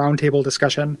video game roundtable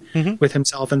discussion with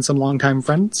himself and some longtime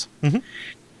friends.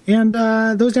 And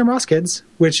Those Damn Ross Kids,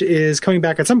 which is coming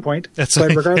back at some point,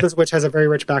 but regardless of which has a very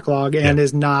rich backlog and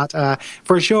is not,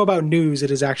 for a show about news, it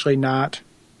is actually not,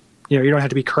 you don't have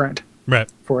to be current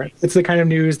for it. It's the kind of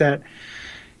news that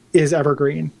is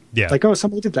evergreen. Yeah. Like, oh,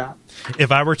 somebody did that.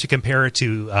 If I were to compare it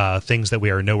to things that we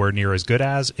are nowhere near as good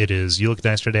as, it is You Look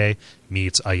Nice Today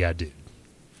meets Yeah Dude.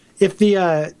 If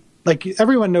the... like,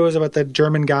 everyone knows about the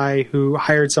German guy who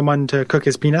hired someone to cook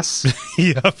his penis.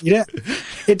 Yep. Yeah.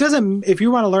 It doesn't, if you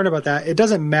want to learn about that, it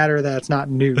doesn't matter that it's not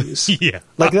news. Yeah.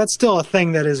 Like, that's still a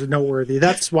thing that is noteworthy.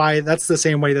 That's the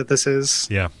same way that this is,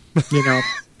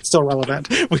 still relevant.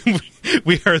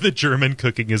 We are the German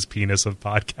cooking his penis of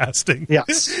podcasting.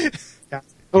 Yes. Yeah.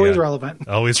 Always relevant.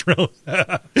 Always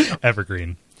relevant.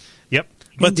 Evergreen. Yep.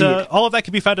 But all of that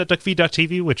can be found at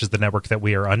duckfeed.tv, which is the network that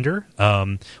we are under.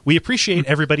 We appreciate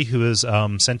everybody who has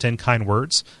sent in kind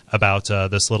words about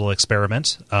this little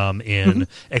experiment in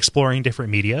exploring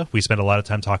different media. We spend a lot of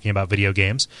time talking about video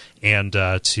games, and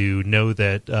to know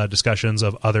that discussions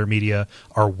of other media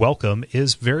are welcome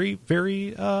is very,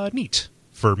 very neat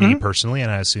for me personally, and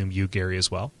I assume you, Gary,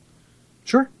 as well.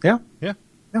 Sure. Yeah. Yeah.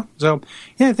 Yeah. So,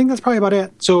 I think that's probably about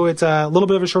it. So it's a little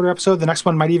bit of a shorter episode. The next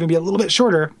one might even be a little bit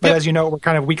shorter, but as you know, we're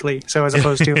kind of weekly. So as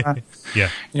opposed to, but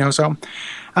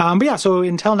yeah, so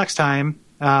until next time,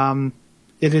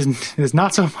 it is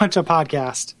not so much a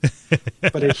podcast,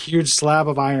 but a huge slab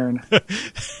of iron.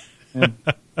 And,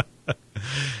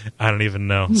 I don't even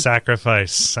know.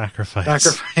 Sacrifice.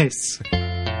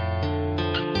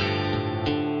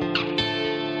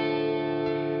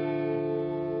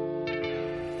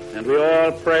 And we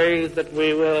all pray that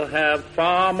we will have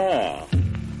far more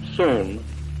soon.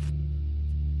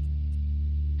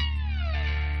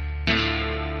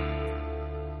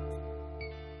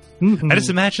 I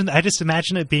just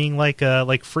imagine it being like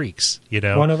Freaks,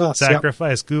 One of us.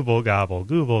 Sacrifice, Gooble gobble,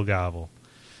 Gooble gobble.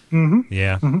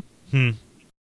 Yeah.